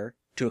sailor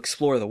to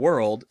explore the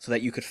world so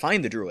that you could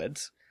find the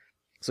druids.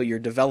 So you're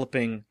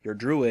developing your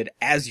druid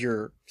as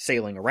you're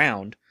sailing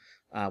around,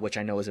 which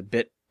I know is a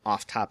bit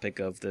off topic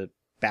of the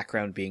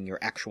background being your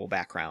actual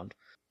background.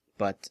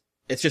 But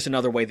it's just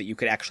another way that you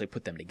could actually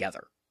put them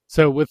together.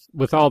 So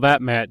with all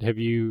that, Matt, have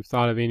you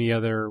thought of any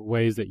other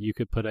ways that you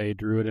could put a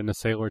druid and a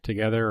sailor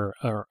together,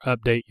 or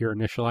update your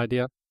initial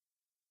idea?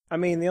 I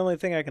mean, the only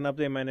thing I can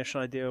update my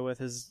initial idea with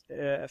is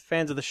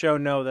fans of the show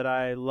know that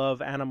I love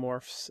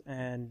animorphs,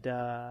 and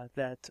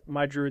that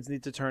my druids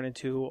need to turn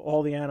into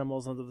all the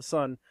animals under the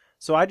sun.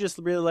 So I just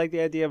really like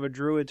the idea of a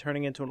druid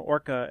turning into an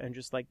orca and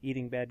just like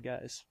eating bad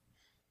guys.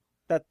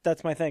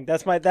 That's my thing.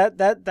 That's why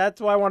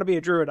I want to be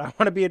a druid. I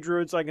want to be a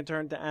druid so I can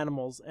turn into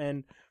animals.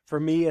 And for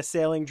me, a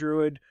sailing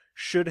druid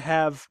should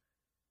have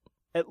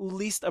at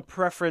least a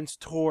preference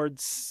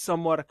towards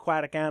somewhat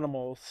aquatic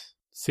animals.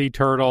 Sea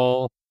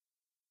turtle.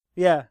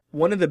 Yeah.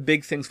 One of the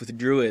big things with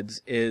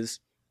druids is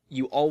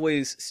you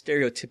always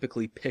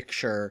stereotypically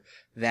picture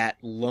that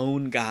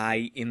lone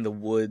guy in the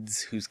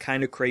woods who's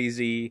kind of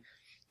crazy,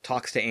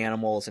 talks to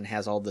animals, and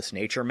has all this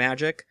nature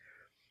magic.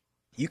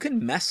 You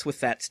can mess with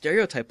that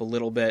stereotype a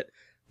little bit.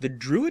 The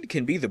druid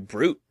can be the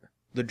brute.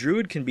 The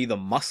druid can be the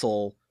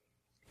muscle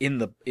in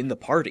the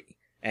party.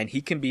 And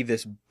he can be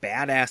this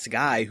badass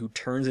guy who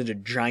turns into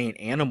giant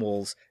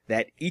animals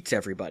that eats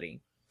everybody.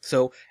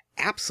 So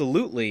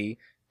absolutely,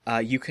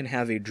 you can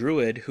have a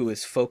druid who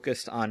is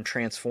focused on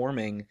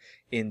transforming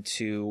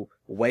into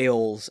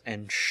whales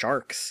and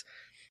sharks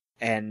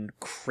and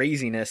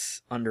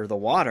craziness under the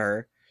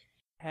water.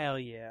 Hell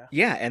yeah.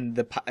 Yeah, and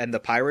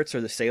the pirates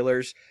or the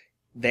sailors,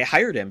 they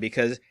hired him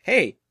because,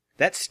 hey,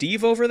 that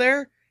Steve over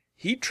there,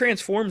 he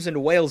transforms into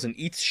whales and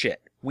eats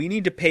shit. We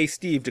need to pay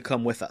Steve to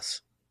come with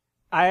us.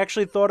 I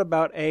actually thought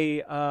about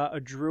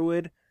a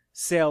druid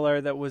sailor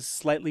that was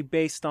slightly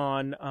based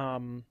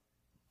on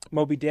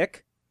Moby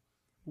Dick,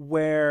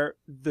 where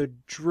the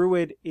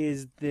druid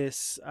is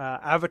this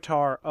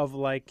avatar of,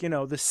 like,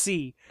 the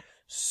sea.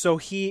 So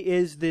he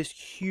is this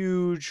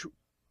huge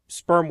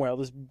sperm whale,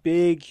 this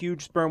big,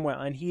 huge sperm whale,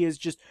 and he is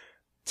just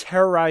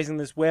terrorizing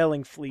this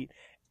whaling fleet,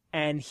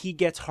 and he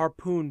gets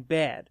harpooned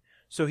bad.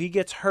 So he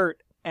gets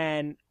hurt,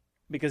 and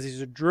because he's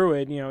a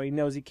druid, he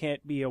knows he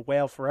can't be a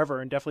whale forever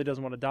and definitely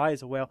doesn't want to die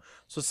as a whale.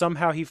 So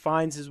somehow he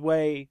finds his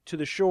way to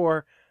the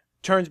shore,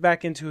 turns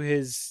back into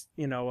his,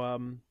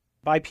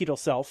 bipedal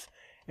self,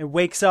 and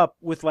wakes up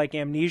with like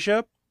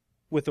amnesia,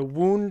 with a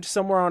wound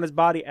somewhere on his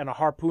body and a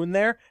harpoon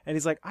there. And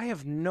he's like, I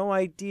have no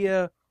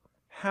idea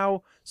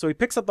how. So he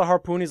picks up the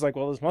harpoon. He's like,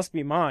 well, this must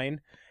be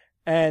mine.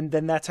 And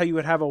then that's how you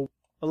would have a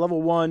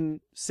level 1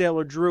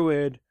 sailor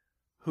druid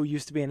who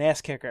used to be an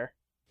ass kicker.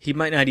 He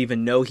might not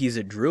even know he's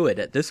a druid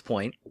at this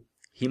point.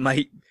 He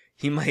might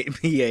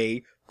be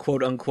a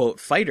quote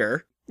unquote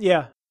fighter.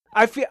 Yeah.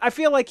 I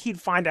feel like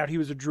he'd find out he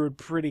was a druid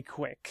pretty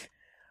quick.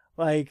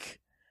 Like,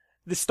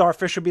 the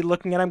starfish would be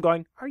looking at him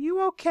going, are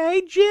you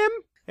okay, Jim?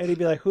 And he'd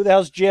be like, who the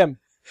hell's Jim?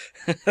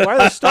 Why are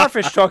the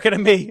starfish talking to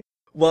me?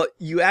 Well,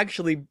 you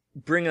actually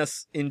bring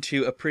us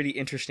into a pretty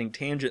interesting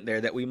tangent there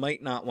that we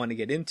might not want to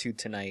get into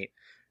tonight,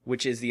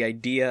 which is the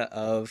idea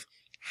of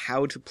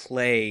how to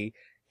play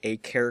a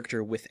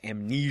character with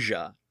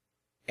amnesia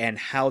and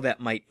how that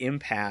might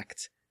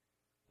impact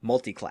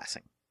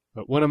multiclassing.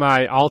 But one of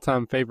my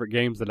all-time favorite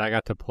games that I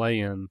got to play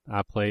in,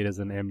 I played as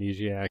an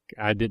amnesiac.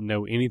 I didn't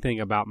know anything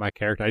about my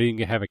character. I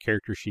didn't have a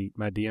character sheet.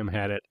 My DM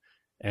had it,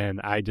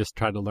 and I just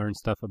tried to learn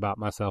stuff about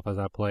myself as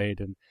I played,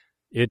 and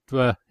it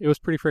was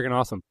pretty freaking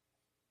awesome.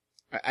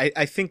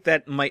 I think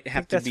that might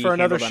have to be for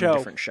another handled show. on a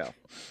different show.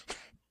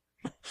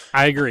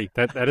 I agree.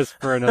 That is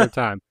for another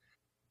time.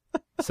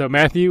 So,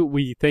 Matthew,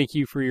 we thank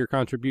you for your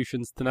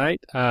contributions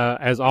tonight.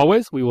 As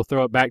always, we will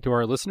throw it back to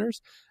our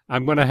listeners.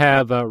 I'm going to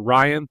have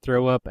Ryan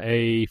throw up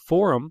a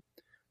forum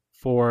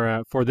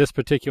for this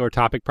particular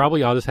topic.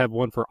 Probably I'll just have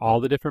one for all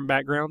the different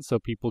backgrounds so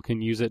people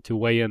can use it to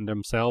weigh in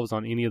themselves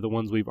on any of the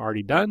ones we've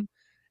already done,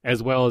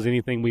 as well as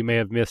anything we may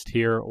have missed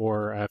here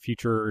or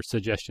future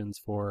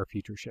suggestions for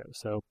future shows.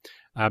 So,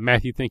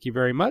 Matthew, thank you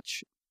very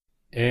much.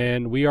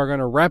 And we are going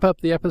to wrap up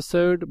the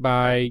episode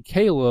by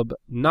Caleb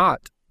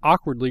not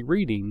awkwardly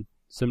reading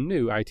some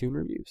new iTunes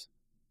reviews.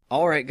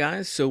 All right,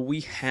 guys. So we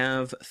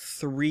have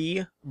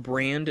 3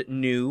 brand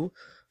new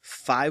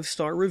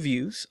 5-star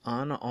reviews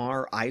on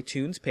our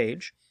iTunes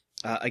page.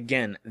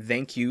 Again,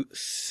 thank you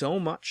so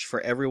much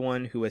for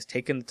everyone who has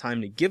taken the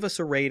time to give us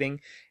a rating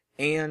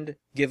and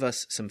give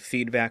us some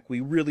feedback.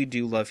 We really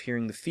do love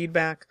hearing the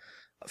feedback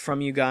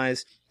from you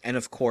guys. And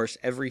of course,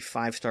 every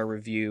 5-star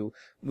review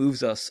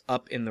moves us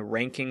up in the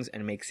rankings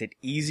and makes it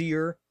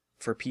easier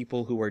for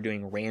people who are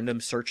doing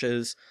random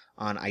searches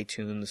on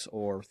iTunes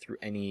or through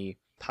any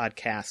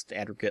podcast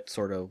aggregate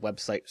sort of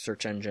website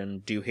search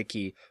engine,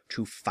 doohickey,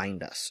 to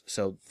find us.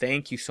 So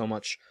thank you so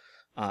much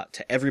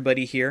to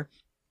everybody here.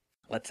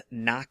 Let's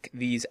knock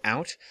these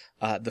out.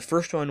 The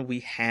first one we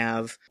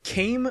have: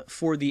 came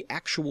for the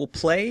actual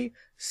play,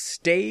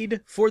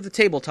 stayed for the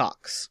table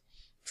talks,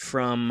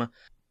 from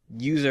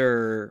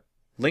user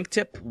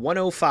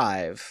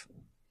linktip105.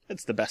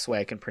 That's the best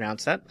way I can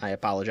pronounce that. I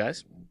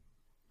apologize.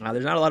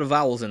 There's not a lot of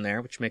vowels in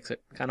there, which makes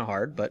it kind of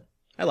hard, but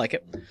I like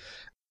it.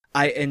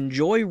 I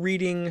enjoy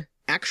reading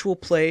actual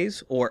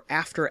plays or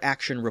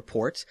after-action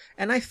reports,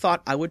 and I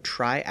thought I would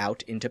try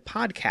out into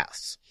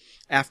podcasts.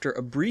 After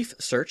a brief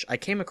search, I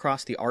came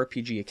across the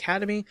RPG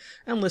Academy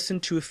and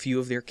listened to a few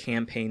of their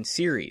campaign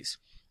series.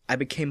 I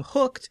became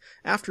hooked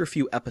after a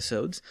few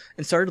episodes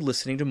and started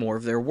listening to more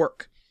of their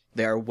work.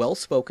 They are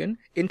well-spoken,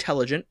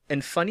 intelligent,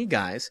 and funny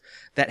guys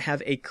that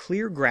have a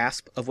clear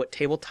grasp of what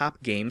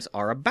tabletop games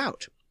are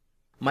about.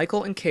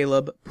 Michael and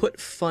Caleb put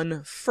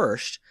fun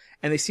first,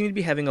 and they seem to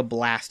be having a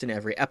blast in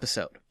every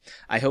episode.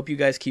 I hope you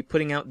guys keep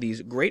putting out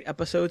these great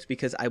episodes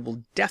because I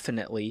will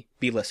definitely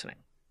be listening.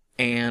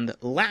 And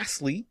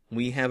lastly,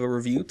 we have a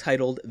review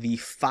titled The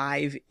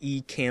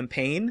 5E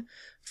Campaign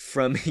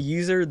from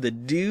user The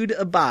Dude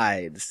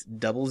Abides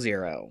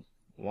 00.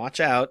 Watch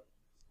out,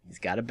 he's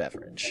got a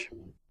beverage.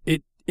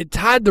 It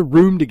tied the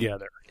room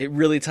together. It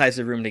really ties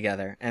the room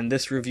together, and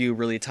this review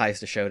really ties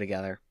the show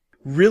together.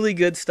 Really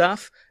good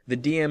stuff. The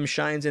DM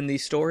shines in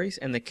these stories,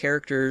 and the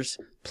characters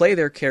play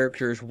their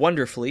characters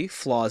wonderfully,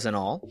 flaws and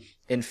all.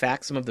 In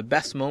fact, some of the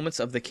best moments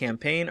of the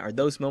campaign are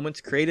those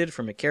moments created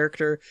from a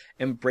character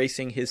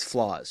embracing his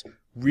flaws.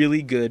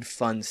 Really good,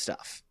 fun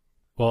stuff.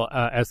 Well,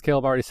 as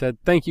Caleb already said,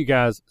 thank you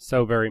guys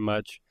so very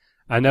much.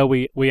 I know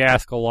we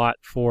ask a lot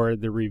for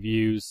the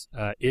reviews.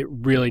 It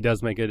really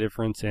does make a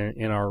difference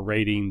in our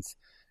ratings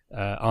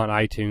on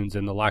iTunes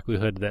and the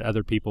likelihood that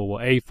other people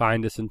will, A,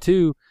 find us, and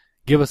 2,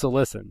 give us a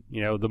listen.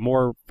 The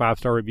more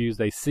 5-star reviews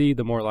they see,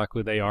 the more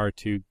likely they are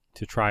to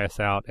try us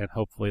out, and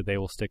hopefully they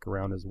will stick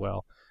around as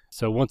well.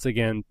 So once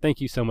again, thank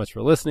you so much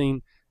for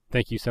listening.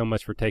 Thank you so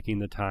much for taking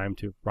the time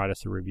to write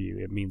us a review.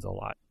 It means a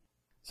lot.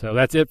 So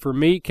that's it for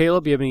me.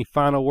 Caleb, do you have any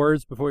final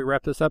words before we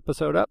wrap this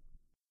episode up?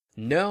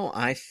 No,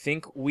 I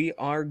think we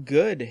are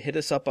good. Hit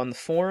us up on the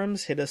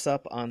forums. Hit us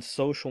up on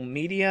social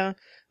media.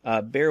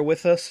 Bear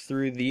with us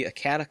through the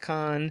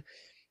Acadicon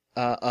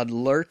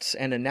alerts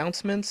and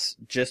announcements.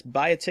 Just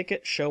buy a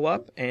ticket, show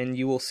up, and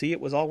you will see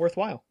it was all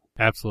worthwhile.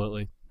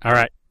 Absolutely. All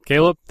right.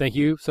 Caleb, thank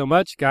you so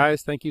much.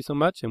 Guys, thank you so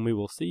much, and we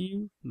will see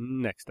you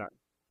next time.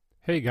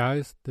 Hey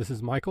guys, this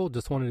is Michael.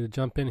 Just wanted to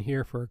jump in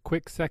here for a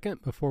quick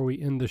second before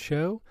we end the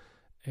show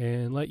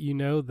and let you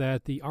know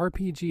that the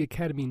RPG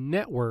Academy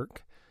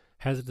Network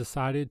has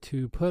decided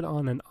to put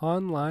on an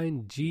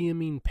online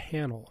GMing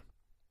panel.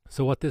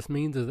 So what this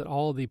means is that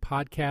all the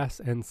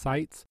podcasts and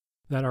sites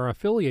that are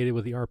affiliated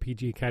with the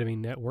RPG Academy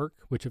Network,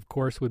 which of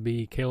course would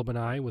be Caleb and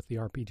I with the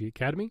RPG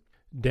Academy,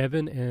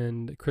 Devin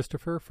and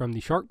Christopher from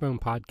the Sharkbone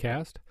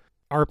podcast,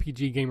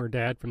 RPG Gamer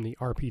Dad from the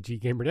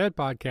RPG Gamer Dad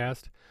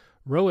podcast,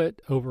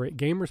 Rowett over at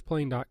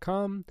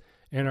gamersplaying.com,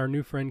 and our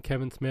new friend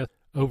Kevin Smith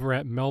over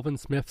at Melvin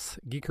Smith's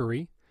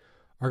Geekery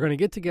are going to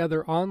get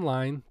together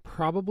online,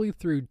 probably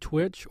through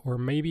Twitch or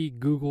maybe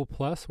Google+,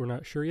 we're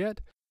not sure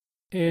yet,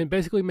 and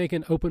basically make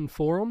an open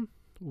forum.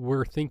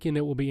 We're thinking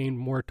it will be aimed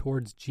more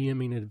towards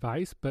GMing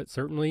advice, but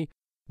certainly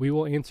we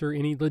will answer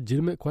any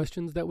legitimate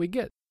questions that we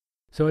get.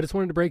 So I just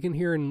wanted to break in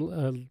here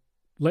and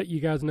let you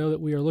guys know that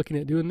we are looking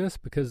at doing this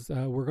because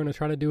we're going to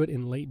try to do it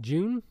in late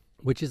June,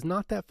 which is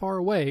not that far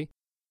away.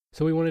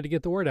 So we wanted to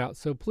get the word out.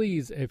 So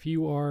please, if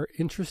you are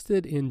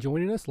interested in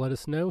joining us, let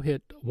us know.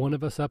 Hit one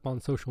of us up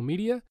on social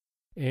media.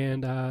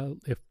 And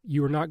if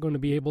you are not going to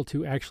be able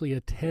to actually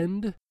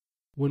attend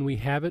when we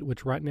have it,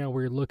 which right now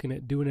we're looking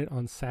at doing it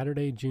on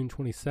Saturday, June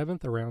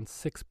 27th around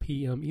 6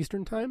 p.m.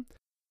 Eastern Time,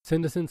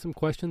 send us in some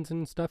questions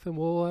and stuff, and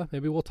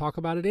maybe we'll talk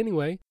about it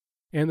anyway.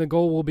 And the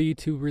goal will be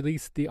to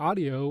release the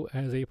audio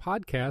as a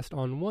podcast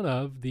on one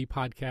of the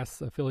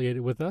podcasts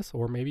affiliated with us,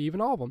 or maybe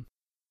even all of them.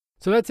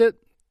 So that's it.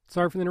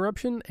 Sorry for the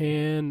interruption,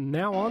 and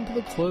now on to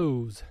the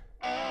close.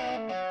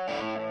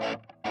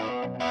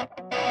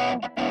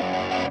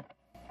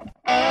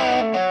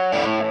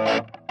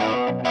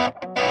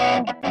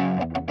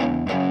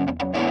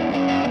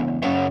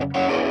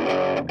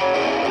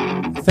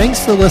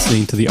 Thanks for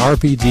listening to the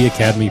RPG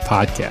Academy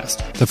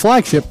podcast, the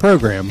flagship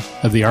program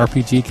of the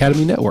RPG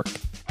Academy Network.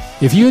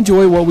 If you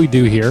enjoy what we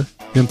do here,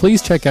 then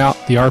please check out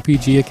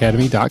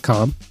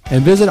therpgacademy.com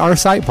and visit our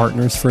site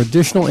partners for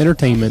additional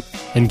entertainment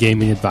and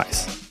gaming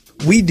advice.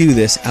 We do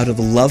this out of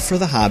love for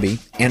the hobby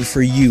and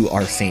for you,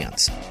 our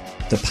fans.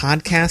 The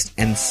podcast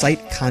and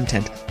site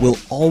content will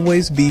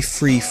always be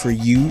free for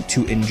you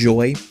to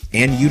enjoy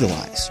and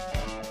utilize.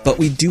 But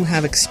we do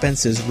have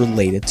expenses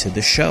related to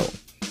the show.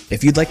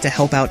 If you'd like to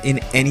help out in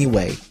any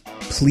way,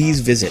 please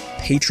visit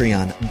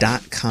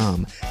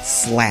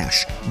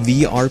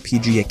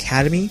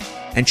patreon.com/therpgacademy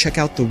and check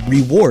out the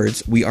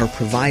rewards we are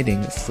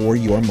providing for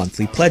your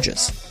monthly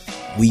pledges.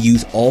 We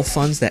use all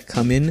funds that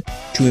come in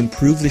to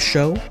improve the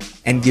show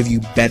and give you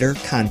better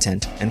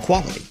content and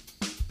quality.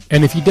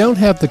 And if you don't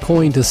have the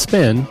coin to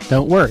spend,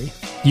 don't worry.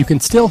 You can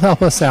still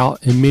help us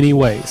out in many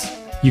ways.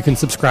 You can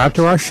subscribe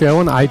to our show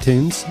on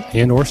iTunes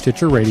and or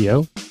Stitcher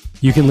Radio.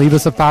 You can leave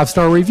us a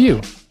 5-star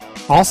review.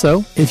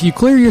 Also, if you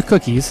clear your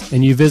cookies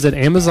and you visit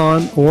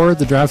Amazon or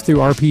the Drive-Thru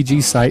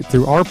RPG site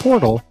through our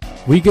portal,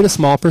 we get a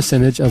small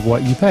percentage of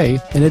what you pay,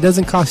 and it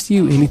doesn't cost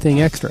you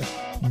anything extra.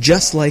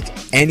 Just like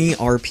any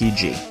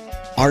RPG,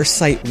 our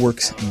site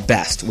works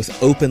best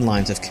with open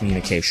lines of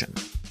communication.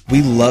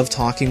 We love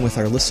talking with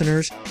our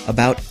listeners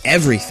about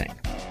everything.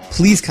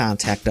 Please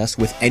contact us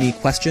with any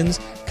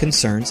questions,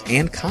 concerns,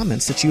 and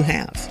comments that you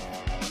have.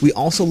 We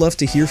also love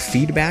to hear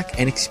feedback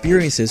and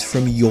experiences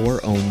from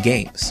your own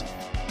games.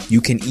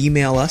 You can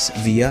email us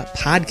via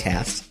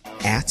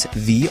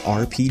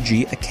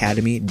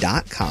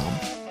podcast@therpgacademy.com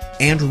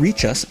and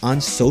reach us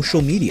on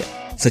social media,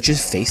 such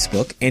as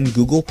Facebook and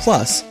Google+,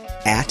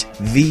 at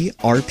The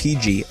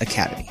RPG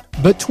Academy.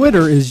 But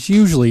Twitter is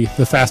usually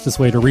the fastest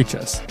way to reach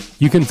us.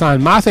 You can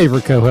find my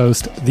favorite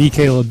co-host, The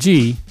Caleb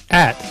G,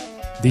 at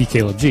The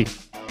Caleb G.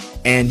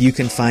 And you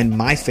can find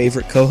my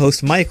favorite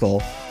co-host,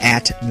 Michael,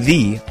 at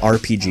The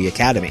RPG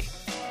Academy.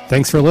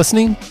 Thanks for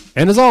listening,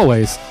 and as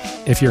always,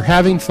 if you're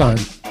having fun,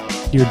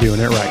 you're doing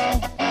it right.